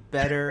do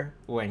better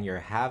when you're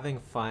having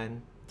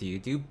fun? Do you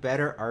do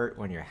better art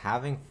when you're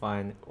having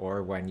fun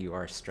or when you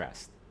are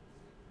stressed?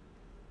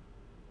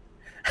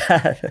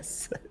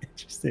 That's so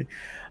interesting.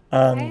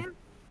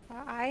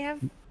 I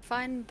have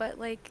fun, but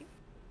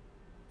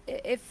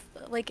if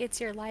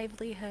it's your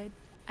livelihood,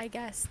 I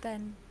guess,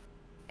 then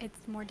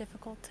it's more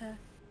difficult to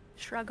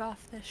shrug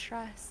off the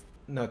stress.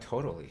 No,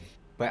 totally.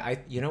 But I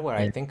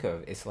think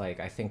of? It's like,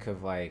 I think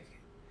of when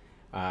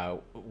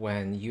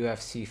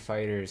UFC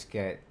fighters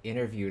get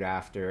interviewed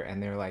after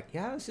and they're like,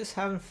 yeah, I was just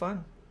having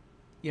fun.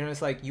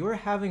 It's like, you were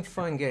having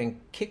fun getting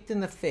kicked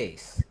in the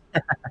face,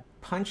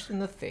 punched in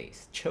the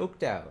face,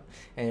 choked out,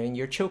 and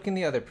you're choking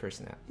the other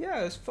person out. Yeah,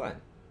 it was fun.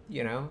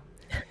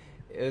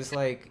 It was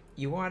like,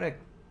 you want to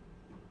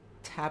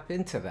tap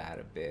into that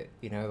a bit,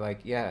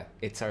 yeah,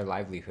 it's our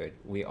livelihood.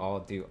 We all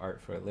do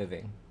art for a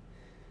living.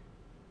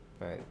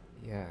 But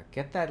yeah,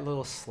 get that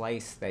little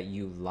slice that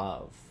you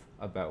love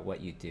about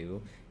what you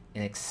do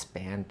and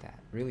expand that.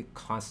 Really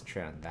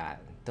concentrate on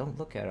that. Don't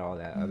look at all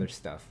that other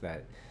stuff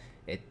that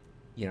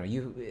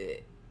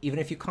even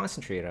if you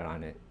concentrate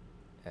on it,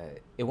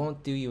 it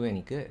won't do you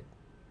any good,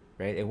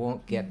 right? It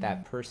won't get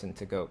that person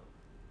to go,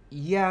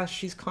 yeah,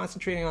 she's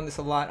concentrating on this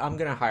a lot, I'm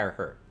gonna hire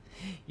her.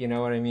 You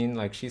know what I mean?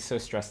 Like, she's so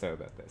stressed out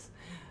about this.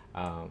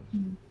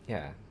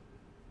 Yeah.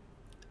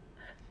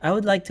 I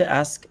would like to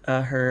ask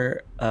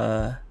her,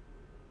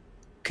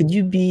 could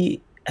you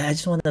be, I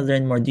just want to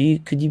learn more.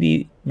 Could you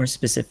be more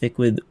specific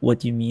with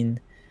what you mean,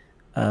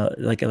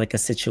 like a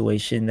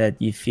situation that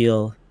you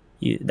feel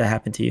that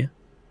happened to you?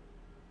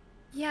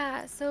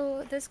 Yeah,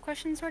 so this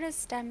question sort of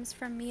stems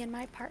from me and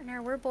my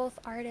partner. We're both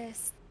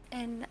artists,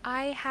 and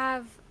I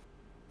have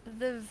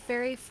the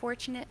very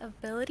fortunate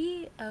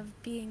ability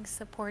of being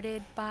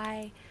supported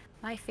by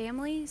my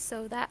family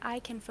so that I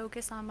can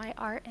focus on my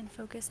art and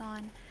focus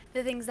on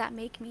the things that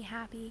make me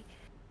happy.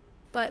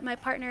 But my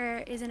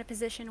partner is in a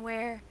position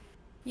where,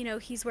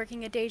 he's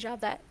working a day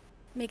job that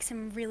makes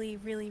him really,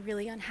 really,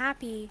 really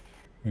unhappy,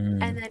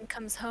 and then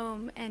comes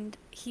home and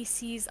he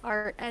sees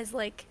art as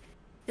like,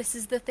 this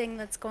is the thing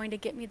that's going to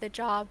get me the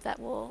job that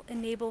will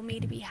enable me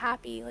to be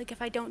happy. Like,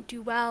 if I don't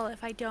do well,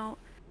 if I don't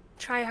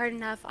try hard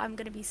enough, I'm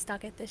going to be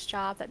stuck at this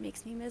job that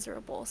makes me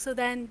miserable. So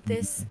then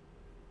this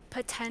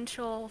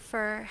potential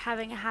for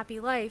having a happy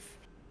life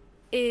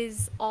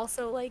is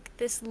also like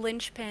this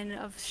linchpin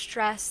of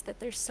stress that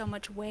there's so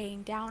much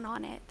weighing down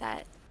on it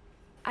that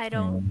I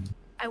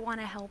want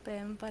to help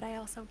him, but I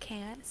also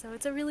can't. So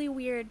it's a really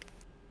weird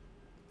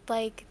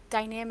like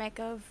dynamic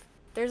of,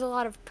 there's a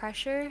lot of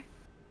pressure,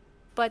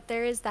 but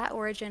there is that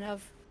origin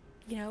of,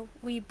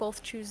 we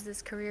both choose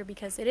this career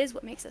because it is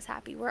what makes us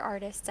happy. We're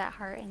artists at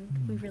heart,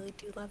 and we really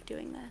do love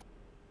doing that.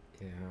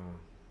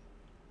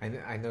 Yeah.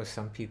 I know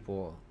some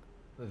people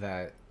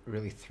that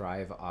really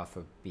thrive off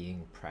of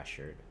being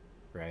pressured,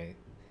 right?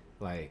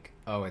 Like,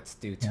 oh, it's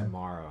due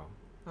tomorrow.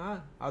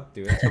 I'll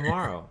do it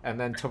tomorrow. And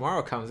then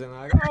tomorrow comes and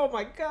they're like, oh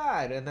my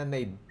God. And then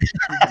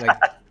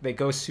they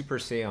go Super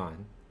Saiyan,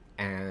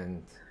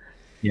 and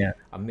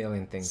a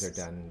million things are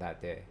done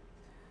that day.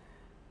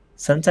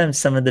 Sometimes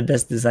some of the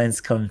best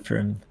designs come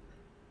from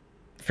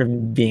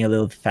being a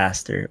little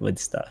faster with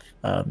stuff.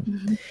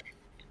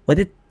 What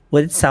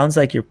it sounds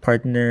like your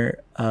partner,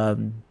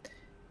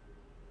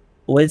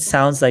 what it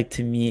sounds like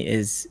to me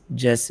is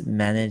just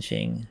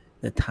managing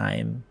the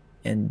time,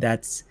 and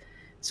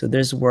so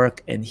there's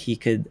work, and he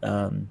could,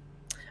 I'm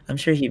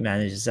sure he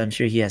manages. I'm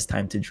sure he has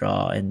time to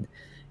draw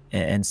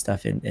and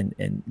stuff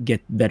and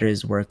get better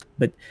his work.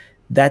 But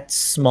that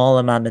small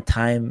amount of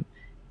time,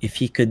 if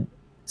he could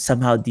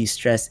somehow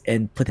de-stress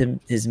and put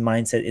his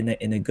mindset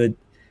in a good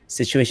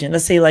situation.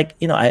 Let's say, like,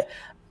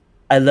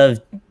 I love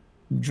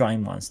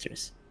drawing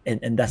monsters,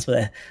 and that's what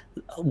I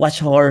watch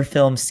horror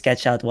films,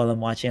 sketch out while I'm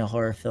watching a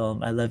horror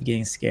film. I love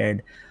getting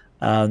scared,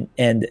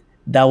 and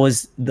that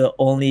was the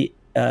only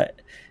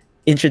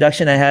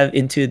introduction I have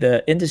into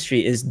the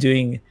industry, is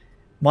doing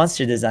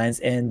monster designs,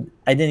 and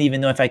I didn't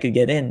even know if I could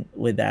get in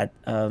with that.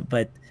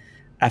 But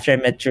after I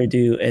met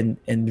Jordu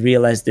and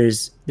realized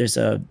there's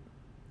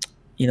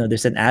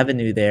an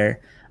avenue there,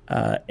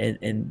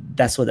 and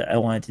that's what I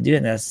wanted to do,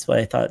 and that's what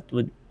I thought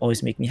would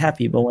always make me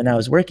happy. But when I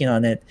was working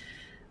on it,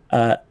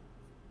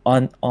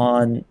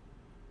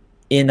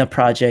 in a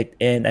project,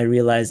 and I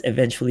realized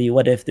eventually,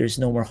 what if there's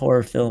no more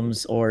horror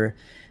films, or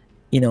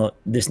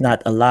there's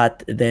not a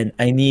lot, then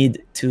I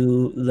need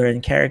to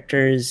learn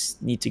characters,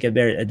 need to get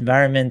better at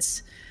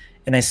environments,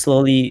 and I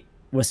slowly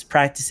was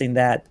practicing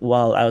that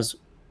while I was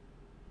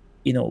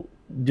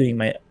doing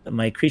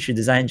my creature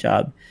design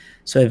job.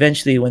 So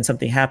eventually, when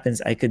something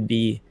happens, I could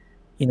be,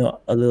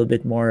 a little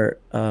bit more,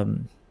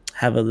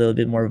 have a little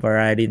bit more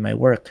variety in my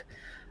work,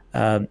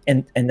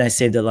 and I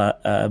saved a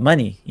lot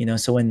money.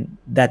 So when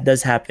that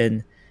does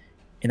happen,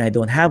 and I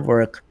don't have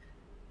work,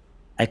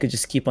 I could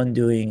just keep on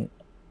doing,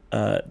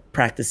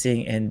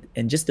 practicing,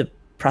 and just the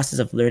process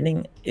of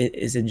learning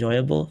is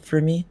enjoyable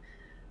for me.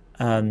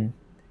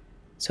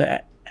 So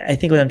I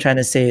think what I'm trying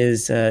to say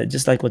is,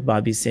 just like what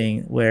Bobby's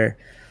saying, where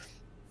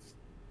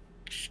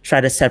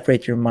try to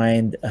separate your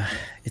mind.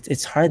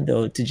 It's hard,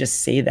 though, to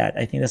just say that.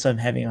 I think that's why I'm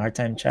having a hard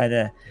time trying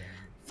to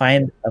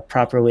find a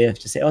proper way of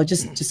just say, oh,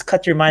 just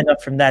cut your mind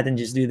up from that and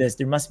just do this.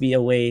 There must be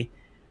a way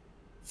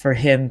for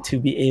him to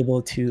be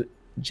able to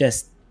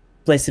just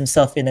place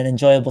himself in an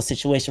enjoyable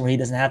situation where he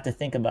doesn't have to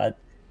think about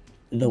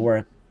the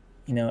work,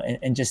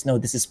 and just know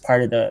this is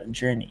part of the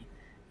journey.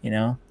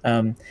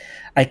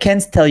 I can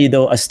tell you,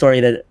 though, a story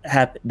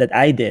that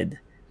I did.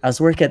 I was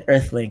working at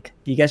Earthlink.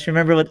 Do you guys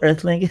remember what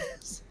Earthlink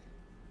is?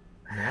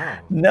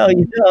 No,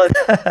 you don't.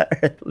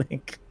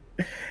 Earthlink.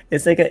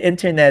 It's like an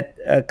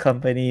internet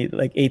company,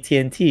 like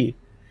AT&T.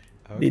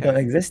 They don't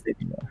exist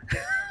anymore.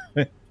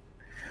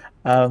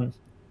 I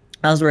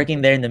was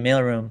working there in the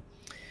mailroom,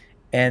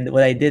 and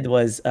what I did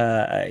was,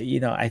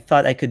 I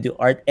thought I could do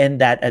art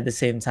and that at the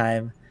same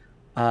time,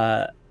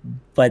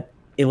 but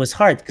it was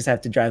hard because I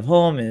have to drive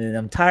home, and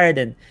I'm tired.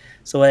 And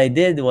so what I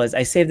did was,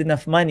 I saved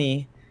enough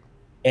money,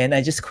 and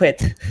I just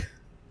quit.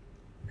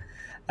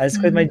 I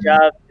just quit my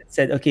job.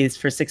 said, okay, it's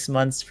for 6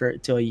 months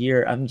to a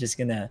year. I'm just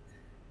gonna.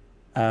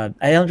 I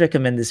don't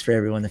recommend this for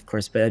everyone, of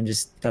course, but I'm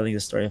just telling the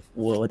story of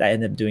what I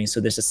ended up doing. So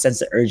there's a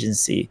sense of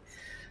urgency,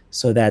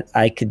 so that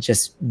I could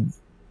just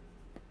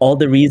all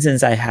the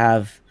reasons I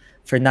have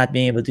for not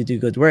being able to do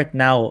good work.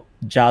 Now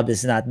job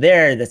is not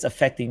there. That's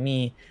affecting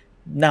me.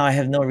 Now I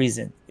have no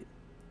reason,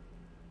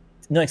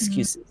 no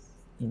excuses.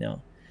 You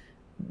know,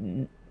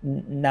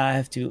 now I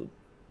have to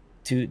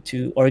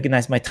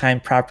organize my time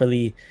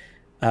properly,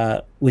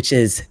 which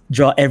is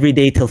draw every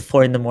day till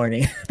 4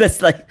 a.m.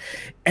 That's like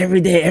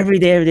every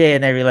day,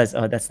 and I realized,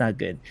 oh, that's not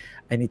good.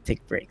 I need to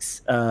take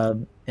breaks.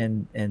 And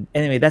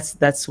anyway,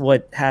 that's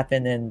what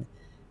happened, and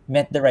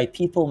met the right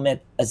people,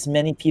 met as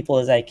many people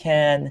as I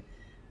can,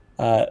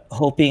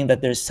 hoping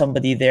that there's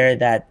somebody there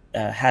that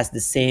has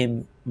the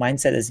same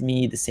mindset as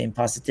me, the same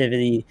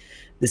positivity,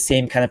 the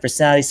same kind of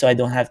personality, so I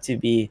don't have to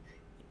be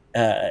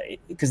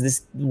because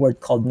this word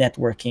called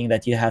networking,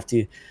 that you have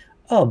to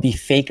be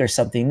fake or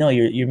something. No,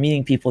 you're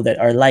meeting people that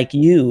are like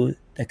you,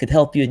 that could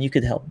help you, and you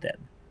could help them,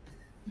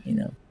 you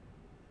know.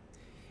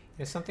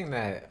 There's something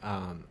that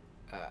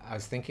I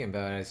was thinking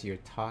about as you're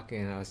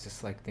talking. I was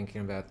just like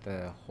thinking about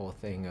the whole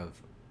thing of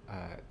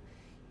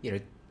you know,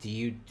 do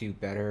you do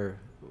better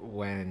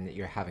when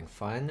you're having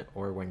fun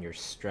or when you're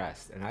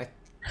stressed? And I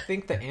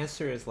think the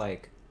answer is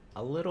like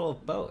a little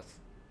of both,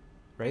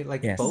 right?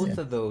 Like Yes, both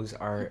yeah. of those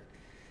are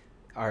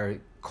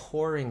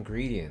core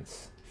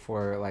ingredients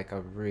for like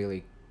a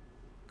really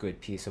good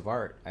piece of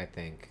art, I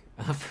think.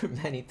 For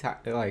many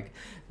times, like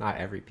not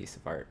every piece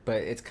of art,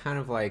 but it's kind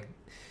of like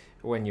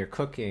when you're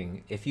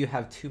cooking, if you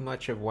have too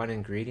much of one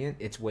ingredient,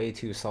 it's way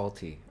too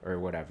salty or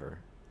whatever,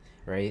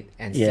 right?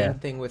 And Yeah. same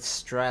thing with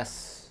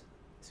stress.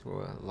 It's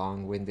a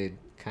long-winded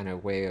kind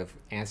of way of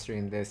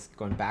answering this,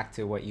 going back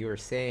to what you were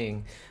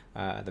saying.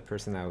 The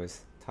person I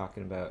was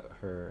talking about,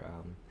 her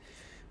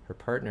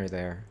partner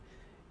there,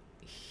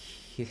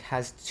 he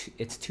has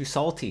it's too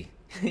salty.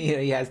 You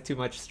know, he has too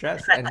much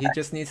stress, and he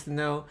just needs to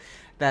know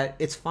that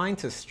it's fine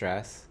to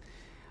stress,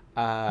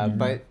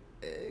 but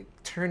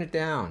turn it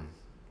down,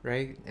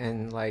 right?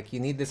 And like, you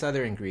need this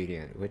other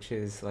ingredient, which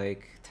is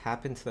like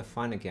tap into the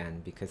fun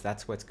again, because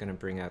that's what's going to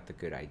bring out the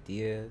good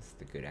ideas,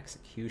 the good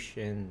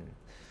execution, and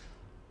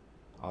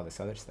all this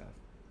other stuff.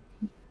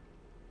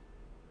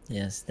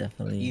 Yes,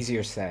 definitely.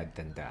 Easier said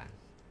than done,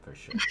 for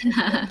sure.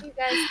 Thank you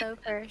guys though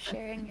for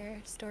sharing your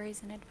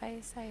stories and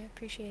advice. I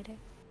appreciate it.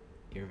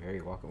 You're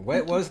very welcome.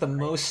 What was the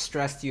most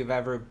stressed you've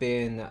ever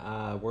been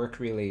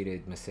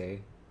work-related, Masae?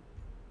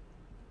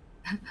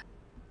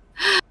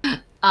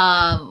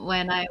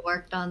 When I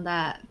worked on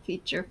that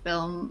feature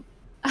film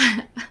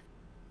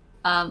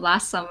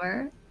last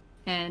summer,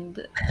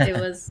 and it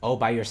was Oh,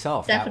 by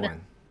yourself, that one.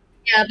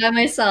 Yeah, by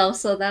myself.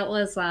 So that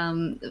was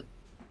fun,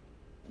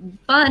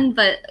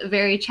 but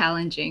very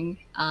challenging.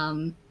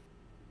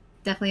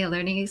 Definitely a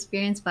learning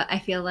experience, but I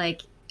feel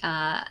like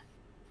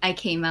I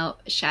came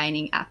out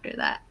shining after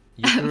that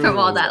from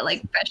all that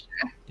like pressure.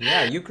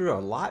 Yeah, you grew a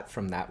lot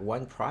from that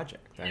one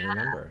project. I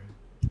remember.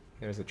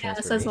 There was a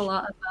transformation. It says a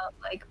lot about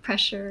like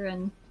pressure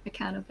and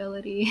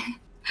accountability.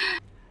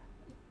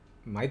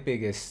 My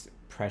biggest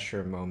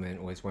pressure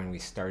moment was when we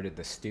started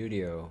the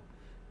studio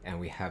and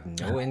we have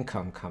no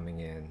income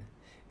coming in,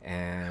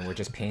 and we're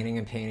just painting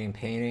and painting and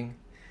painting,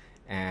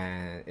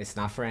 and it's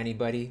not for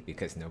anybody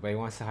because nobody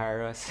wants to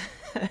hire us.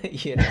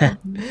 You know.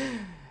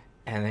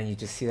 And then you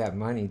just see that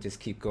money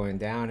just keep going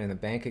down in the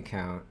bank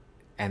account,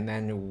 and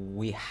then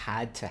we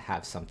had to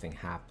have something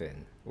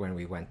happen when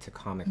we went to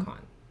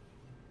Comic-Con,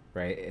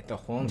 right? The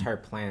whole entire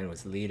plan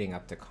was leading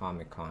up to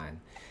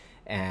Comic-Con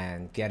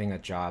and getting a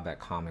job at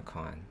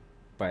Comic-Con,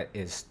 but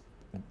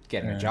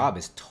getting a job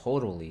is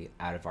totally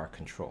out of our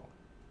control.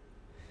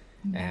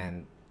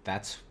 And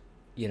that's,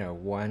 you know,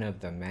 one of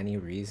the many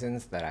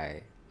reasons that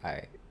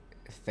I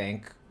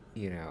thank,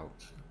 you know,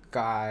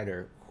 God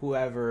or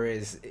whoever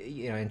is,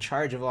 you know, in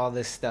charge of all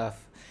this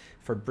stuff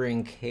for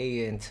bringing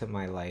Kay into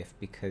my life,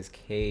 because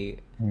Kay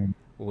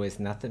was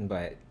nothing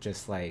but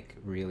just like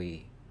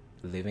really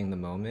living the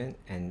moment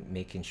and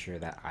making sure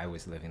that I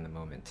was living the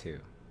moment too.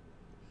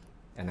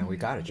 And then we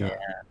got a job.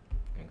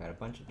 And got a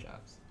bunch of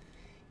jobs.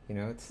 You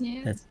know, it's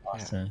that's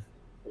awesome.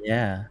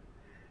 Yeah.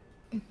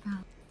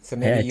 So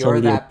maybe you're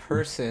totally that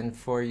person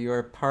for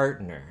your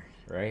partner,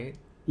 right?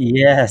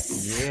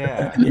 Yes.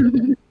 Yeah.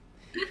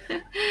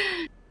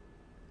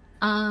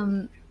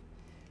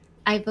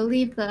 I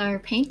believe that our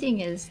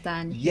painting is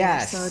done here.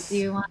 Yes. So do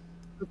you want to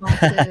move on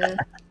to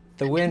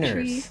the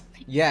winners?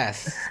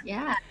 Yes.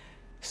 Yeah.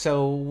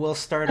 So we'll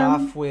start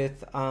off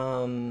with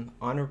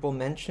honorable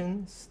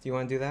mentions. Do you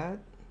want to do that?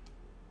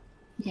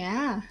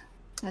 Yeah.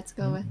 Let's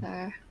go with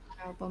our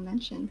honorable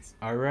mentions.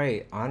 All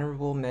right.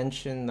 Honorable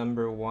mention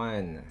number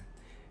 1.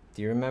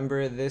 Do you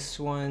remember this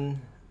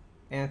one,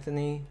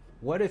 Anthony?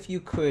 What if you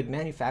could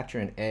manufacture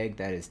an egg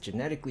that is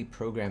genetically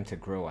programmed to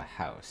grow a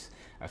house?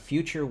 A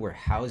future where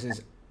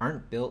houses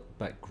aren't built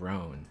but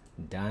grown,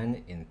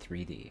 done in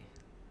 3D.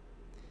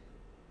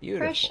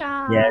 Beautiful. For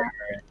sure. Yeah.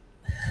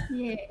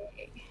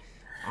 Yay.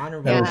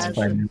 Honorable that was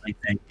fun. I like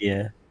that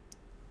idea.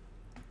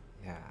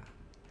 Yeah.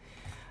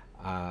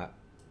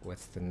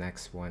 What's the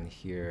next one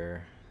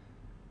here?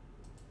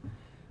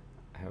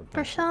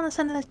 Prashant is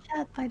in the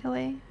chat, by the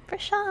way.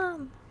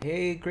 Prashant!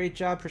 Hey, great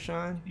job,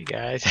 Prashant. You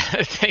guys,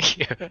 thank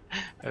you. That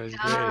was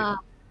great. Yeah.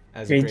 That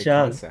was Great a great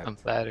job. concept. I'm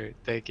flattered.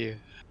 Thank you.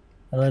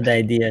 I love the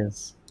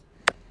ideas.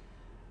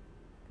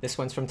 This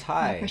one's from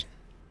Ty.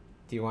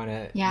 Do you want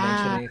to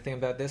mention anything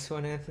about this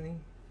one, Anthony?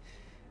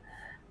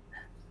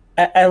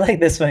 I like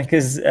this one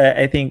because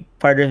I think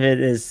part of it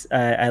is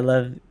I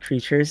love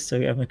creatures, so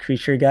I'm a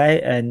creature guy,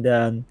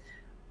 and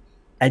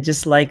I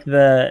just like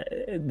the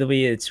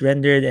way it's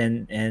rendered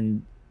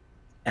and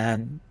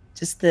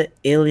just the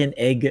alien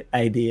egg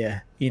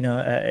idea. You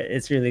know,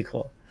 it's really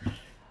cool.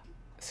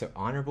 So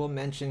honorable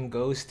mention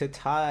goes to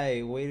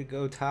Ty. Way to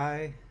go,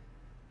 Ty.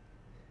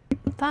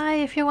 Ty,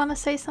 if you want to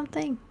say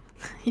something,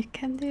 you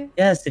can do.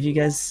 Yes, if you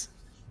guys.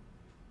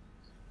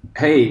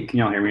 Hey, can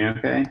y'all hear me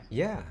okay?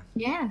 Yeah.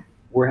 Yeah.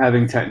 We're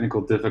having technical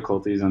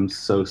difficulties. I'm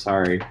so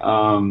sorry.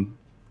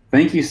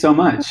 Thank you so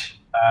much.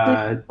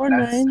 I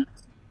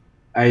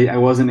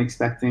wasn't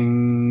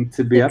expecting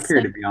to be up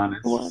here, to be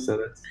honest.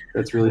 So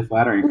that's really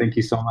flattering. Thank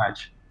you so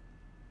much.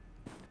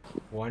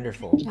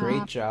 Wonderful.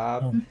 Great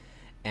job.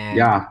 And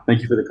yeah,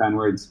 thank you for the kind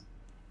words.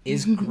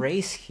 Is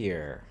Grace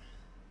here?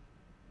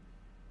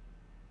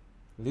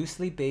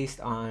 Loosely based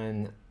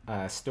on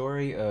a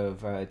story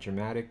of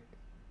Germanic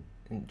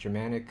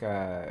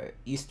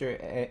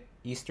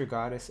Easter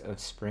goddess of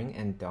spring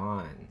and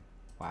dawn.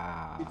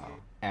 Wow,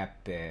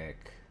 epic.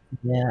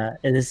 Yeah,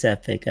 it is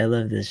epic. I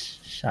love this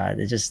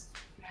shot. It just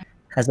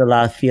has a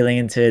lot of feeling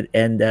into it,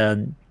 and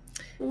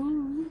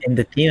in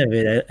the theme of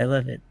it, I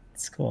love it.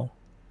 It's cool.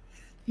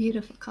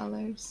 Beautiful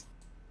colors.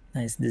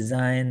 Nice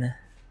design.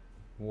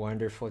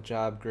 Wonderful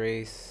job,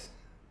 Grace.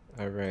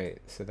 All right,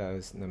 so that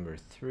was number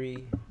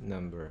 3.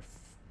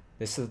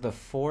 This is the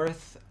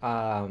 4th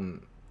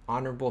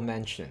honorable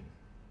mention.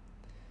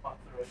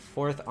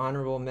 4th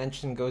honorable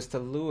mention goes to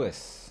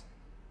Lewis.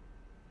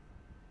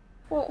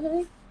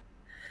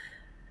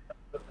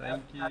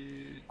 Thank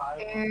you.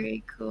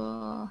 Very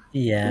cool.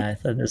 Yeah, I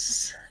thought this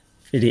was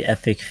pretty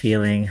epic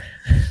feeling.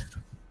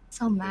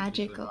 So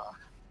magical.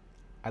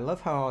 I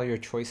love how all your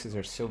choices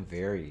are so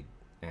varied,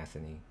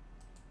 Anthony.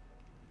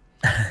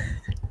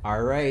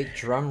 All right,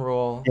 drum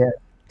roll. Yeah.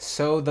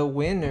 So the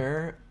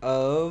winner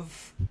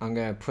of, I'm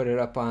going to put it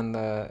up on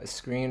the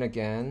screen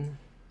again,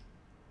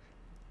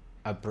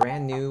 a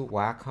brand new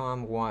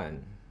Wacom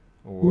One,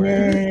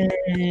 where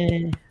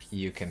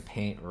you can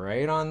paint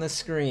right on the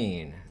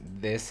screen.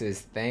 This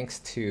is thanks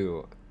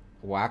to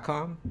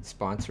Wacom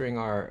sponsoring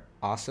our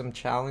awesome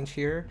challenge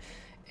here.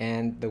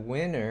 And the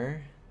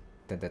winner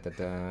of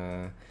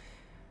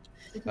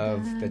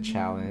the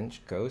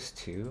challenge goes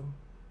to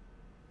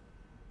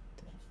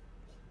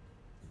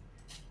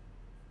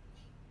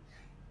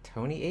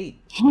Tony 8.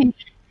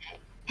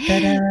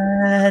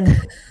 Ta-da!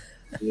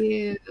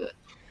 You.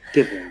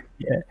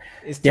 Yeah,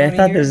 Is yeah, I Tony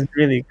thought here? this was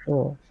really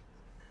cool.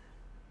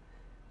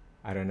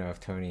 I don't know if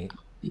Tony,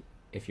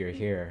 if you're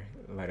here,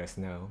 let us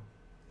know.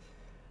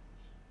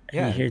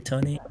 Are you here,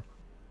 Tony?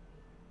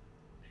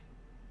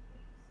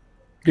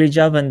 Great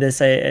job on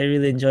this. I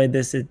really enjoyed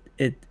this.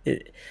 I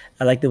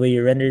like the way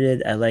you rendered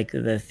it. I like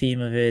the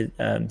theme of it.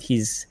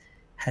 He's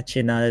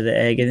hatching out of the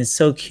egg, and it's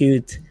so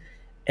cute.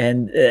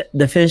 And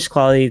the finished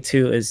quality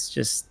too is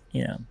just,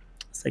 you know,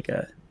 it's like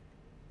a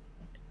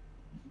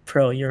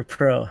pro. You're a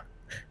pro.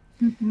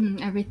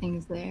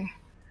 Everything's there.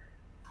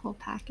 Whole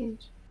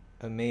package.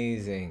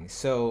 Amazing.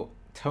 So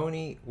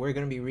Tony, we're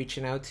gonna be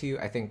reaching out to you.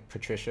 I think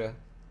Patricia,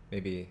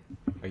 maybe,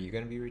 are you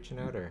gonna be reaching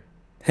out or?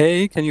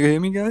 Hey, can you hear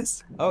me,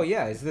 guys? Oh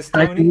yeah, is this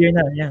I can Tony? hear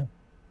now. Yeah.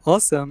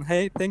 Awesome.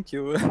 Hey, thank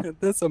you.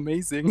 That's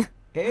amazing.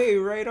 Hey,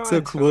 right on,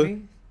 So cool.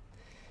 Tony.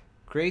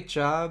 Great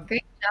job.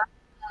 Great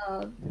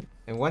job.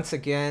 And once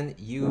again,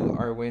 you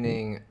are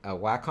winning a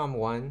Wacom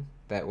One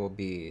that will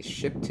be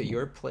shipped to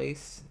your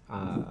place.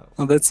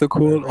 Oh, that's so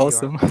cool. wherever you are.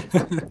 Awesome.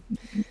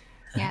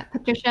 Yeah,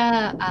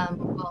 Patricia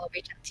will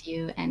reach out to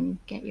you and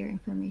get your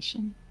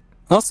information.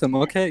 Awesome.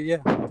 Okay. Yeah.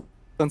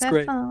 Sounds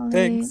great. Definitely.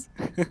 Thanks.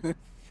 We'll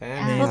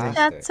Fantastic.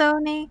 chat,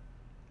 Tony.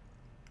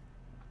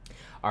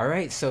 All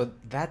right, so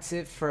that's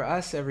it for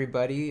us,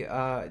 everybody.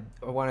 I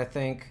want to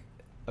thank,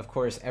 of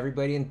course,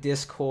 everybody in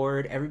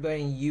Discord,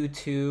 everybody in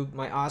YouTube,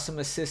 my awesome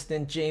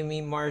assistant,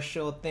 Jamie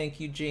Marshall. Thank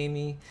you,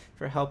 Jamie,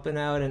 for helping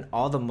out, and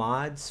all the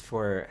mods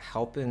for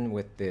helping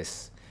with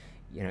this,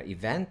 you know,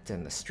 event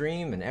and the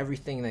stream and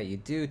everything that you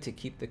do to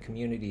keep the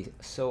community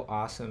so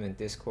awesome in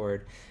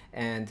Discord.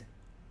 And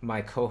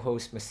my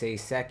co-host, Masae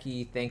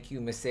Seki. Thank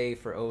you, Masae,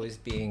 for always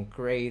being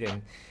great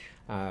and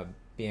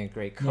being a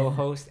great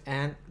co-host.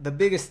 And the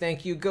biggest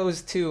thank you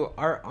goes to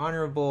our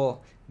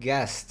honorable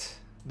guest,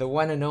 the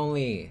one and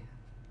only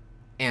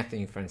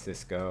Anthony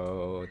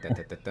Francisco. Da,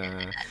 da, da,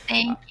 da.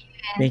 Thank you.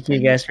 Thank you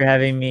guys for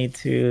having me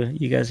too.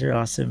 You guys are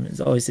awesome. It's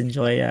always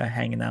enjoy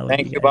hanging out with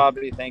Thank you you, guys.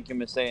 Bobby. Thank you,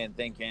 Masae, and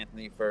thank you,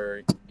 Anthony,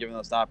 for giving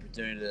us the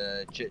opportunity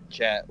to chit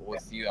chat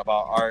with you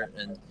about art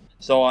and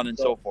so on and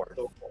so forth.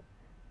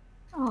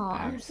 Oh,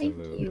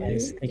 Absolutely.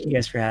 Thank you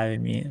guys for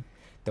having me.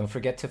 Don't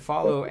forget to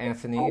follow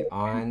Anthony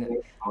on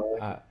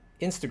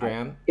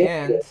Instagram,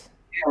 and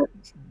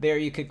there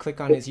you could click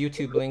on his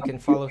YouTube link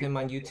and follow him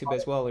on YouTube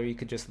as well, or you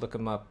could just look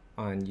him up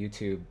on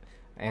YouTube.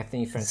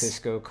 Anthony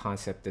Francisco,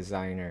 concept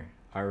designer.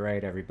 All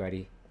right,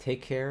 everybody.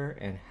 Take care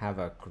and have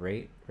a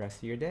great rest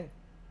of your day.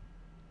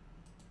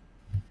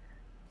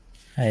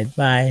 All right,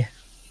 bye.